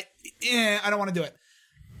 I'm like, I don't want to do it.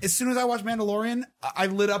 As soon as I watched Mandalorian, I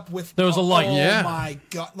lit up with. There was a light. Oh Yeah. my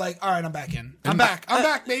God! Like, all right, I'm back in. I'm back,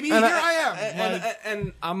 baby. Here I am. Like,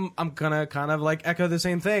 And I'm gonna kind of like echo the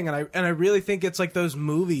same thing, and I really think it's like those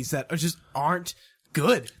movies that aren't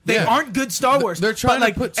good. They Yeah. aren't good Star Wars. They're trying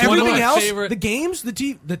but, to like put one of everything my else. favorite- The games,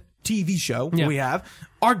 the TV show Yeah. we have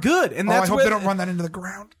are good, and I that's hope where they don't run that into the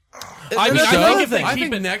ground. I mean, that's I another think if they thing. I keep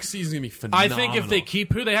think it, next season's gonna be I phenomenal. think if they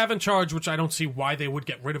keep who they have in charge, which I don't see why they would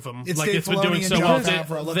get rid of him, It's like Dave it's been Filoni doing and so Jon well,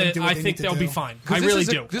 Favreau. Let them do what I they think need to they'll be do. fine. 'Cause I this really is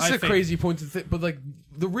do. This I is a think. crazy point to think, but like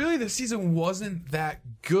the season wasn't that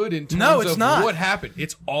good in terms No, it's of not. what happened.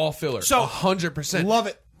 It's all filler. So- 100%. Love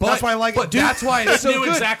it. But, That's why I like it. But Dude, that's why it's it so knew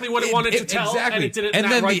good. exactly what it wanted to tell, exactly. and it did it in that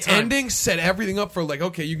then right the time. ending set everything up for like,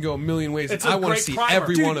 okay, you can go a million ways. It's and a I want to great see primer.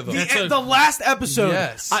 every Dude, one of them. That's a- the last episode.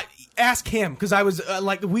 Yes. Ask him, because I was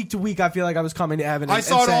like week to week. I feel like I was coming to Evan. And, I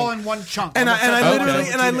saw and it saying- all in one chunk. And Like, I saw it literally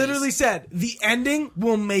over and I 2 days. literally said the ending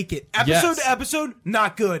will make it. Episode Yes. to episode,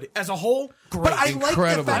 not good. As a whole, great. But I like the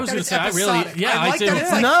Incredible. fact I was that gonna it's say, I really- episodic. yeah, I I like do. that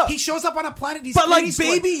it's like No. he shows up on a planet. He's But, Clint like, Eastwood.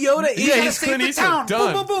 Baby Yoda is- He's Yeah, gonna he's save Clint the Eastwood. town.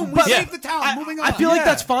 Done. Boom, boom, boom. We But- saved the town. Moving on. I feel like Yeah.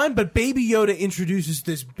 that's fine, but Baby Yoda introduces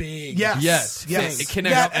this big Yes. Yes. Yes. It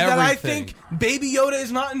connects that I everything. think Baby Yoda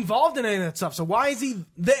is not involved in any of that stuff. So why is he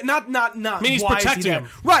there? Not. I mean, he's why is he protecting there? him.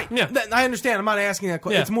 Right. Yeah. I understand. I'm not asking that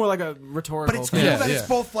question. Yeah. It's more like a rhetorical. But it's cool thing. Yeah, that yeah. it's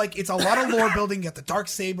both like it's a lot of lore building. You got the dark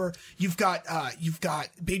saber. You've got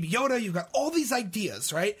Baby Yoda. You've got all these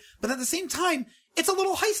ideas, right? But at the same time, it's a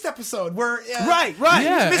little heist episode where Right.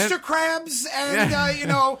 Yeah. Mr. and- Krabs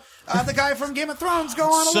and the guy from Game of Thrones go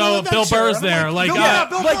on a So, little adventure. Bill Burr's And I'm there, like, Bill, yeah.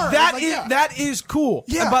 Bill Like Burr. that Like, is yeah. that is cool.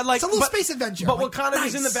 Yeah, but like it's a little but- space adventure. But Like, what kind of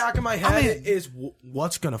is in the nice. back of my I'm head in. is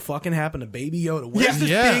what's gonna fucking happen to Baby Yoda? Where's Yeah. this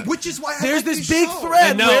Yeah. big? Which is why I there's like this this big show.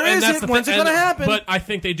 thread. No, Where and is that's it? the When's it thing. gonna And- happen? But I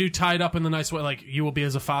think they do tie it up in the nice way, like you will be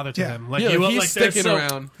as a father to Yeah. him. Like Yeah, you will, he's like they're sticking so-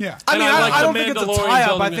 around. Yeah. I mean, and I like I the don't think it's a Mandalorian tie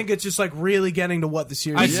up. I building think it. it's just like really getting to what the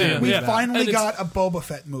series I is. see it, doing. We yeah. finally And it's- got a Boba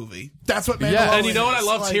Fett movie. That's what Mandalorian Yeah. And you know what I is.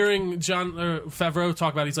 loved Like, hearing John Favreau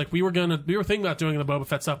talk about? He's like, we were thinking about doing the Boba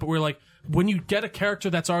Fett stuff, but we're like, when you get a character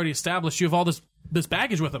that's already established, you have all this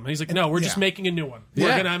baggage with him. And he's like, no, we're just Yeah. making a new one. We're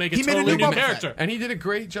Yeah. gonna make a He made a totally new new Boba Fett. character. And he did a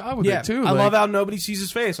great job with Yeah, it too. I like- love how nobody sees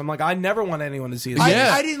his face. I'm like, I never want anyone to see his I, face.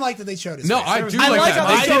 Yeah. I didn't like that they showed his No, face. I There was do no- I like like that. how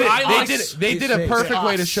they showed- I They did a face. perfect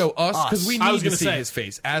way to Us. show us because we I was need to gonna see say. his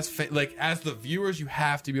face as as the viewers. You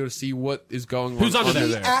have to be able to see what is going Who's on under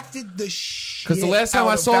He there? acted the shit. Because the last time out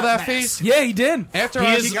I of saw that mask. face, Yeah, he did. after He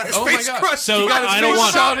I is- got his oh my face god, crushed. So He got his I don't face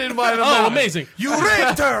want. shot in by the Oh, mouth. amazing! You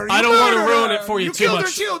raped her. I You don't wanna murdered ruin her. it for you too killed much.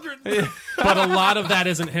 her children. But a lot of that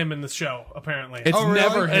isn't him in the show. Apparently, It's Oh, really?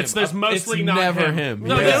 never him. There's mostly it's not never him. him.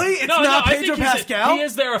 No, Yeah. Really? It's no, not I think Pedro he's- Pascal? He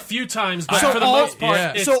is there a few times, but So for the all- most part,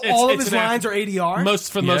 yeah. it's, So it's, all of it's his an actor. lines are ADR.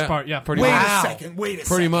 Most for the most Yeah, part, yeah. pretty Wait much. a second. Wait a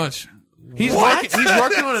Pretty second. much. He's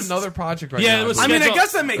working on another project right Yeah, now. it was I mean, I scheduled-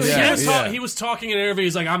 guess that makes Yeah, sense. He was talking in an interview.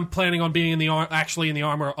 He's like, I'm planning on being in the actually in the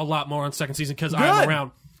armor a lot more on second season because I'm Good.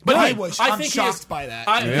 around. But I'm think shocked he is, by that.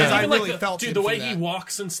 I, because I even really like felt dude, him the for way that. he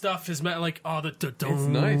walks and stuff, his like It's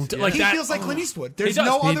nice, yeah. like He that. feels like Clint Eastwood. There's does.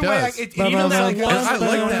 no He other way. does. Even that And I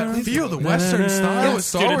like that feel, the Western style. Yes,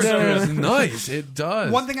 Star dude, Wars it's so is good. nice. It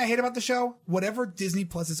does. One thing I hate about the show, whatever Disney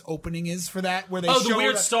Plus's opening is for that, where they Oh, show the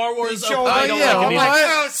weird that- Star Wars they show I like, don't yeah, like it well, either.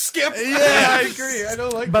 oh, skip. Yeah, I agree. I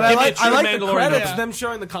don't like But that. I like true the Mandalorian credits, Yeah. them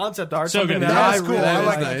showing the concept art. So something good. that Yeah, I that's cool. really I like.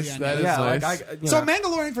 like that that is at nice. the That end. is Yeah, nice. like So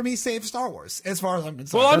Mandalorian for me saved Star Wars, as far as I'm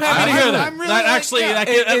concerned. Well, I'm happy to hear that. I'm really That like- actually yeah.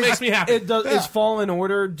 that makes me happy. Is Fallen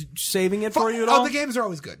Order saving it for you at all? Oh, the games are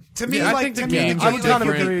always good. To me, Yeah, I like think to the me, games you are can- kind of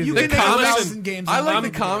you can- agree. you The can make comics- 1,000 games. I and like I'm the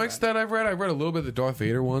good comics with that I've read. I read a little bit of the Darth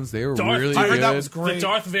Vader ones. They were Darth- really I good. heard that was great. The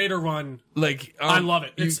Darth Vader run. Like I love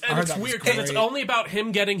it. you- It's I heard it's that was weird because it's great. only about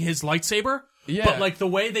him getting his lightsaber. Yeah. But like the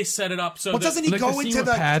way they set it up, so Well, that- doesn't he Like go the scene into with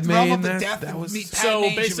the Padme realm of in the that- death that and was- meet Padme So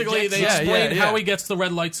and she basically, rejects they him? explain yeah. how he gets the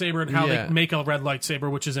red lightsaber and how Yeah. they make a red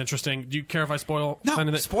lightsaber, which is interesting. Do you care if I spoil? No, any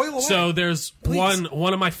of it? spoil away. So there's Please.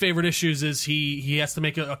 one of my favorite issues is he has to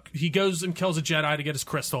make he goes and kills a Jedi to get his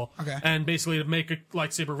crystal. Okay. And basically to make a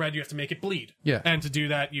lightsaber red, you have to make it bleed. Yeah. And to do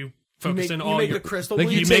that, you focus make- in you all make your the crystal Like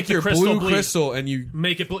bleed? you make take the your crystal blue bleed. crystal and you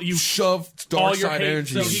make it you shove all dark your side hate-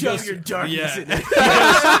 energy. so in. he Shove goes- your darkness Yeah. in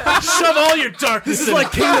it. shove all your darkness. This is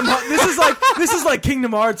like Kingdom. This is like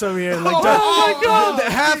Kingdom Hearts over here. Like my God.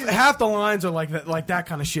 half the lines are like that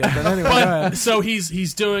kind of shit. But anyway, go ahead. But so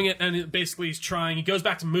he's doing it, and basically he's trying. He goes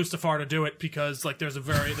back to Mustafar to do it because like there's a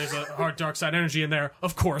hard dark side energy in there,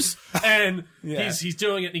 of course. And he's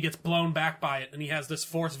doing it, and he gets blown back by it, and he has this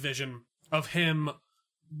force vision of him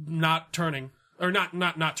not turning. Or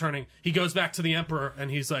not turning. He goes back to the Emperor and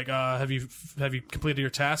he's like, "Have you completed your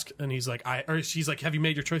task?" And he's like, she's like, "Have you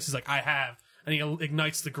made your choice?" He's like, "I have." And he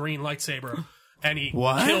ignites the green lightsaber and he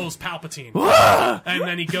kills Palpatine. And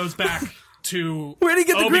then he goes back to Where'd he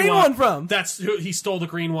get the green Obi-Wan. one from? That's who he stole the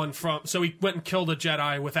green one from. So he went and killed a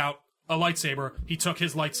Jedi without a lightsaber. He took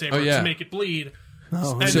his lightsaber yeah. to make it bleed.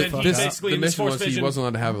 Oh, and So then he this, basically the in this mission force was he vision, wasn't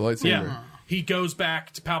allowed to have a lightsaber. yeah. He goes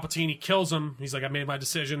back to Palpatine. He kills him. He's like, "I made my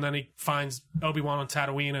decision." Then he finds Obi-Wan on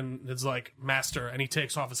Tatooine and is like, "Master." And he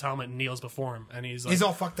takes off his helmet and kneels before him. And he's like, He's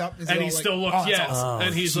all fucked up. Is he and all he like, still looks, oh, that's yeah. awesome.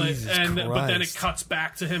 And he's Jesus like, but then it Christ. cuts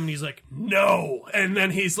back to him, and he's like, "No." And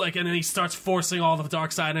then he's like, and then he starts forcing all the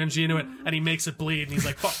dark side energy into it, and he makes it bleed. And he's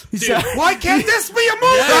like, "Fuck, dude." Why can't this be a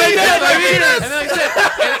movie? And then like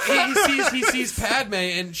I said, he sees Padme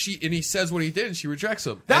and he says what he did and she rejects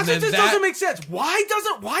him. That's and what then just that- doesn't make sense. Why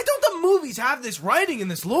don't the movies have this writing and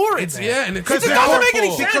this lore in there? Yeah, and it's Because it doesn't make any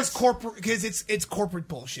powerful. sense. Because it's corporate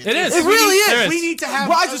bullshit. It is. It really is. There We need to have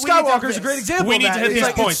Rise of we need to have Skywalker is a this. great example. We of need that. to hit It's these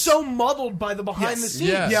like points. it's so muddled by the behind the Yes. scenes.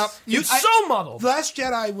 Yeah. Yep. It's so muddled. Last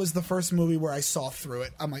Jedi was the first movie where I saw through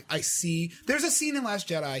it. I'm like, I see. There's a scene in Last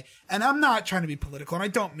Jedi, and I'm not trying to be political, and I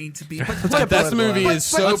don't mean to be. But That movie is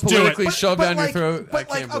so Let's do it. politically shoved down your like, throat. I But can't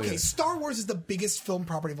like, believe okay, it. Star Wars is the biggest film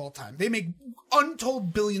property of all time. They make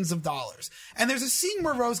untold billions of dollars, and there's a scene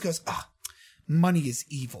where Rose goes, money is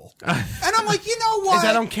evil. And I'm like, you know what? Is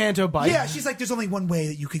that on Canto Bight? Yeah, she's like, there's only one way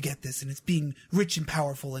that you could get this, and it's being rich and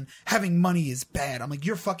powerful, and having money is bad. I'm like,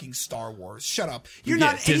 you're fucking Star Wars. Shut up. You're Yeah,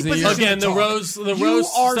 not in any Disney. position Again, to the talk. Rose You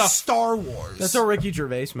are stuff. Star Wars. That's a Ricky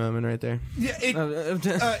Gervais moment right there. Yeah,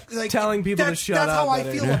 Like, telling people to shut up. That's how I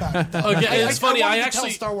but feel it- about it. Okay, it's funny, I wanted to actually-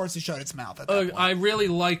 tell Star Wars to shut its mouth. At that point. I really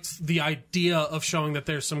liked the idea of showing that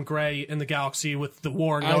there's some gray in the galaxy with the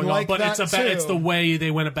war going like on, but that it's the too. way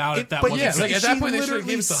they went about it. That but wasn't Yeah, She like at that point they should literally have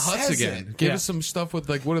given us the Huts says again. it. Give Yeah. us some stuff with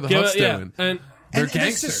like what are the Give Huts it- yeah, doing? and They're And there's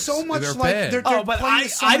gangsters. just so much They're like bad. they're Oh, but playing I to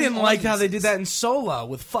so I many didn't like how they did audiences. that in Solo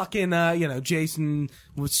with fucking Jason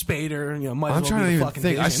with Spader. Might as I'm well trying be to the even fucking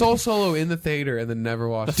think. I Vision. saw Solo in the theater and then never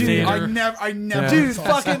watched The it. theater. again. I never. Dude, saw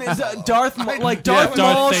fucking Solo. is Darth Darth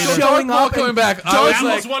Maul Vader. showing Darth Maul up coming and back. I Darth, was That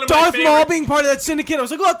like, was one of my Darth Maul favorite- being part of that syndicate. I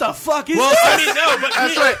was like, what the fuck is Well, this? I mean, no, but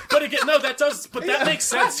That's right. But again, no, that makes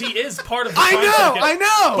sense. He is part of the I crime know, syndicate. I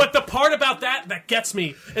know. But the part about that gets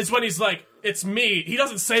me is when he's like, "It's me." He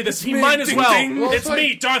doesn't say this. He me. might as Ding, well. ding. Well, It's it's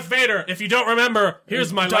me, Darth Vader. If you don't remember,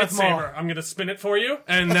 here's my Darth lightsaber. Maul. I'm gonna spin it for you,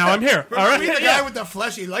 and now I'm here. All right. Read the Yeah. guy with the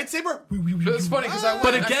fleshy lightsaber. It's funny because I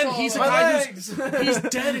But went- I again, saw he's a my guy legs. he's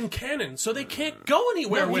dead in canon, so they can't go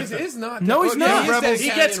anywhere No, with he him. is not. No, he's Oh, not. yeah, he is Rebels. dead He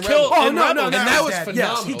canon gets in killed. Rebels. Oh in no, no, Rebels. no, And that was yes,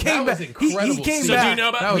 phenomenal. he came That was back. incredible He came scene. So back. do you know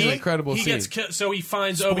about That was he- an incredible He scene. gets so he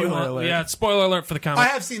finds Spoiler Obi-Wan. alert. Yeah, spoiler alert for the comic. I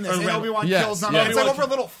have seen this. Or And Rebel. Obi-Wan Yes, kills them. yeah. It's like Obi-Wan- over a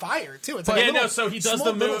little fire too. It's like Yeah, a little, no. So he does small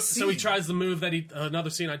the little move. So he scene. tries the move that another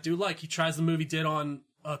scene I do like. He tries the move he did on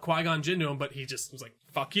Qui-Gon Jinn to him, but he just was like,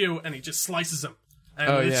 "Fuck you," and he just slices him. And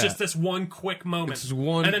Oh, it's yeah. just this one quick moment, It's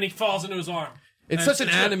one- and then he falls into his arm. It's such an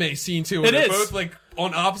anime scene too. Where It they're is. both like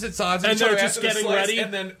on opposite sides of And each other they're just after the getting slice, ready.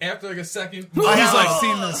 and then after like a second, I He's have like-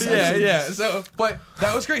 seen this. yeah. So, but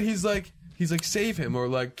that was great. He's like save him or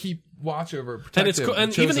like keep watch over, protect And it's him. cool.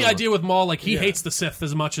 And shows even the him. idea with Maul, like he Yeah. hates the Sith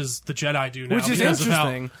as much as the Jedi do now, Which is because of how-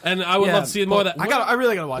 interesting. and I would Yeah, love to see more of that. I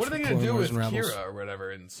really gotta watch. What are they the gonna Clone do Wars with and Rebels. Kira or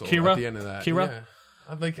whatever in Soul Kira? at the end of that? Kira? Yeah.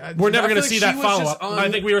 We're never going going to see that follow up.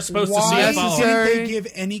 I think we were supposed to see Why a follow up. didn't Necessary. they give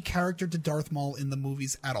any character to Darth Maul in the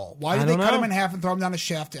movies at all? Why did I they don't cut know. him in half and throw him down a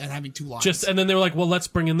shaft and having 2 lines? And then they were like, well, let's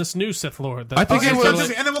bring in this new Sith Lord. That- I think Okay, it so was-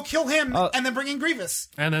 just- and then we'll kill him, and then bring in Grievous,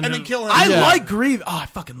 And then- kill him. I Yeah. like Grievous. Oh, I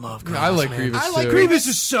fucking love Grievous. I like man. Grievous. I like too. Grievous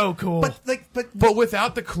is so cool. but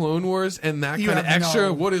without the Clone Wars and that You kind of have extra,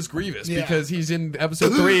 no- what is Grievous? Yeah. Because he's in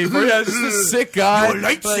episode 3. Where he's just a sick guy.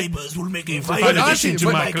 lightsabers will make a In fine addition to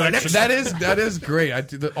but my collection. that is great. I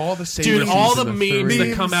do all the same. Dude, all the memes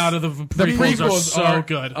that come out of the prequels are so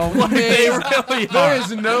good. Oh, man. They really There are.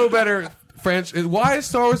 is no better franchise. Why is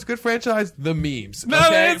Star Wars a good franchise? The memes. No,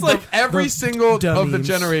 okay? it's like From every single the of the memes.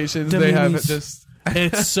 generations, The they have memes. just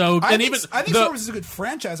It's so I and think, even I think the- Star Wars is a good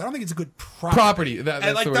franchise. I don't think it's a good property. property. That's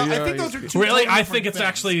And, like, the word. I think those are two really, totally I different think it's things.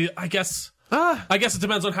 actually. I guess it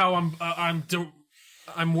depends on how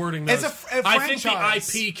I'm wording those. As a I think the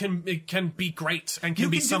franchise- IP can be great and can You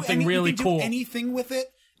be can do something any- really you can cool. do anything with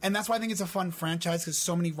it. And that's why I think it's a fun franchise because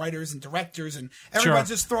so many writers and directors and everyone's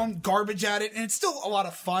just throwing garbage at it, and it's still a lot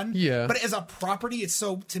of fun. Yeah. But as a property, it's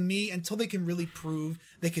so to me until they can really prove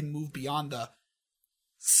they can move beyond the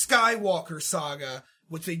Skywalker saga,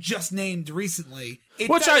 which they just named recently.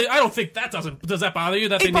 Which I don't think that does that bother you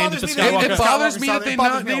that It they named it the bothers me that- Skywalker? It bothers Skywalker me saga, that they it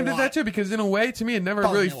bothers not me a named it lot. that too, because in a way, to me, it never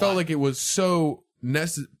Bothers really me a felt lot. like it was so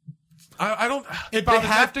necessary. I don't. They bothers-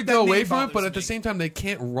 have to that go away name from it, but bothers at the me. same time, they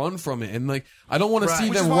can't run from it. And like, I don't want to see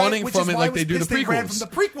Which them is why- running which from is it why like I they was do the pissed they ran prequels. from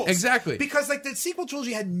the prequels. Exactly. Because like the sequel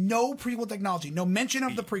trilogy had no prequel technology, no mention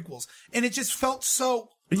of the prequels, and it just felt so.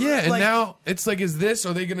 Yeah, and like, now it's like, is this?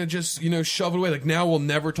 Are they going to just shove it away? Like now we'll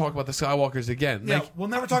never talk about the Skywalkers again. yeah, Like, we'll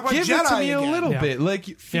never talk about give Jedi it to me again. a little Yeah. bit.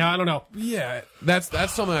 Like, Yeah, I don't know. yeah, that's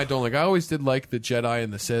something I don't like. I always did like the Jedi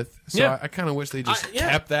and the Sith, so Yeah. I kind of wish they just yeah.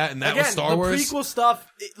 kept that, and that Again, was Star Wars. The prequel stuff,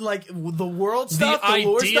 like the world stuff, the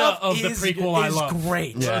lore idea stuff of the is, prequel I is love.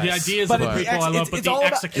 great. Yeah. The Yes. ideas But of the it- prequel I love, but it's the all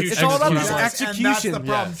about- execution. it's all about is the not. execution. And that's the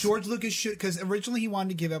problem. Yes. George Lucas should, because originally he wanted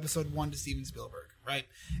to give Episode 1 to Steven Spielberg, right?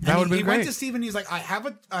 And That would've he been went great. to Steven. He's like, I have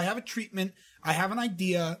a treatment. I have an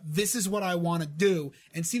idea. This is what I want to do.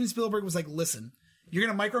 And Steven Spielberg was like, listen, you're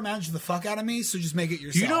gonna micromanage the fuck out of me, so just make it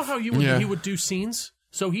yourself. Do you know how Yeah. he would do scenes?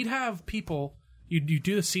 So he'd have people. You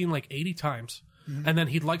do the scene like 80 times, and then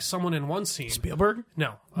he'd like someone in one scene. Spielberg?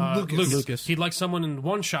 No, Lucas. He'd like someone in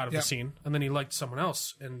one shot of Yep. the scene, and then he liked someone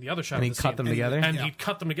else in the other shot And of he the cut scene. them together? And Yeah. he'd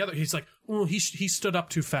cut them together. He's like, oh, he stood up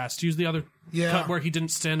too fast. Use the other Yeah. cut where he didn't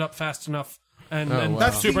stand up fast enough, and wow.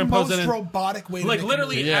 That's the superimpose most it in. robotic way to Like make a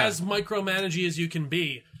literally movie. Yeah. as micromanagey as you can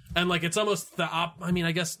be. And like it's almost the I mean,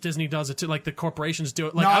 I guess Disney does it too. Like the corporations do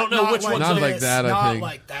it. Like I don't know which like one's Not this, like that, I not think.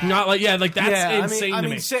 like that. not like like that's Yeah, insane I to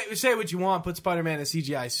mean, me. say what you want. Put Spider-Man in a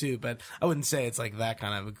CGI suit, but I wouldn't say it's like that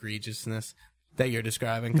kind of egregiousness that you're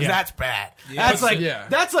describing because Yeah. that's bad. That's like Yeah.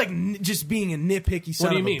 that's like just being a nitpicky son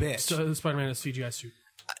What do you of a mean? bitch. So, Spider-Man in a CGI suit.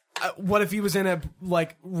 What if he was in a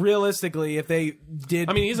like realistically? If they did,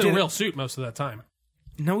 I mean, he's in did a real suit most of that time.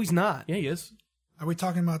 No, he's not. Yeah, he is. Are we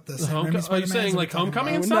talking about the Sam Raimi Are you Spider-Mans? saying Are we like talking Homecoming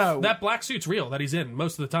about- and stuff? No. That black suit's real that he's in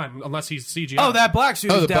most of the time, unless he's CGI. Oh, that black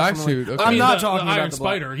suit. Oh, is the black definitely- suit, okay. I'm I mean, not the talking about Iron the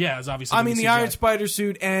black- Spider. Yeah, is obviously. I mean, the CGI. Iron Spider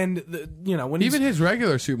suit and when Even he's, his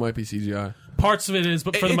regular suit might be CGI. parts of it is,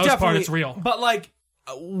 but for the it most part, definitely- it's real. But like,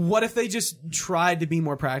 what if they just tried to be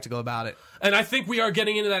more practical about it? And I think we are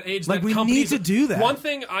getting into that age. Like, that we companies, need to do that. One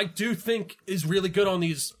thing I do think is really good on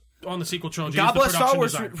the sequel trilogy. God is the bless Star production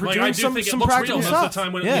Wars design. for like, doing I do some think it looks real practical most stuff. of the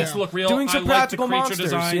time when Yeah. it needs to look real. Doing some I like practical the creature monsters,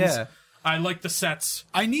 designs. yeah. I like the sets.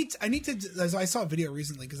 I need to. As I saw a video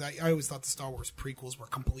recently because I always thought the Star Wars prequels were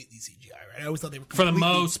completely CGI. Right? I always thought they were For the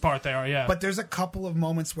completely- most part, they are. Yeah, But there's a couple of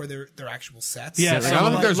moments where they're actual sets. Yeah, Like, so I don't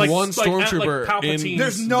think like- there's like- one like stormtrooper Palpatine. in.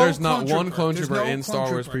 There's no There's not clone one trooper. clone There's trooper no in Star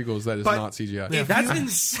clone Wars trooper. prequels that is But not CGI. if That's you-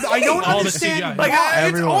 insane. I don't All the understand CGI. Like, why.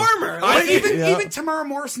 it's armor. Like, even Yeah. Tamara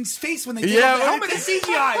Morrison's face when they take Yeah, off the when helmet is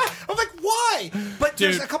CGI. I'm like, why? But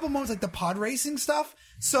there's Dude. a couple moments like the pod racing stuff.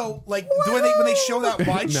 So like when they show that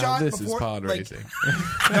wide No, shot this before, is pod like, racing.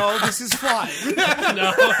 No, this is fly.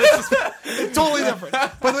 no, Totally different.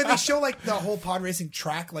 But when they show like the whole pod racing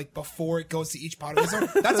track like before it goes to each pod racer.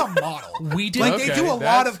 That's a model. We did. Like Okay, they do a lot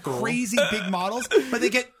that's of cool. crazy big models, but they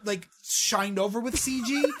get like shined over with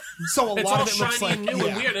CG, so a It's lot all of it looks shiny like and new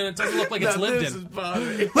and weird, and it doesn't look like it's lived in.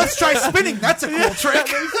 Let's try spinning. That's a cool trick.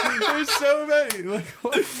 There's so many. Like,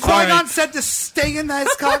 what? Qui-Gon right. said to stay in that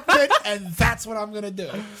cockpit, and that's what I'm gonna do.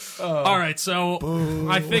 All right, so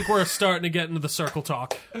I think we're starting to get into the circle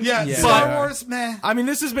talk. Yeah, Yeah. Star But- Wars, man. I mean,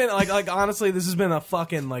 this has been like honestly, this has been a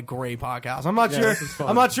fucking like great podcast. I'm not sure. this is fun.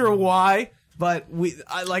 I'm not sure why, but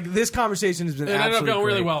like this conversation has been. It ended up absolutely going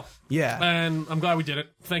really great. well. Yeah. And I'm glad we did it.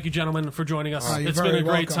 Thank you, gentlemen, for joining us. you're It's been very a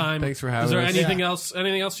great welcome. time. Thanks for having Is there us. anything Yeah. else?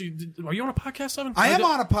 Anything else? Are you on a podcast, Evan? I am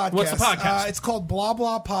on a podcast. What's the podcast? It's called Blah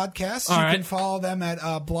Blah Podcast. All you right. can follow them at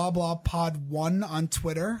Blah Blah Pod 1 on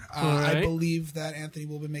Twitter. I right. believe that Anthony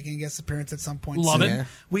will be making a guest appearance at some point Love soon. it.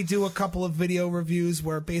 We do a couple of video reviews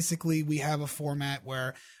where basically we have a format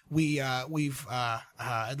where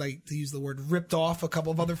I'd like to use the word ripped off a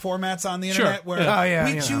couple of other formats on the Sure. internet where Yeah. Oh, yeah, we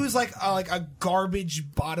you know. choose like a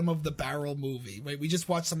garbage bottom of the barrel movie. Right? We just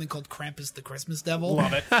watched something called Krampus the Christmas Devil.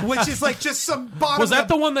 Love it. Which is like just some bottom Was that of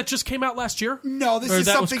the one that just came out last year? No, this Or is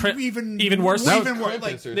that was something Kra- even worse? That was Even worse. Krampus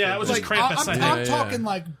Like, or Yeah, it was something. just like Krampus. I I'm think. Yeah. talking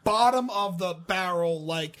like bottom of the barrel,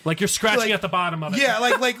 like Like you're scratching like- at the bottom of it. yeah,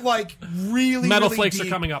 like really Metal really flakes are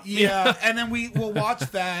deep. coming up. Yeah, and then we'll watch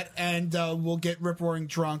that and we'll get rip roaring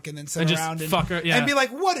drunk and then sit And just around fuck her- yeah. and be like,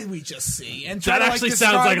 what did we just see? And try That to, actually like,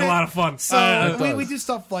 sounds like describe a it. lot of fun. So It we does. do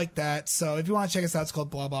stuff like that. So if you want to check us out, it's called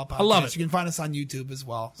Blah Blah Podcast. I love it. You can find us on YouTube as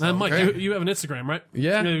well. So. And Mike, Great. you have an Instagram, right?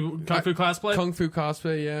 Yeah. Kung Fu Cosplay? Kung Fu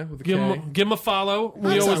Cosplay, yeah, with a Give K. him a follow. We That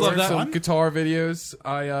always sounds love like that. fun. Some guitar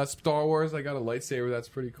videos. Star Wars. I got a lightsaber. That's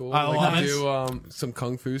pretty cool. I love to it. do some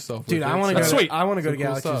kung fu stuff. Dude, with I it, want to so- go. That's sweet. I want to go to Some cool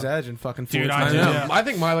Galaxy's stuff. Edge and fucking. Dude, fool I with do. it. I know. Yeah. I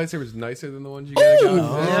think my lightsaber is nicer than the ones you guys got.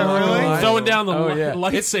 yeah, really? Throwing down the Oh, yeah.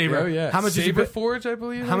 lightsaber. Oh yeah. How much did you Saber pay- Forge, I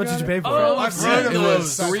believe. How I much got did you it. pay for Oh, it? I've heard It of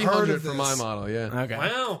was those. I've heard 300 of for this. my model. Yeah. Okay.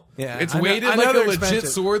 Wow. Yeah, It's I know- weighted I know like a they're legit expensive.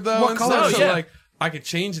 sword though. What and color stuff, is so it? like I could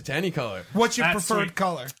change it to any color. What's your That's preferred sweet.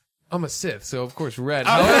 color? I'm a Sith, so of course red.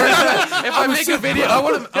 However, if I make a video, I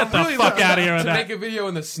want to. I'm the really fuck looking outta here with to that. make a video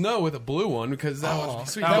in the snow with a blue one because that would be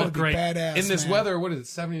sweet. that That would would be great. badass. in this man. weather, what is it?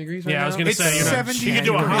 70 degrees right Yeah, now? I was gonna It's say, 70 you could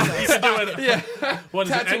do a degrees. you could do it. Yeah, What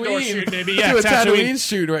is it? Endor Tatooine. shoot, maybe. Do Yeah, a Tatooine. Tatooine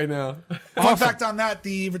shoot right now. Fun fact on that: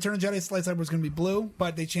 the Return of the Jedi lightsaber was going to be blue,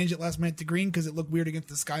 but they changed it last minute to green because it looked weird against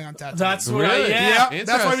the sky on Tatooine. That's what. Really? Yeah. yeah.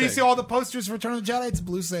 That's why when you Interesting. see all the posters for Return of the Jedi, it's a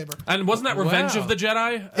blue saber. And wasn't that Revenge Wow. of the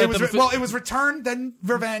Jedi? It was it was Return, then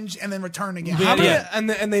Revenge, and then Return again. Yeah, How many? yeah.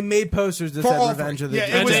 And they made posters that For said all Revenge three. of the Yeah, Jedi.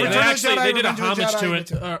 it And was they Return of the actually Jedi, they did a Revenge of the homage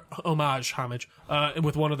to Jedi, it, homage,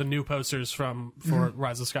 with one of the new posters for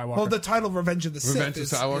Rise of Skywalker. Well, the title Revenge of the Sith. Revenge of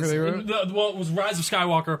is- Skywalker. is- They wrote. Well, it was Rise of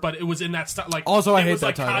Skywalker, but it was in that style. Like Also, I it hate was that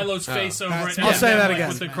like title. Kylo's face over That's- it. I'll and say then, that like, again.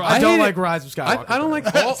 with the I cross. don't hate like it. Rise of Skywalker. I don't like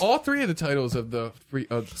all three of the titles of the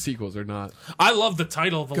sequels are not. I love the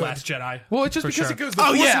title, The Last Jedi. Well, it's just For because sure. it goes. The Oh,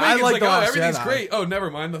 Force yeah, I Awakens, like The Last everything's Jedi. great. Oh,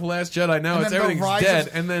 never mind. The Last Jedi. Now And it's then the everything's Rise dead,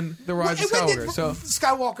 of- and then the Rise of When did Skywalker. So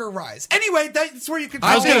Skywalker Rise. Anyway, that's where you can.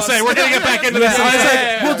 I was follow gonna us. say we're gonna get back into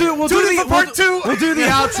this. We'll do Tune in the for part two. We'll do the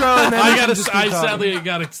outro and then I we can gotta. just I keep talking. sadly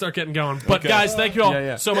gotta start getting going. But guys, thank you all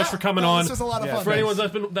Yeah. so much for coming no, on. This was a lot of fun. For anyone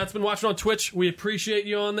that's been watching on Twitch, we appreciate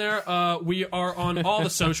you on there. We are on all the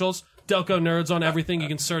socials. Delco Nerds on everything. You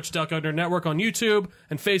can search Delco Nerd Network on YouTube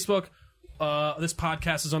and Facebook. This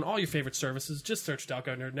podcast is on all your favorite services. Just search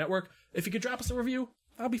Delco Nerd Network. If you could drop us a review,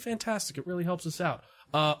 that'd be fantastic. It really helps us out.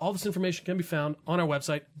 All this information can be found on our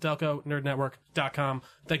website, DelcoNerdNetwork.com.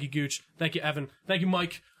 Thank you, Gooch. Thank you, Evan. Thank you,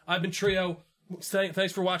 Mike. I've been Trio.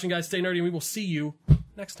 Thanks for watching, guys. Stay nerdy, and we will see you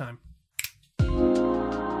next time.